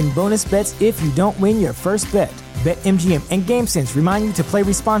 back in bonus bets if you don't win your first bet. BetMGM and GameSense remind you to play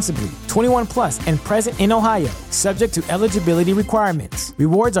responsibly. 21 plus and present in Ohio, subject to eligibility requirements.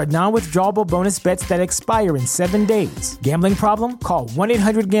 Rewards are non-withdrawable bonus bets that expire in 7 days. Gambling problem? Call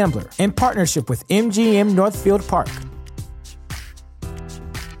 1-800-GAMBLER in partnership with MGM Northfield Park.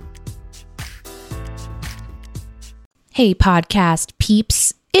 Hey, podcast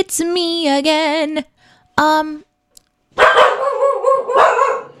peeps, it's me again. Those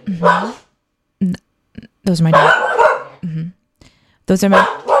are my dog. Those are my.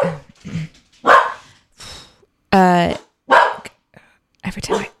 Every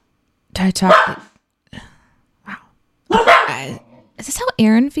time I talk. Wow. Is this how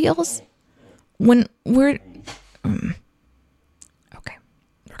Aaron feels when we're? Okay,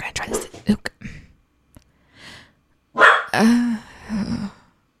 we're gonna try this. Okay.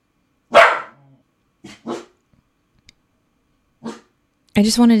 I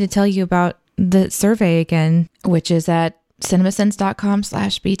just wanted to tell you about the survey again, which is at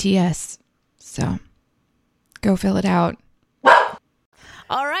cinemasins.com/BTS. So go fill it out.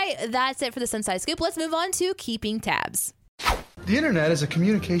 All right, that's it for the Inside Scoop. Let's move on to keeping tabs. The internet is a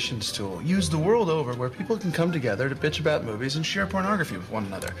communications tool used the world over where people can come together to bitch about movies and share pornography with one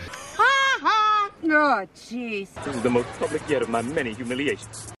another. Oh, jeez. This is the most public yet of my many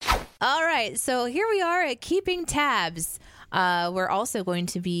humiliations. All right, so here we are at keeping tabs. We're also going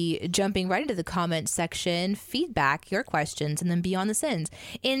to be jumping right into the comment section, feedback, your questions, and then Beyond the Sins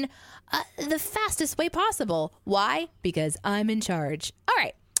in the fastest way possible. Why? Because I'm in charge. All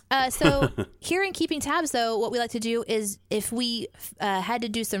right. So here in keeping tabs, though, what we like to do is if we had to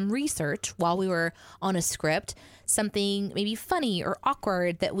do some research while we were on a script, something maybe funny or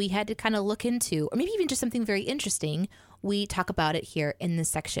awkward that we had to kind of look into, or maybe even just something very interesting, we talk about it here in this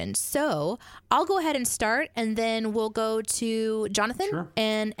section. So I'll go ahead and start, and then we'll go to Jonathan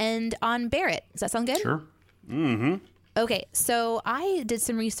and end on Barrett. Does that sound good? Sure. Mm-hmm. Okay, so I did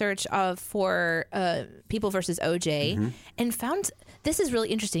some research for People vs. OJ and found this is really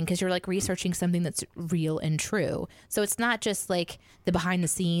interesting because you're like researching something that's real and true. So it's not just like the behind the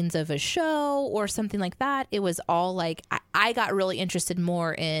scenes of a show or something like that. It was all like, I got really interested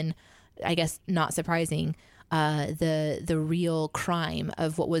more in, I guess not surprising, the real crime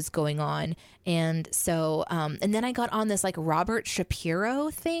of what was going on. And so, and then I got on this like Robert Shapiro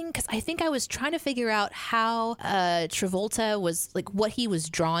thing because I think I was trying to figure out how Travolta was like what he was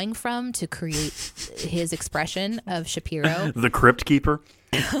drawing from to create his expression of Shapiro. The Crypt Keeper.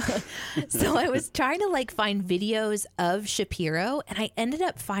 So I was trying to like find videos of Shapiro, and I ended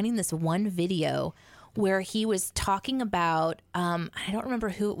up finding this one video where he was talking about, I don't remember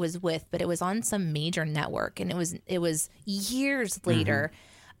who it was with, but it was on some major network, and it was years later.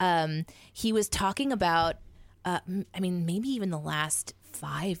 He was talking about, maybe even the last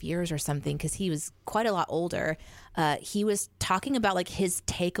 5 years or something, because he was quite a lot older. He was talking about like his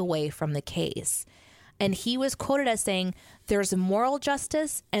takeaway from the case. And he was quoted as saying, there's moral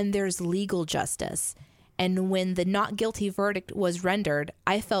justice and there's legal justice. And when the not guilty verdict was rendered,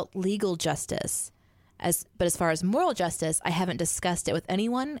 I felt legal justice. But as far as moral justice, I haven't discussed it with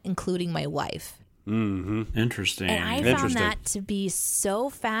anyone, including my wife. Mm-hmm. Interesting. And I found that to be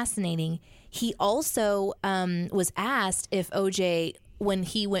so fascinating. He also was asked if OJ, when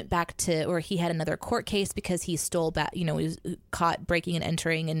he went back to, or he had another court case because he stole back, he was caught breaking and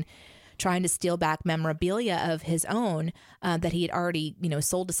entering and trying to steal back memorabilia of his own that he had already,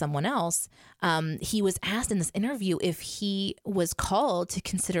 sold to someone else. He was asked in this interview if he was called to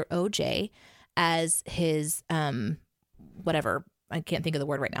consider OJ as his whatever, I can't think of the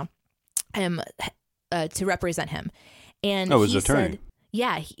word right now, to represent him. And his attorney. Said,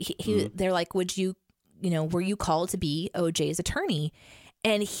 yeah, he they're like, would you, were you called to be OJ's attorney?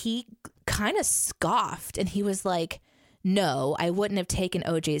 And he kind of scoffed, and he was like, no, I wouldn't have taken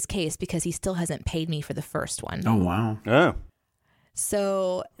OJ's case because he still hasn't paid me for the first one. Oh, wow. Oh.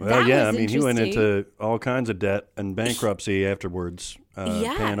 So well, that was he went into all kinds of debt and bankruptcy afterwards,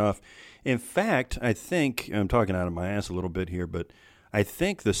 paying off. In fact, I think, I'm talking out of my ass a little bit here, but I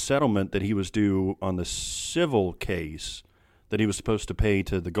think the settlement that he was due on the civil case that he was supposed to pay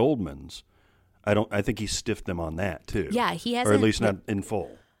to the Goldmans, I think he stiffed them on that too. Yeah, he hasn't. Or at least not in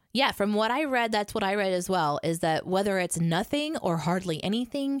full. Yeah, from what I read, that's what I read as well, is that whether it's nothing or hardly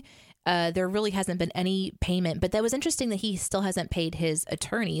anything, there really hasn't been any payment. But that was interesting that he still hasn't paid his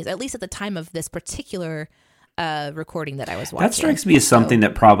attorneys, at least at the time of this particular recording that I was watching. That strikes me as something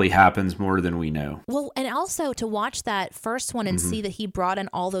that probably happens more than we know. Well, and also to watch that first one and see that he brought in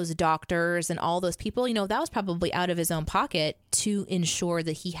all those doctors and all those people, that was probably out of his own pocket to ensure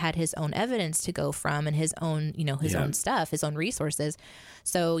that he had his own evidence to go from and his own, his own stuff, his own resources.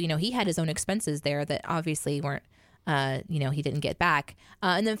 So, he had his own expenses there that obviously weren't, he didn't get back.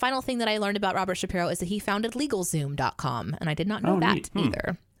 And then final thing that I learned about Robert Shapiro is that he founded LegalZoom.com, and I did not know that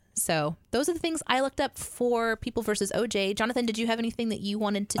either. So those are the things I looked up for People versus OJ. Jonathan, did you have anything that you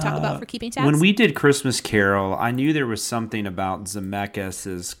wanted to talk about for Keeping Tabs? When we did Christmas Carol, I knew there was something about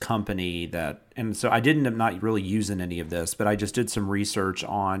Zemeckis' company and so I I'm not really using any of this, but I just did some research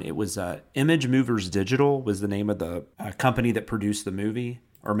on, it was Image Movers Digital was the name of the company that produced the movie,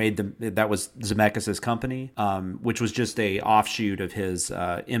 or that was Zemeckis' company, which was just a offshoot of his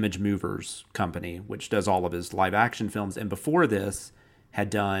Image Movers company, which does all of his live action films. And before this, had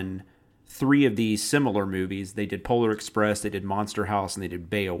done 3 of these similar movies. They did Polar Express, they did Monster House, and they did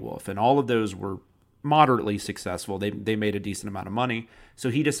Beowulf. And all of those were moderately successful. They made a decent amount of money. So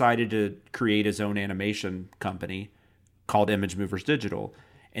he decided to create his own animation company called Image Movers Digital.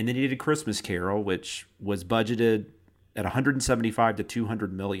 And then he did Christmas Carol, which was budgeted at 175 to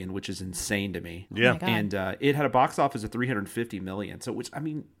 200 million, which is insane to me. Yeah. Oh and it had a box office of 350 million. So,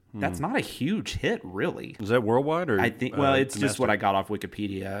 that's not a huge hit, really. Is that worldwide or? I think. Well, it's domestic? just what I got off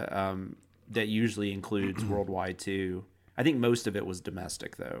Wikipedia. That usually includes worldwide too. I think most of it was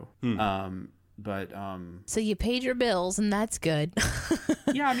domestic, though. So you paid your bills, and that's good.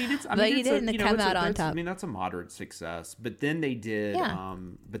 Yeah, but you didn't come out on top. That's a moderate success. But then they did. Yeah.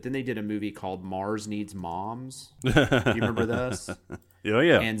 A movie called Mars Needs Moms. Do you remember this? Oh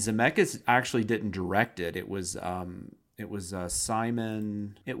yeah. And Zemeckis actually didn't direct it. It was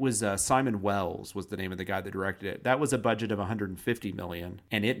Simon Wells was the name of the guy that directed it. That was a budget of 150 million,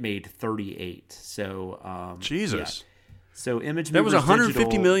 and it made 38. So Jesus. Yeah. So Image That was Movers $150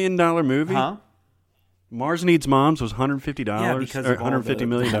 Digital, million movie? Huh? Mars Needs Moms was $150? Yeah, because or of all $150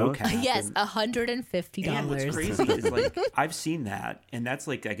 million? the Yes, $150. And what's crazy is, like, I've seen that, and that's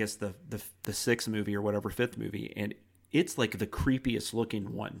like, I guess the 6th movie or whatever, 5th movie, and it's like the creepiest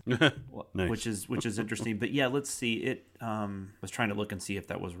looking one, Nice. which is interesting. But yeah, let's see it. I was trying to look and see if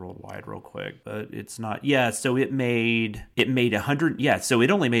that was worldwide real quick, but it's not. Yeah, so it made 100. Yeah, so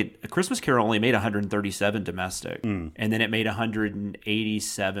it only made A Christmas Carol only made 137 domestic, and then it made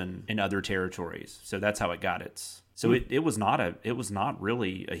 187 in other territories. So that's how it got its. So it was not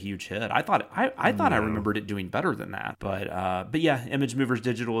really a huge hit. I thought I remembered it doing better than that. But yeah, Image Movers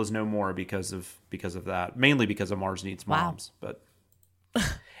Digital is no more because of that. Mainly because of Mars Needs Moms. Wow. But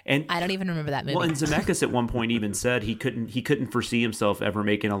and I don't even remember that movie. Well, and Zemeckis at one point even said he couldn't foresee himself ever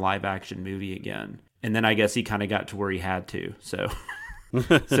making a live action movie again. And then I guess he kind of got to where he had to. So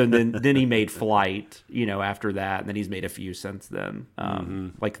then he made Flight, after that, and then he's made a few since then,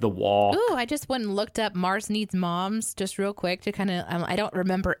 like The Wall. Ooh, I just went and looked up Mars Needs Moms just real quick to kind of, I don't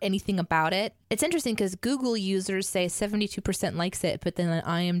remember anything about it. It's interesting because Google users say 72% likes it, but then on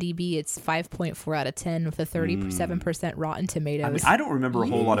IMDb it's 5.4 out of 10 with a 37% Rotten Tomatoes. I mean, I don't remember a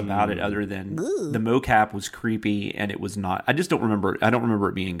whole lot about it other than the mocap was creepy and it was not. I don't remember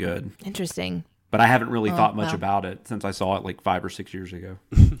it being good. Interesting. But I haven't really thought much about it since I saw it like 5 or 6 years ago.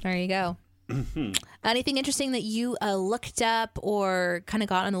 There you go. Anything interesting that you looked up or kind of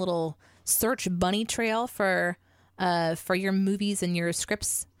got on a little search bunny trail for your movies and your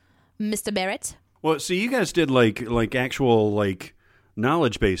scripts, Mr. Barrett? Well, so you guys did like actual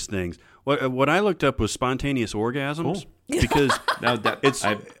knowledge-based things. What I looked up was spontaneous orgasms because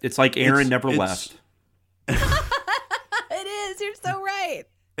it's like Aaron never left. It is. You're so right.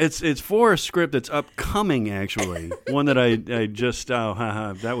 It's for a script that's upcoming, actually. One that I just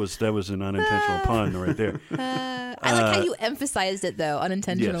that was an unintentional pun right there. I like how you emphasized it though,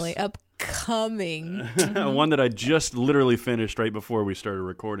 unintentionally. Yes. Upcoming. One that I just literally finished right before we started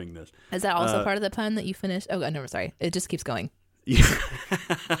recording this. Is that also part of the pun that you finished? Oh, no, sorry. It just keeps going.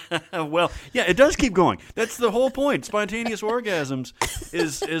 Well, yeah, it does keep going. That's the whole point. Spontaneous orgasms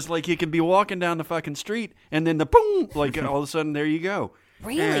is like you can be walking down the fucking street and then the boom, like all of a sudden there you go.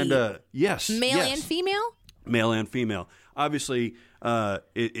 Really? And yes. Male and female? Male and female. Obviously,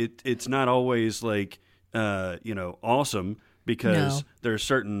 it's not always like awesome because there are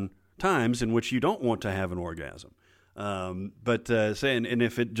certain times in which you don't want to have an orgasm. But and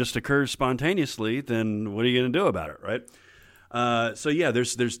if it just occurs spontaneously, then what are you going to do about it, right? So yeah,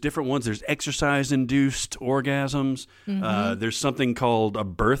 there's different ones. There's exercise-induced orgasms. There's something called a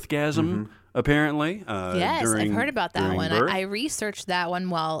birthgasm, apparently. Yes, I've heard about that one. I researched that one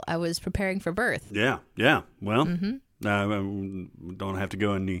while I was preparing for birth. Yeah. Well, I don't have to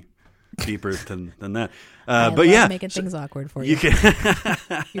go any deeper than that. But yeah, making things awkward for you.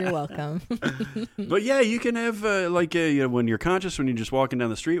 You're welcome. But yeah, you can have when you're conscious, when you're just walking down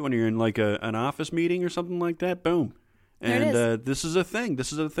the street, when you're in like an office meeting or something like that. Boom. And this is a thing.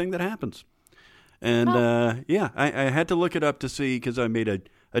 This is a thing that happens. And I had to look it up to see because I made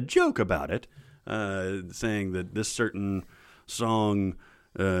a joke about it, saying that this certain song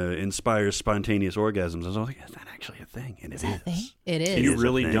inspires spontaneous orgasms. I was like, is that actually a thing? And it is. It is. You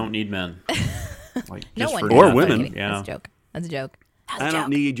really don't need men. No one. Or women. Yeah. That's a joke. That's a joke. I don't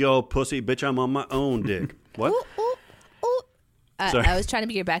need your pussy, bitch. I'm on my own dick. What? I was trying to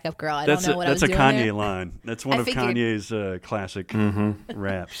be your backup girl. I don't know what I was doing. That's a Kanye there. line. That's one of Kanye's classic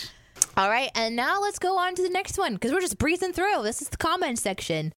raps. All right, and now let's go on to the next one because we're just breezing through. This is the comment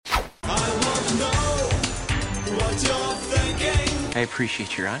section. I want to know what you're thinking. I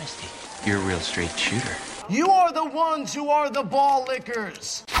appreciate your honesty. You're a real straight shooter. You are the ones who are the ball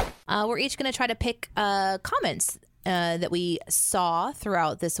lickers. We're each going to try to pick comments that we saw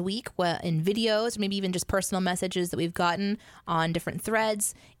throughout this week in videos, or maybe even just personal messages that we've gotten on different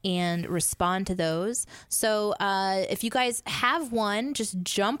threads, and respond to those. So if you guys have one, just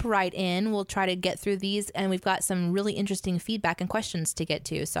jump right in. We'll try to get through these, and we've got some really interesting feedback and questions to get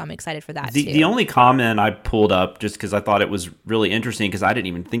to, so I'm excited for that too. The only comment I pulled up, just because I thought it was really interesting, because I didn't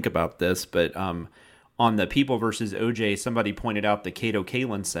even think about this, but on the People versus OJ, somebody pointed out the Kato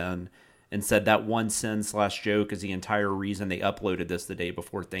Kaelin sin, and said that one sin/joke is the entire reason they uploaded this the day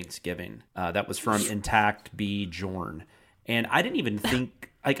before Thanksgiving. That was from Intact B. Jorn. And I didn't even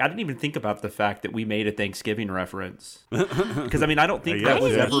think about the fact that we made a Thanksgiving reference. Because, I don't think that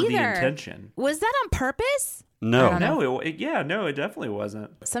was ever the intention. Was that on purpose? No. It definitely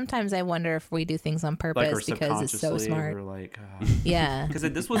wasn't. Sometimes I wonder if we do things on purpose because it's so smart. Yeah. Because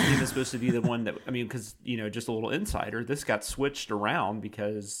this wasn't even supposed to be the one that, because, just a little insider, this got switched around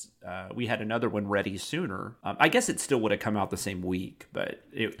because we had another one ready sooner. I guess it still would have come out the same week, but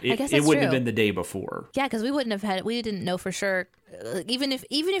it wouldn't have been the day before. Yeah, because we didn't know for sure. Even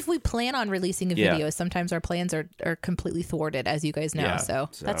if we plan on releasing a video, sometimes our plans are completely thwarted, as you guys know. So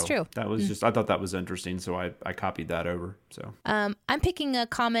that's true. That was just, I thought that was interesting. So I I copied that over. So I'm picking a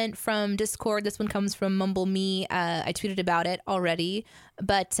comment from Discord. This one comes from Mumble Me. I tweeted about it already,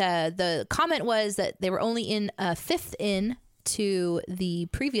 but the comment was that they were only in a fifth in to the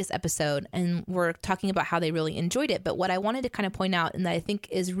previous episode, and we're talking about how they really enjoyed it. But what I wanted to kind of point out, and that I think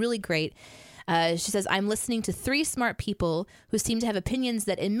is really great, she says, I'm listening to three smart people who seem to have opinions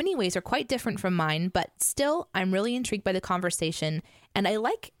that in many ways are quite different from mine, but still, I'm really intrigued by the conversation, and I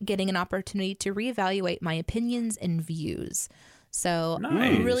like getting an opportunity to reevaluate my opinions and views. So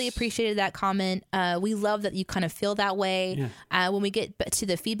I really appreciated that comment. We love that you kind of feel that way. Yeah. When we get to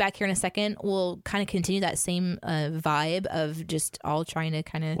the feedback here in a second, we'll kind of continue that same vibe of just all trying to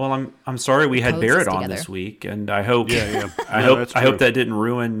kind of. Well, I'm sorry we had Barrett on this week, and I hope I hope that didn't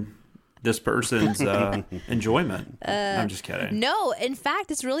ruin this person's enjoyment. I'm just kidding. No, in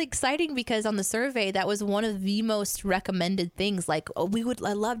fact, it's really exciting because on the survey, that was one of the most recommended things. Like, I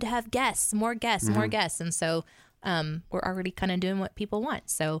love to have guests, more guests. And so we're already kind of doing what people want.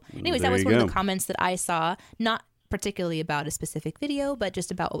 So anyways, that was one of the comments that I saw, not particularly about a specific video, but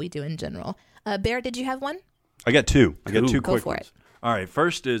just about what we do in general. Bear, did you have one? I got two. I got two quick for ones. All right.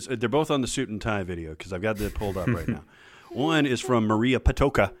 First is, they're both on the suit and tie video because I've got that pulled up right now. One is from Maria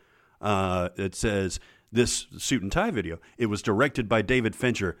Patoka. It says, this suit and tie video, it was directed by David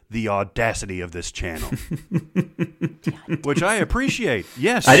Fincher. The audacity of this channel. Which I appreciate.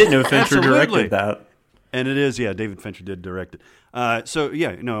 Yes. I didn't know Fincher directed that. And it is, David Fincher did direct it. I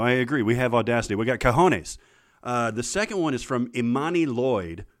agree. We have audacity. We got cojones. The second one is from Imani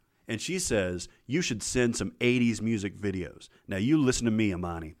Lloyd, and she says, you should send some 80s music videos. Now, you listen to me,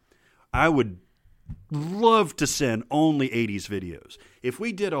 Imani. I would love to send only 80s videos. If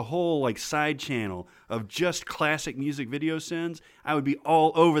we did a whole side channel of just classic music video sends, I would be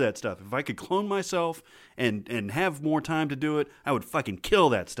all over that stuff. If I could clone myself and have more time to do it, I would fucking kill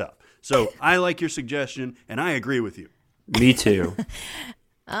that stuff. So I like your suggestion, and I agree with you. Me too.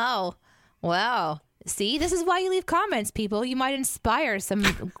 Oh, wow. See, this is why you leave comments, people. You might inspire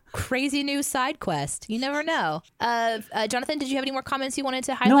some crazy new side quest. You never know. Jonathan, did you have any more comments you wanted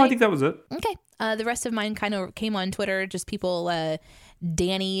to highlight? No, I think that was it. Okay. The rest of mine kind of came on Twitter. Just people,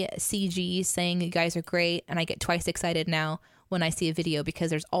 Danny CG saying you guys are great. And I get twice excited now when I see a video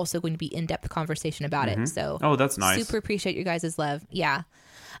because there's also going to be in-depth conversation about it. So, that's nice. Super appreciate your guys' love. Yeah.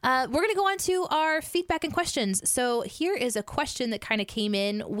 We're going to go on to our feedback and questions. So here is a question that kind of came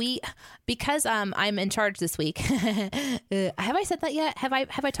in. Because I'm in charge this week. Have I said that yet? Have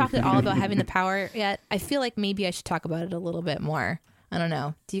I talked at all about having the power yet? I feel like maybe I should talk about it a little bit more. I don't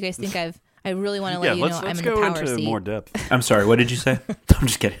know. Do you guys think I really want to let you know I'm in the power seat? Let's go into more depth. I'm sorry. What did you say? I'm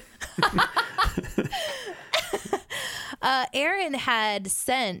just kidding. Aaron had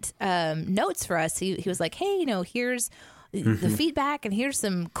sent notes for us. He was like, hey, here's the feedback, and here's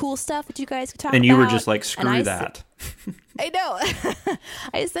some cool stuff that you guys could talk about. And you were just like, screw that. I know.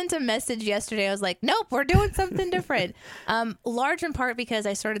 I sent a message yesterday. I was like, nope, we're doing something different. Large in part because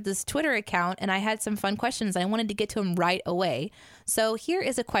I started this Twitter account and I had some fun questions. I wanted to get to them right away. So here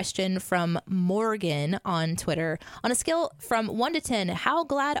is a question from Morgan on Twitter. On a scale from 1 to 10, how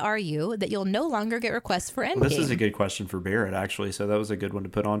glad are you that you'll no longer get requests for Endgame? Well, this is a good question for Barrett, actually. So that was a good one to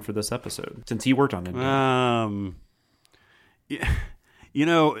put on for this episode, since he worked on Endgame.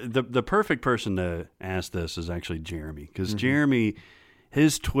 The perfect person to ask this is actually Jeremy, because Jeremy,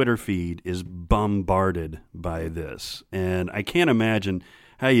 his Twitter feed is bombarded by this, and I can't imagine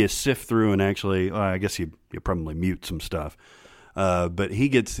how you sift through and actually. I guess you probably mute some stuff, but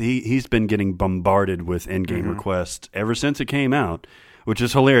he's been getting bombarded with Endgame requests ever since it came out, which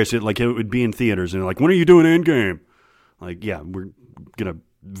is hilarious. It would be in theaters, and when are you doing Endgame? We're gonna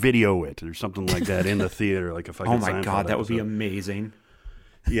video it or something like that in the theater, like a fucking. Oh my god, that would be amazing.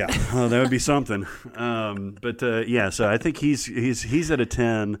 Yeah, that would be something. So I think he's at a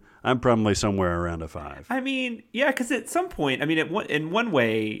 10. I'm probably somewhere around a 5. I mean, yeah, because at some point, in one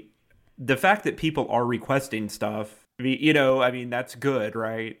way, the fact that people are requesting stuff, that's good,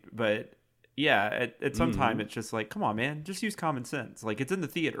 right? But yeah, at some time, it's just like, come on, man, just use common sense. It's in the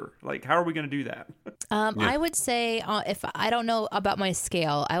theater. How are we going to do that? I would say, if I don't know about my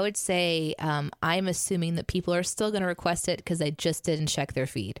scale, I would say I'm assuming that people are still going to request it because they just didn't check their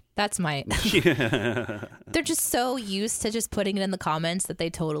feed. That's my. They're just so used to just putting it in the comments that they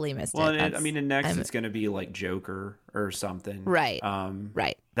totally missed it. Well, next it's going to be like Joker or something. Right.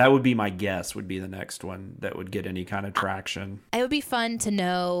 Right. That would be my guess. Would be the next one that would get any kind of traction. It would be fun to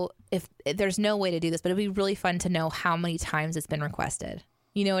know if there's no way to do this, but it'd be really fun to know how many times it's been requested.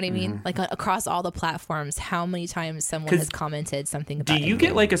 You know what I mean? Like across all the platforms, how many times someone has commented something about it. Do you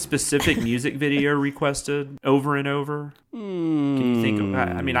get like a specific music video requested over and over? Can you think of,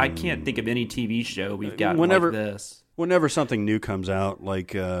 I mean, I can't think of any TV show we've got like this. Whenever something new comes out,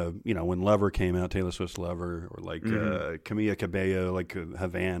 like, when Lover came out, Taylor Swift's Lover, or like Camila Cabello, like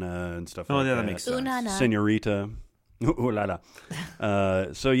Havana and stuff like that. Oh, yeah, that makes sense. Senorita. Ooh la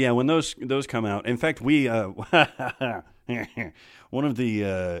la. So, yeah, when those come out, in fact, we... one of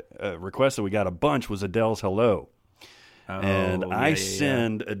the requests that we got a bunch was Adele's Hello. And I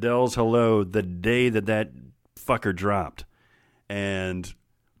send Adele's Hello the day that fucker dropped. And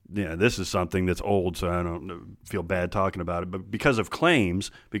yeah, this is something that's old, so I don't feel bad talking about it. But because of claims,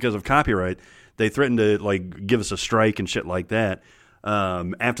 because of copyright, they threatened to like give us a strike and shit like that.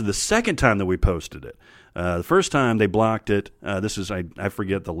 After the second time that we posted it, the first time they blocked it. This is I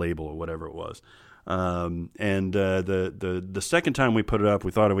forget the label or whatever it was. And the second time we put it up,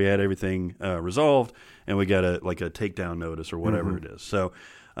 we thought we had everything resolved, and we got a takedown notice or whatever it is. So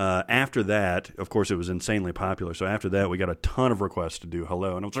after that, of course, it was insanely popular. So after that, we got a ton of requests to do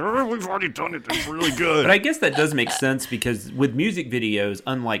Hello, and I was like, oh, we've already done it. It's really good. But I guess that does make sense because with music videos,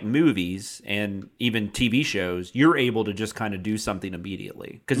 unlike movies and even TV shows, you're able to just kind of do something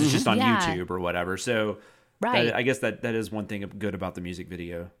immediately because it's just on YouTube or whatever. So. Right. I guess that is one thing good about the music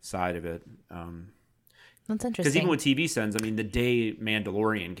video side of it. That's interesting. Because even with TV sends, I mean, the day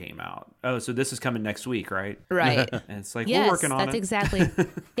Mandalorian came out, so this is coming next week, right? Right. And it's like, we're working on it. That's exactly.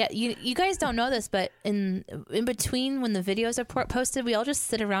 Yeah, you guys don't know this, but in between when the videos are posted, we all just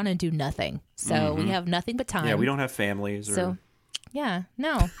sit around and do nothing. So we have nothing but time. Yeah, we don't have families. So, yeah,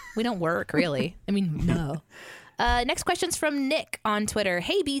 no, we don't work, really. I mean, no. Next question's from Nick on Twitter.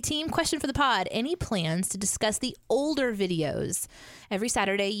 Hey, B-Team, question for the pod. Any plans to discuss the older videos? Every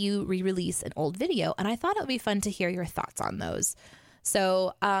Saturday, you re-release an old video, and I thought it would be fun to hear your thoughts on those.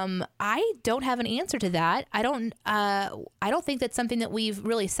 So I don't have an answer to that. I don't think that's something that we've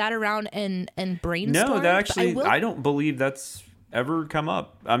really sat around and brainstormed. No, that actually, I don't believe that's ever come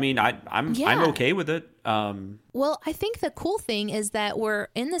up. I mean, I'm okay with it. Well, I think the cool thing is that we're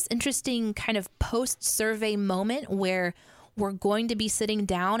in this interesting kind of post-survey moment where we're going to be sitting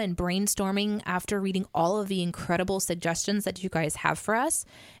down and brainstorming after reading all of the incredible suggestions that you guys have for us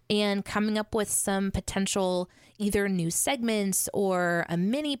and coming up with some potential either new segments or a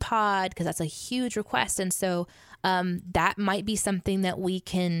mini pod, because that's a huge request. And so that might be something that we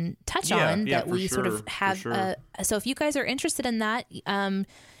can touch on, that we sort of have. So if you guys are interested in that,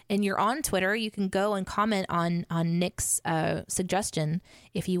 and you're on Twitter, you can go and comment on Nick's suggestion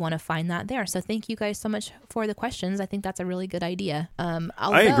if you want to find that there. So thank you guys so much for the questions. I think that's a really good idea.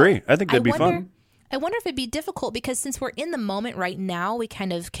 I agree. I think that'd be fun. I wonder if it'd be difficult because since we're in the moment right now, we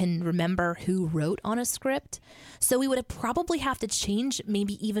kind of can remember who wrote on a script. So we would probably have to change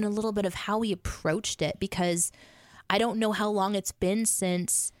maybe even a little bit of how we approached it, because I don't know how long it's been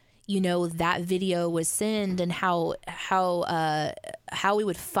since, that video was sent and how we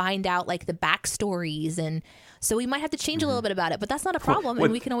would find out like the backstories. And so we might have to change a little bit about it, but that's not a problem.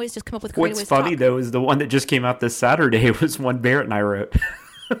 And we can always just come up with creative ways to talk. What's funny though is the one that just came out this Saturday was one Barrett and I wrote.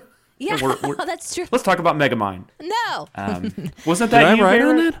 Yeah, that's true. Let's talk about Megamind. No. Wasn't that Did you, I write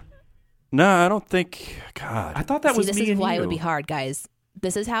Barrett? on it? No, I don't think. God. I thought that was me and you. This is why it would be hard, guys.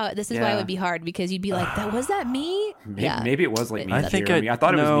 This is why it would be hard, because you'd be like, was that me? Maybe it was like me. I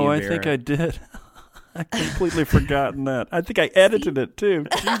thought it was me and Barrett. I think I did. I completely forgotten that. I think I edited it too.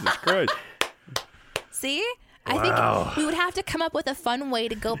 Jesus Christ. See? I think we would have to come up with a fun way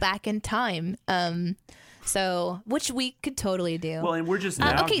to go back in time. So, which we could totally do. Well, and we're just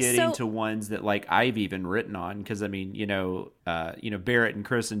now getting to ones that like I've even written on, because I mean, Barrett and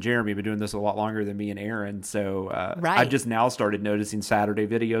Chris and Jeremy have been doing this a lot longer than me and Aaron. So I've just now started noticing Saturday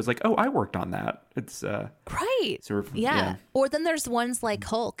videos like, oh, I worked on that. It's right. Sort of, yeah. Or then there's ones like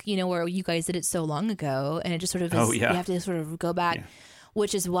Hulk, where you guys did it so long ago, and it just sort of is, you have to sort of go back. Yeah.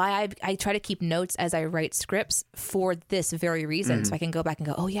 Which is why I try to keep notes as I write scripts for this very reason, so I can go back and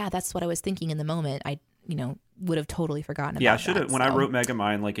go, oh yeah, that's what I was thinking in the moment. I would have totally forgotten about. Yeah, I should have. When I wrote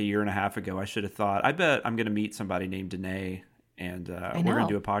Megamind like a year and a half ago, I should have thought, I bet I'm going to meet somebody named Danae, and we're going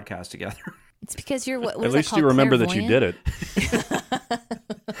to do a podcast together. It's because you're what at least you remember that you did it.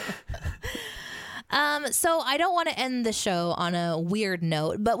 So I don't want to end the show on a weird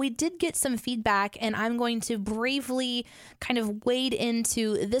note, but we did get some feedback, and I'm going to bravely kind of wade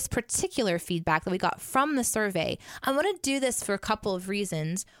into this particular feedback that we got from the survey. I want to do this for a couple of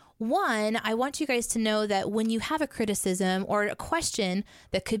reasons. One, I want you guys to know that when you have a criticism or a question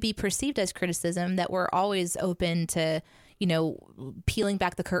that could be perceived as criticism, that we're always open to, peeling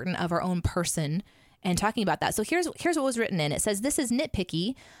back the curtain of our own person and talking about that. So here's what was written in. It says, "This is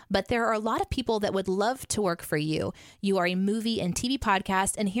nitpicky, but there are a lot of people that would love to work for you. You are a movie and TV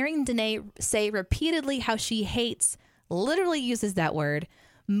podcast, and hearing Danae say repeatedly how she hates," literally uses that word,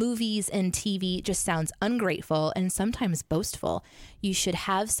 "movies and TV just sounds ungrateful and sometimes boastful. You should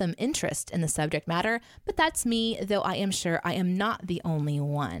have some interest in the subject matter, but that's me, though I am sure I am not the only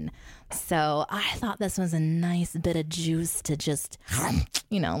one." So I thought this was a nice bit of juice to just,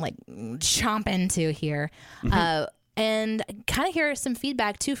 like chomp into here. And kind of hear some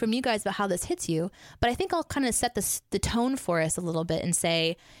feedback too from you guys about how this hits you. But I think I'll kind of set the tone for us a little bit and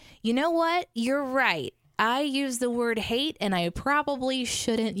say, you know what? You're right. I use the word hate, and I probably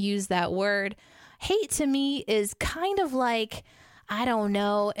shouldn't use that word. Hate to me is kind of like, I don't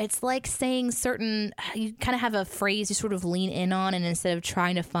know, it's like saying you kind of have a phrase you sort of lean in on, and instead of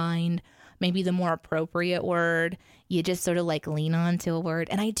trying to find maybe the more appropriate word, you just sort of like lean on to a word.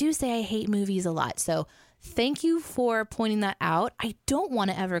 And I do say I hate movies a lot. So thank you for pointing that out. I don't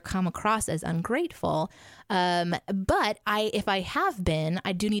want to ever come across as ungrateful. But if I have been,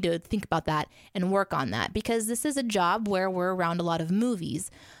 I do need to think about that and work on that, because this is a job where we're around a lot of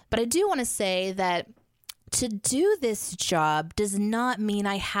movies. But I do want to say that to do this job does not mean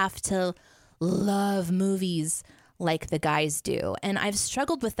I have to love movies like the guys do. And I've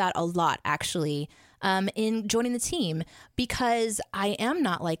struggled with that a lot, actually, in joining the team, because I am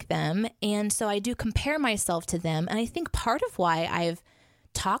not like them. And so I do compare myself to them. And I think part of why I've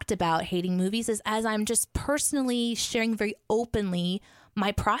talked about hating movies is as I'm just personally sharing very openly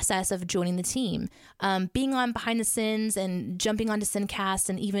my process of joining the team, being on Behind the Sins and jumping onto Sincast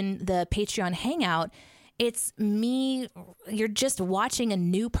and even the Patreon Hangout. It's me. You're just watching a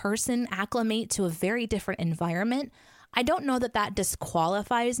new person acclimate to a very different environment. I don't know that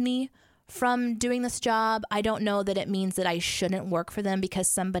disqualifies me from doing this job. I don't know that it means that I shouldn't work for them because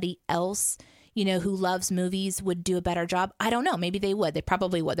somebody else, who loves movies would do a better job. I don't know. Maybe they would. They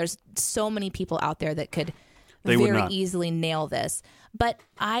probably would. There's so many people out there that could very easily nail this. But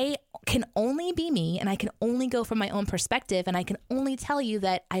I can only be me, and I can only go from my own perspective, and I can only tell you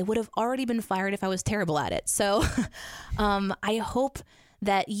that I would have already been fired if I was terrible at it. So I hope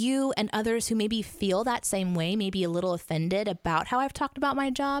that you and others who maybe feel that same way, maybe a little offended about how I've talked about my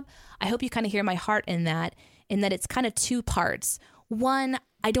job, I hope you kind of hear my heart in that it's kind of two parts. One,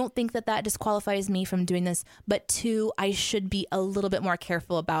 I don't think that disqualifies me from doing this, but two, I should be a little bit more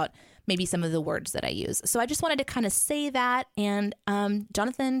careful about maybe some of the words that I use. So I just wanted to kind of say that. And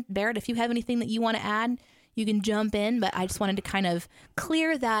Jonathan, Barrett, if you have anything that you want to add, you can jump in, but I just wanted to kind of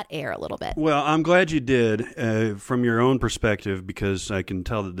clear that air a little bit. Well, I'm glad you did from your own perspective, because I can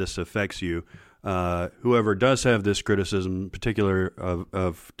tell that this affects you. Whoever does have this criticism, in particular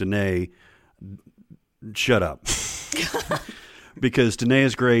of Danae, shut up. Because Danae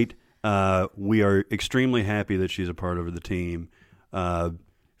is great. We are extremely happy that she's a part of the team.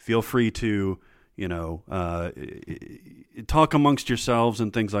 Feel free to, talk amongst yourselves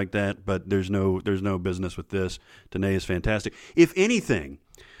and things like that, but there's no business with this. Danae is fantastic. If anything,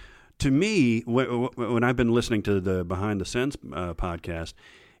 to me, when I've been listening to the Behind the Scenes podcast,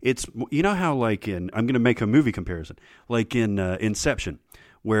 it's, how like I'm going to make a movie comparison, like in Inception,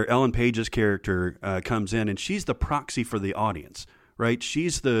 where Ellen Page's character comes in and she's the proxy for the audience, right?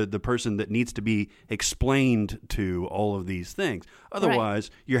 She's the person that needs to be explained to all of these things.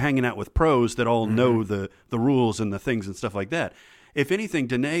 Otherwise, You're hanging out with pros that all know the rules and the things and stuff like that. If anything,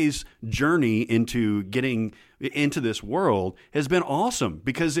 Danae's journey into getting into this world has been awesome,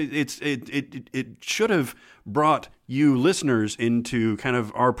 because it should have brought you listeners into kind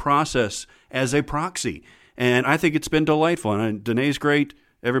of our process as a proxy. And I think it's been delightful. And Danae's great.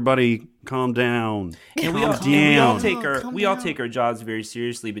 Everybody calm down. And we all take our jobs very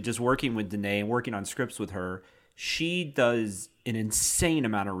seriously, but just working with Danae and working on scripts with her, she does an insane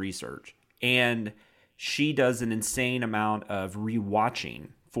amount of research, and she does an insane amount of rewatching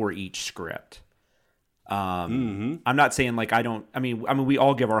for each script. I'm not saying like I mean we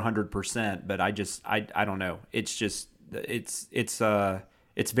all give our 100%, but I don't know. It's just it's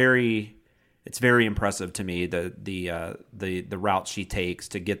very impressive to me, the route she takes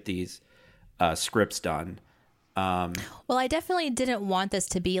to get these scripts done. Well, I definitely didn't want this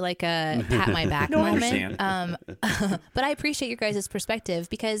to be like a pat my back moment. But I appreciate your guys' perspective,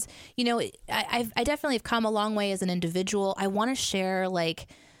 because I definitely have come a long way as an individual. I want to share like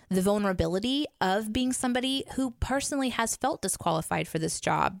the vulnerability of being somebody who personally has felt disqualified for this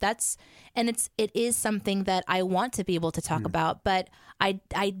job. It is something that I want to be able to talk about, but I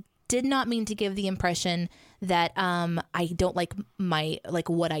did not mean to give the impression that I don't like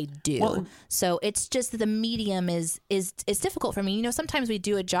what I do. Well, so it's just that the medium is difficult for me. You know, sometimes we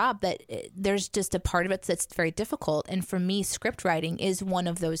do a job that there's just a part of it that's very difficult. And for me, script writing is one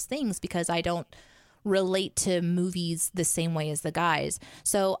of those things because I don't relate to movies the same way as the guys.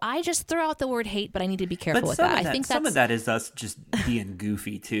 So I just throw out the word hate, but I need to be careful with that. I think some of that is us just being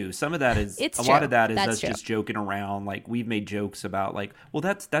goofy too. Some of that is lot of that is us just joking around. Like we've made jokes about like, well,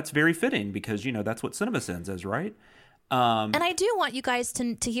 that's very fitting because you know that's what CinemaSins is, right? And I do want you guys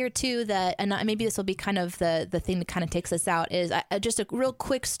to hear too that, and maybe this will be kind of the thing that kind of takes us out, is just a real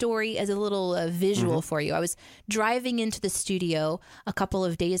quick story as a little visual for you. I was driving into the studio a couple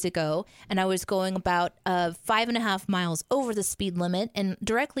of days ago, and I was going about 5.5 miles over the speed limit, and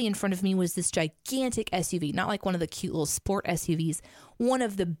directly in front of me was this gigantic SUV, not like one of the cute little sport SUVs, one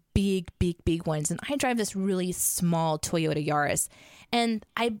of the big ones. And I drive this really small Toyota Yaris, and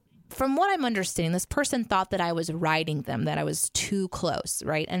from what I'm understanding, this person thought that I was riding them, that I was too close,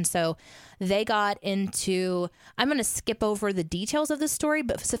 right? And so they got into, I'm going to skip over the details of the story,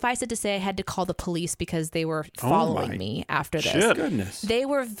 but suffice it to say I had to call the police because they were following me after this. Goodness. They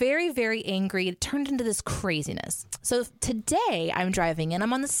were very, very angry. It turned into this craziness. So today I'm driving and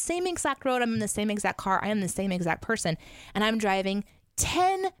I'm on the same exact road. I'm in the same exact car. I am the same exact person. And I'm driving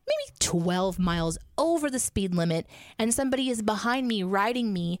 10, maybe 12 miles over the speed limit, and somebody is behind me,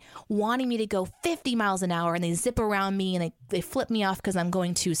 riding me, wanting me to go 50 miles an hour, and they zip around me and they flip me off because I'm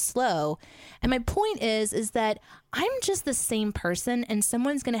going too slow. And my point is that I'm just the same person, and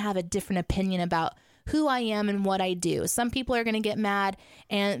someone's going to have a different opinion about who I am and what I do. Some people are going to get mad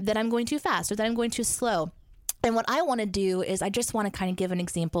and that I'm going too fast or that I'm going too slow. And what I want to do is I just want to kind of give an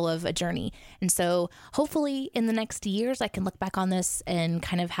example of a journey. And so hopefully in the next years, I can look back on this and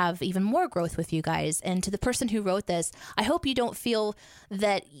kind of have even more growth with you guys. And to the person who wrote this, I hope you don't feel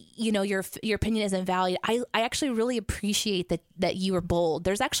that, you know, your opinion isn't valid. I actually really appreciate that you were bold.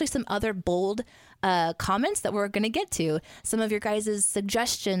 There's actually some other bold comments that we're going to get to. Some of your guys'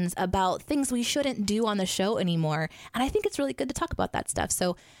 suggestions about things we shouldn't do on the show anymore. And I think it's really good to talk about that stuff.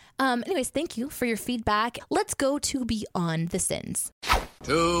 So anyways, thank you for your feedback. Let's go to Beyond the Sins.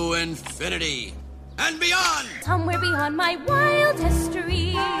 To infinity and beyond. Somewhere beyond my wild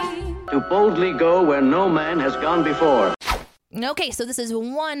history. To boldly go where no man has gone before. Okay, so this is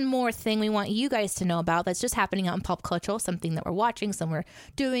one more thing we want you guys to know about that's just happening out in pop culture, something that we're watching, something we're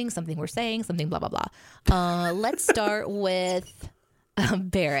doing, something we're saying, something blah, blah, blah. Let's start with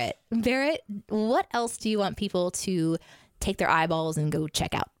Barrett. Barrett, what else do you want people to take their eyeballs and go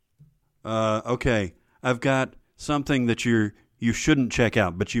check out? Okay, I've got something that you shouldn't check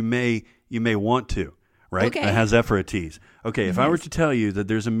out, but you may want to, right? Okay. It has for a tease. Okay, if I were to tell you that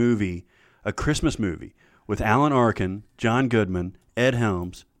there's a movie, a Christmas movie, with Alan Arkin, John Goodman, Ed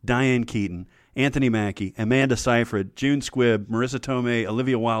Helms, Diane Keaton, Anthony Mackie, Amanda Seyfried, June Squibb, Marissa Tomei,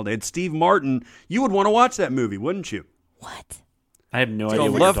 Olivia Wilde, and Steve Martin, you would want to watch that movie, wouldn't you? What? I have no idea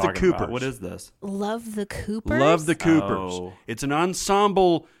what Love you're the talking Coopers. about. What is this? Love the Coopers? Love the Coopers. Oh. It's an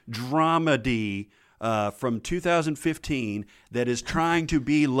ensemble dramedy from 2015 that is trying to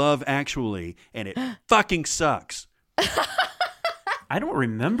be Love Actually, and it fucking sucks. I don't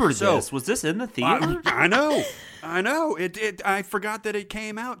remember this. Was this in the theater? I know. I forgot that it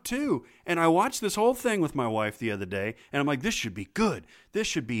came out too. And I watched this whole thing with my wife the other day, and I'm like, this should be good. This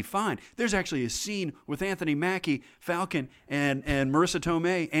should be fine. There's actually a scene with Anthony Mackie, Falcon, and Marissa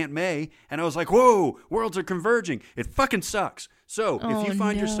Tomei, Aunt May, and I was like, whoa, worlds are converging. It fucking sucks. So if you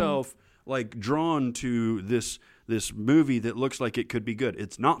find yourself like drawn to this movie that looks like it could be good,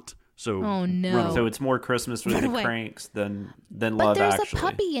 it's not. So So it's more Christmas with the Cranks than Love But there's Actually. a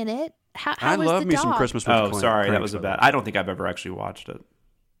puppy in it. How I is love the me dog? some Christmas with the Cranks. Oh, sorry, that was a bad. I don't think I've ever actually watched it.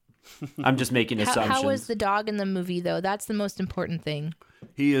 I'm just making assumptions. How was the dog in the movie, though? That's the most important thing.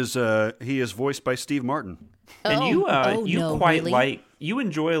 He is voiced by Steve Martin. And you really? you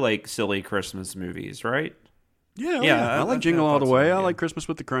enjoy like silly Christmas movies, right? Yeah. I like Jingle All the Way. I like Christmas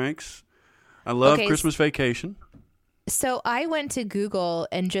with the Cranks. I love Christmas Vacation. So I went to Google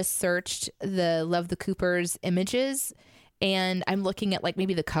and just searched the Love the Coopers images, and I'm looking at like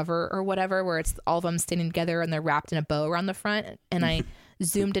maybe the cover or whatever, where it's all of them standing together and they're wrapped in a bow around the front. And I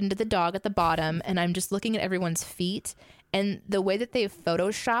zoomed into the dog at the bottom, and I'm just looking at everyone's feet. And the way that they've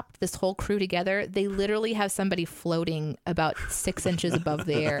photoshopped this whole crew together, they literally have somebody floating about 6 inches above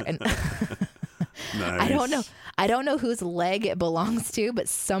the air. And Nice. I don't know whose leg it belongs to, but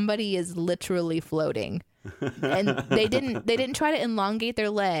somebody is literally floating. And they didn't try to elongate their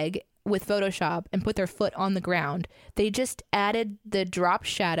leg with Photoshop and put their foot on the ground. They just added the drop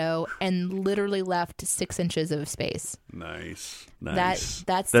shadow and literally left 6 inches of space. Nice. That's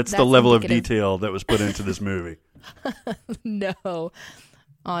the level of detail that was put into this movie. No.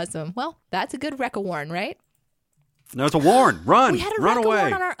 Awesome. Well, that's a good Wreck-A-Warn, right? No, it's a warn. Run. We had a Run away.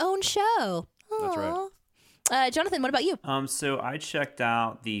 Wreck-A-Warn on our own show. That's right. Jonathan, what about you? So I checked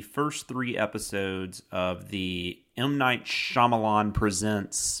out the first 3 episodes of the M. Night Shyamalan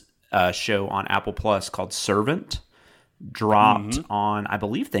Presents show on Apple Plus called Servant. Dropped on, I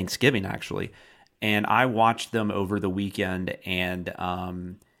believe, Thanksgiving, actually. And I watched them over the weekend, and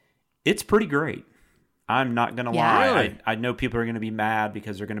it's pretty great. I'm not going to lie. Really? I know people are going to be mad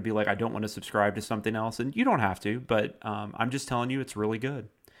because they're going to be like, I don't want to subscribe to something else. And you don't have to, but I'm just telling you it's really good.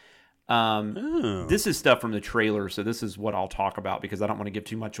 This is stuff from the trailer, so this is what I'll talk about because I don't want to give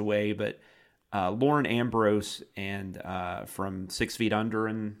too much away. But Lauren Ambrose and from 6 Feet Under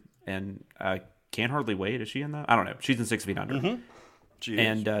and Can't Hardly Wait, is she in that? I don't know. She's in 6 Feet Under. Mm-hmm.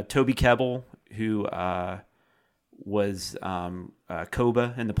 And Toby Kebbell, who was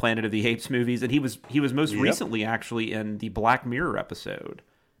Koba in the Planet of the Apes movies, and he was most recently actually in the Black Mirror episode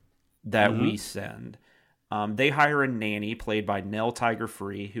that we send. They hire a nanny played by Nell Tiger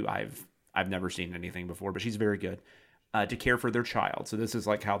Free, who I've never seen anything before, but she's very good, to care for their child. So this is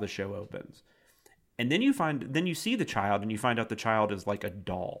like how the show opens. And then you see the child and you find out the child is like a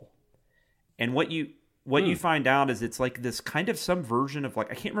doll. And what you find out is it's like this kind of some version of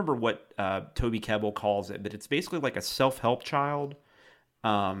like, I can't remember what Toby Kebbell calls it, but it's basically like a self-help child.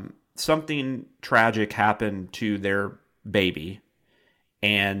 Something tragic happened to their baby,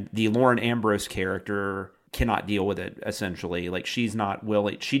 and the Lauren Ambrose character cannot deal with it, essentially. Like, she's not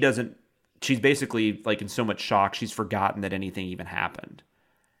willing. She's basically like in so much shock, she's forgotten that anything even happened.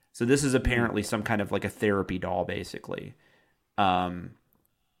 So this is apparently some kind of like a therapy doll, basically. And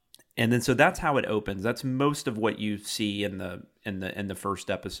then so that's how it opens. That's most of what you see in the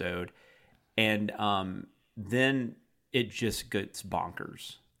first episode. And then it just gets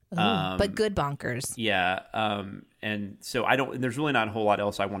bonkers. But good bonkers. Yeah. And so there's really not a whole lot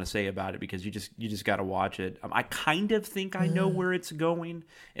else I want to say about it because you just got to watch it. I kind of think I know where it's going.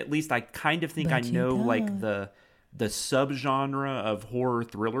 At least I kind of think I know like the subgenre of horror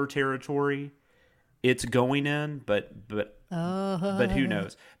thriller territory it's going in, but who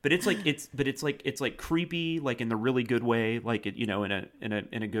knows? But it's like creepy, like in the really good way, like it,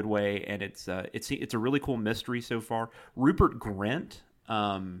 in a good way, and it's a really cool mystery so far. Rupert Grint,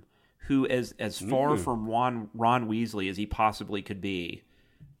 who as far from Ron Weasley as he possibly could be,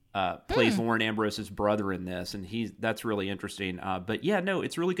 plays Lauren Ambrose's brother in this, and that's really interesting. But yeah, no,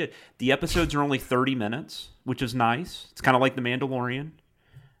 it's really good. The episodes are only 30 minutes, which is nice. It's kind of like The Mandalorian.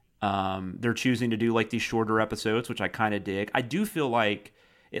 They're choosing to do like these shorter episodes, which I kind of dig. I do feel like,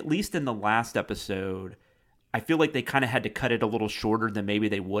 at least in the last episode, I feel like they kind of had to cut it a little shorter than maybe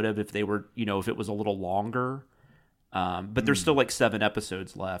they would have if they were, if it was a little longer. But there's still like 7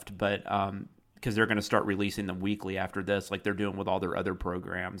 episodes left, but because they're going to start releasing them weekly after this, like they're doing with all their other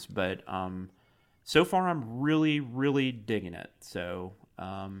programs. But so far, I'm really, really digging it. So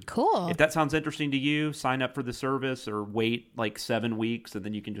cool. If that sounds interesting to you, sign up for the service or wait like 7 weeks, and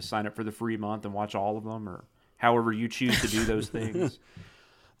then you can just sign up for the free month and watch all of them, or however you choose to do those things.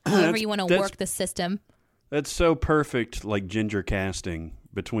 However you want to work the system. That's so perfect, like ginger casting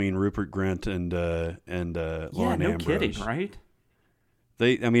between Rupert Grint and Lauren Ambrose. Kidding, right?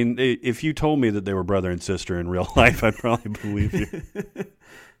 If you told me that they were brother and sister in real life, I'd probably believe you.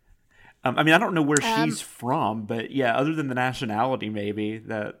 I don't know where she's from, but yeah, other than the nationality, maybe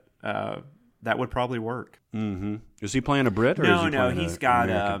that would probably work. Mm-hmm. Is he playing a Brit? Or No, is he he's got.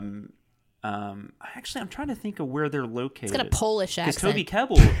 Actually, I'm trying to think of where they're located. He's got a Polish accent. Because Toby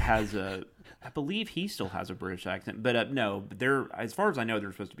Kebbell has I believe he still has a British accent, but no, they're, as far as I know,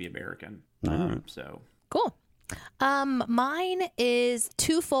 they're supposed to be American. So cool. Mine is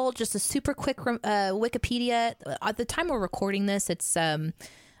twofold. Just a super quick Wikipedia. At the time we're recording this, it's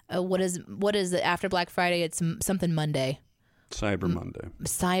what is it after Black Friday? It's something Monday. Cyber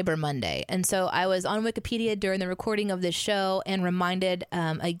Monday. And so I was on Wikipedia during the recording of this show and reminded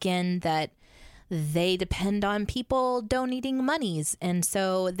again that they depend on people donating monies. And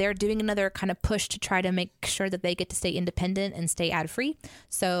so they're doing another kind of push to try to make sure that they get to stay independent and stay ad free.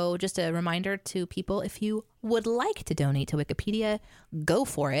 So just a reminder to people, if you would like to donate to Wikipedia, go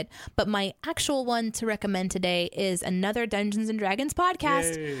for it. But my actual one to recommend today is another Dungeons and Dragons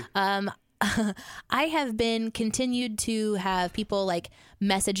podcast. I have been continued to have people like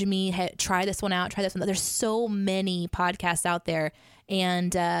message me, hey, try this one out, try this one. There's so many podcasts out there.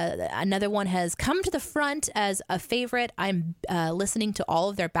 And another one has come to the front as a favorite. I'm listening to all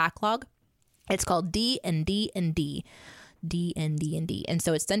of their backlog. It's called D&D. And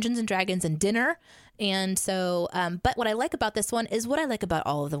so it's Dungeons and Dragons and dinner. And so, but what I like about this one is what I like about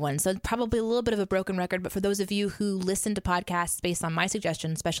all of the ones. So probably a little bit of a broken record, but for those of you who listen to podcasts based on my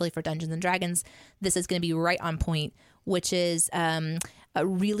suggestion, especially for Dungeons and Dragons, this is going to be right on point, which is a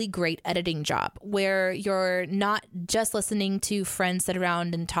really great editing job where you're not just listening to friends sit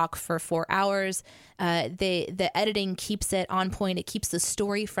around and talk for 4 hours. The editing keeps it on point. It keeps the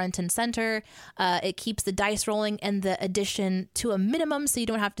story front and center. It keeps the dice rolling and the addition to a minimum, so you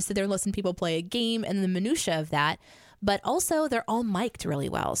don't have to sit there and listen to people play a game and the minutia of that. But also, they're all mic'd really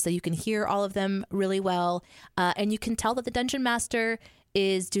well, so you can hear all of them really well, and you can tell that the Dungeon Master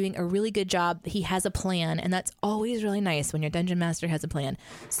is doing a really good job. He has a plan, and that's always really nice when your Dungeon Master has a plan.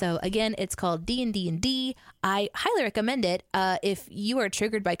 So again, it's called D&D. I highly recommend it. If you are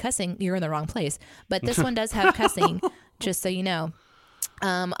triggered by cussing, you're in the wrong place. But this one does have cussing, just so you know.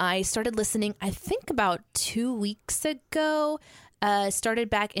 I started listening, I think about 2 weeks ago. Started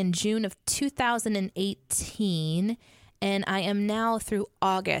back in June of 2018, and I am now through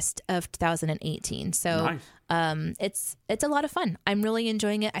August of 2018. So nice. It's a lot of fun. I'm really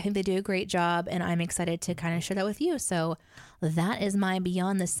enjoying it. I think they do a great job, and I'm excited to kind of share that with you. So that is my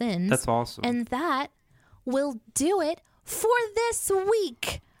Beyond the Sins. That's awesome. And that will do it for this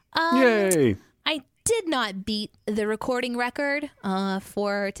week. Yay! I did not beat the recording record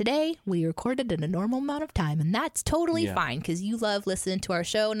for today. We recorded in a normal amount of time, and that's totally fine because you love listening to our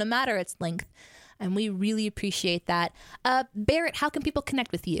show no matter its length, and we really appreciate that. Barrett, how can people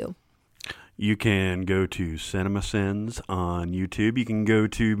connect with you? You can go to Cinema Sins on YouTube. You can go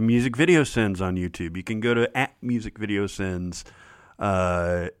to Music Video Sins on YouTube. You can go to @MusicVideoSins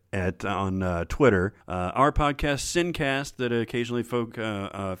on Twitter. Our podcast, Sincast, that occasionally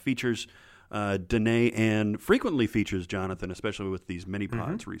features Danae and frequently features Jonathan, especially with these mini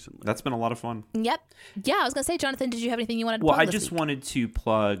pods recently. That's been a lot of fun. Yep. Yeah, I was going to say, Jonathan, did you have anything you wanted to plug? Well, I just wanted to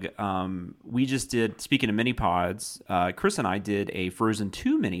plug, we just did, speaking of mini pods, Chris and I did a Frozen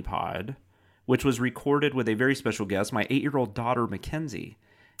 2 mini pod, which was recorded with a very special guest, my 8-year-old daughter, Mackenzie.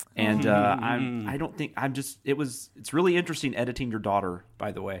 And it's really interesting editing your daughter,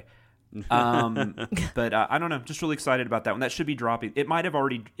 by the way. But I don't know, just really excited about that one. That should be dropping. It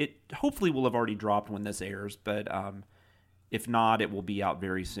hopefully will have already dropped when this airs, but if not, it will be out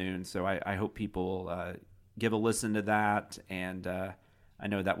very soon. So I hope people give a listen to that, and I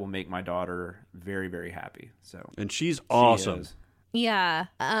know that will make my daughter very, very happy. And she's awesome. Yeah.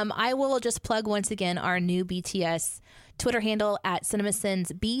 I will just plug once again our new BTS Twitter handle at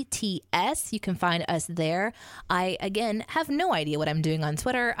CinemaSinsBTS. You can find us there. I, again, have no idea what I'm doing on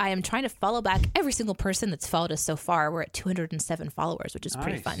Twitter. I am trying to follow back every single person that's followed us so far. We're at 207 followers, which is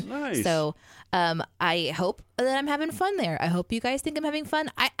pretty fun. Nice. So I hope that I'm having fun there. I hope you guys think I'm having fun.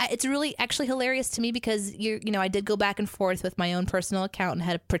 It's really actually hilarious to me because I did go back and forth with my own personal account and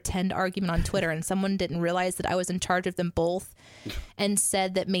had a pretend argument on Twitter, and someone didn't realize that I was in charge of them both and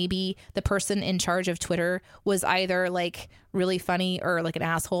said that maybe the person in charge of Twitter was either like really funny or like an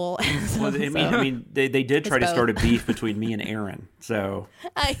asshole. Well, I mean, they did try to start a beef between me and Aaron. So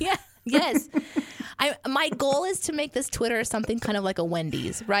yeah, yes. My goal is to make this Twitter something kind of like a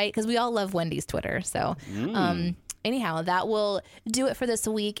Wendy's, right? Because we all love Wendy's Twitter. So anyhow, that will do it for this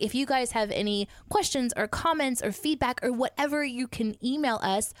week. If you guys have any questions or comments or feedback or whatever, you can email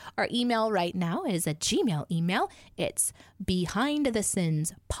us. Our email right now is a Gmail email. It's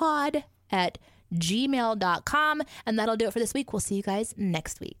behindthesinspod@gmail.com. And that'll do it for this week. We'll see you guys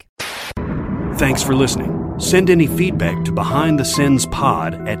next week. Thanks for listening. Send any feedback to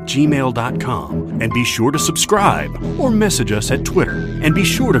behindthesinspod@gmail.com, and be sure to subscribe or message us at Twitter. And be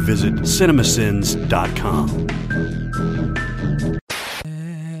sure to visit cinemasins.com.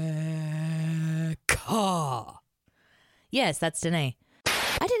 Yes, that's Danae.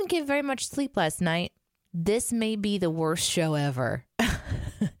 I didn't get very much sleep last night. This may be the worst show ever.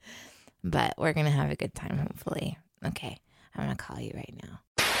 But we're going to have a good time, hopefully. Okay, I'm going to call you right now.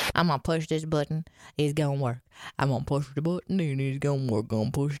 I'm going to push this button. It's going to work. I'm going to push the button and it's going to work.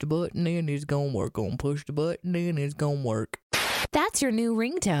 Going to push the button and it's going to work. Going to push the button and it's going to work. That's your new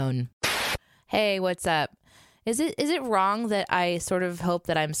ringtone. Hey, what's up? Is it wrong that I sort of hope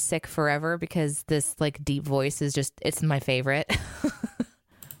that I'm sick forever because this like deep voice is just, it's my favorite?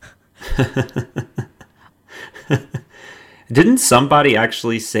 Didn't somebody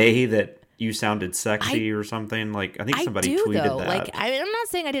actually say that you sounded sexy or something? Like, I think somebody tweeted that. Like, I'm not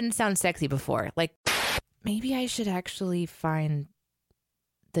saying I didn't sound sexy before. Like, maybe I should actually find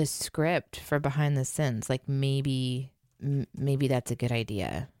the script for Behind the Sins. Like, maybe maybe that's a good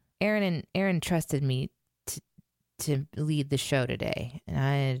idea. Aaron trusted me to lead the show today, and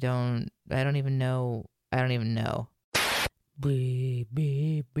I don't even know. Oh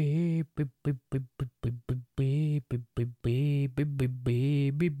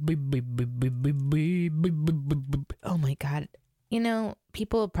my God.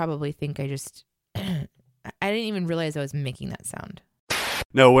 People probably think I just I didn't even realize I was making that sound.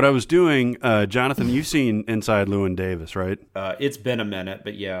 No, what I was doing, Jonathan, you've seen Inside Llewyn Davis, right? It's been a minute,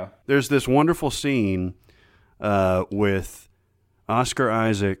 but yeah. There's this wonderful scene with Oscar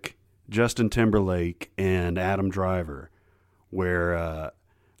Isaac, Justin Timberlake, and Adam Driver, where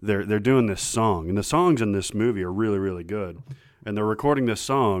they're doing this song, and the songs in this movie are really, really good. And they're recording this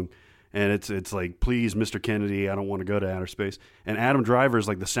song, and it's like, please, Mr. Kennedy, I don't want to go to outer space. And Adam Driver is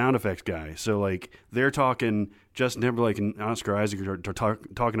like the sound effects guy, so like they're talking. Justin Timberlake and Oscar Isaac are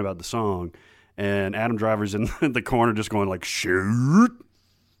talking about the song, and Adam Driver's in the corner just going like, shoot.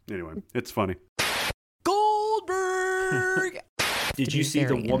 Anyway, it's funny. Goldberg! Did you see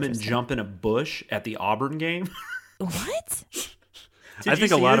the woman jump in a bush at the Auburn game? What? I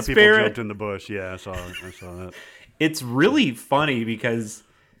think a lot of people jumped in the bush. Yeah, I saw that. It's really funny because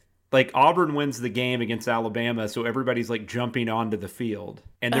like Auburn wins the game against Alabama, so everybody's like jumping onto the field.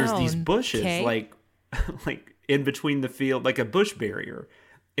 And there's these bushes like in between the field, like a bush barrier.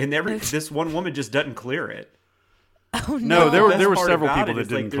 And this one woman just doesn't clear it. Oh no! There were several people that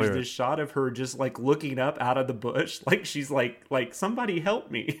didn't clear it. There's this shot of her just like looking up out of the bush, like she's like somebody help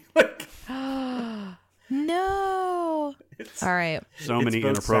me. Like, no! All right. So many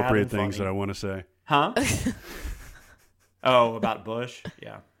inappropriate things that I want to say. Huh? Oh, about Bush?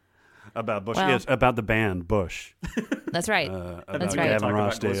 Yeah. About Bush? Yes, about the band Bush. That's right. That's right. Gavin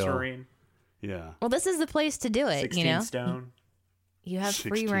Rossdale. Yeah. Well, this is the place to do it. 16 Stone. You have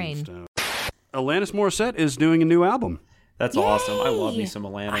free reign. Stone. Alanis Morissette is doing a new album. That's awesome. I love me some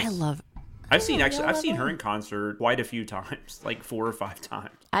Alanis. I've seen her in concert quite a few times, like 4 or 5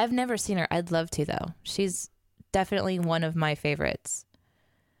 times. I've never seen her. I'd love to though. She's definitely one of my favorites.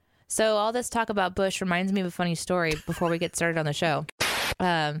 So all this talk about Bush reminds me of a funny story before we get started on the show.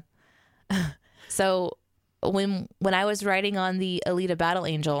 So when I was writing on the Alita Battle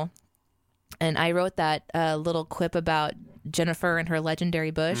Angel, and I wrote that little quip about Jennifer and her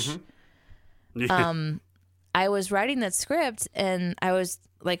legendary bush. Mm-hmm. Yeah. I was writing that script, and I was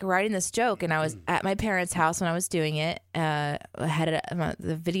like writing this joke, and I was at my parents' house when I was doing it. I had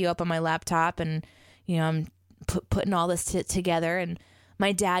the video up on my laptop, and I'm putting all this together, and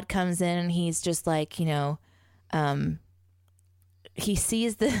my dad comes in, and he's just like, he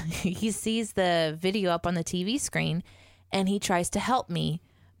sees the video up on the TV screen, and he tries to help me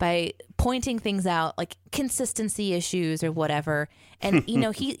by pointing things out, like consistency issues or whatever. And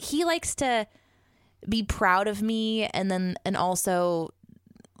he likes to be proud of me, and also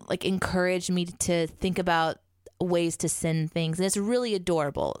like encourage me to think about ways to send things, and it's really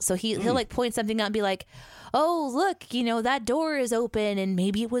adorable. So he'll like point something out and be like, oh look, that door is open, and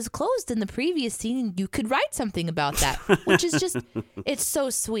maybe it was closed in the previous scene, you could write something about that. Which is just, it's so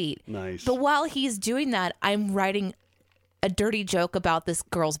sweet. Nice. But while he's doing that, I'm writing a dirty joke about this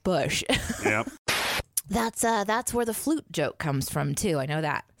girl's bush. Yep. That's where the flute joke comes from too. I know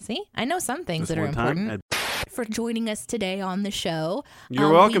that. See, I know some things that are important. For joining us today on the show.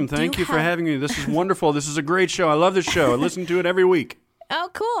 You're welcome. Thank you for having me. This is wonderful. This is a great show. I love this show. I listen to it every week. Oh,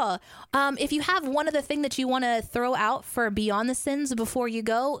 cool. If you have one other thing that you want to throw out for Beyond the Sins before you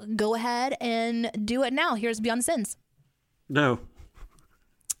go ahead and do it now. Here's Beyond the Sins. No.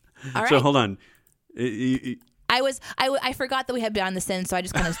 All right. So hold on. I forgot that we had Beyond the Sins, so I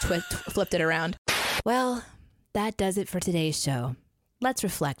just kind of flipped it around. Well, that does it for today's show. Let's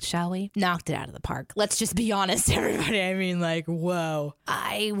reflect, shall we? Knocked it out of the park. Let's just be honest, everybody. I mean, like, whoa.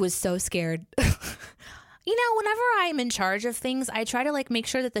 I was so scared. Whenever I'm in charge of things, I try to like make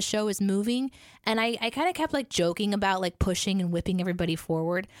sure that the show is moving. And I kind of kept like joking about like pushing and whipping everybody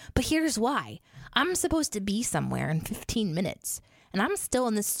forward. But here's why. I'm supposed to be somewhere in 15 minutes. And I'm still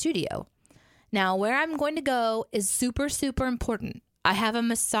in the studio. Now, where I'm going to go is super, super important. I have a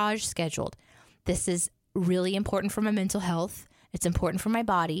massage scheduled. This is really important for my mental health. It's important for my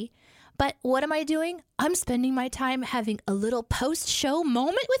body. But what am I doing? I'm spending my time having a little post-show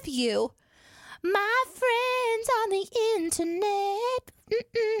moment with you. My friends on the internet.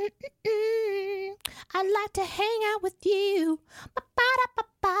 I'd like to hang out with you.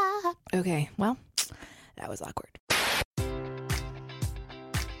 Ba-ba-da-ba-ba. Okay, well, that was awkward.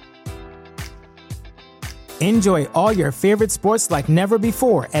 Enjoy all your favorite sports like never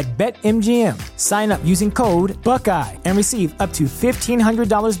before at BetMGM. Sign up using code Buckeye and receive up to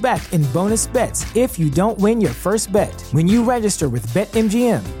 $1,500 back in bonus bets if you don't win your first bet. When you register with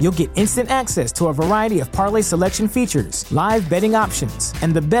BetMGM, you'll get instant access to a variety of parlay selection features, live betting options,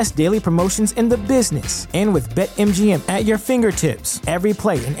 and the best daily promotions in the business. And with BetMGM at your fingertips, every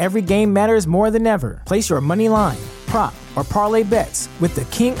play and every game matters more than ever. Place your money line, prop, or parlay bets with the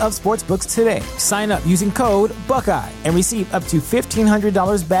king of sportsbooks today. Sign up using code Buckeye and receive up to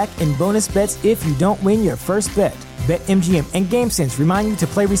 $1,500 back in bonus bets if you don't win your first bet. BetMGM and GameSense remind you to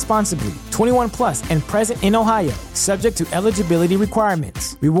play responsibly. 21 plus and present in Ohio, subject to eligibility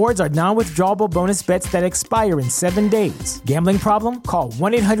requirements. Rewards are non-withdrawable bonus bets that expire in 7 days. Gambling problem? Call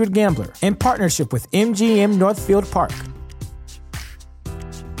 1-800-GAMBLER. In partnership with MGM Northfield Park.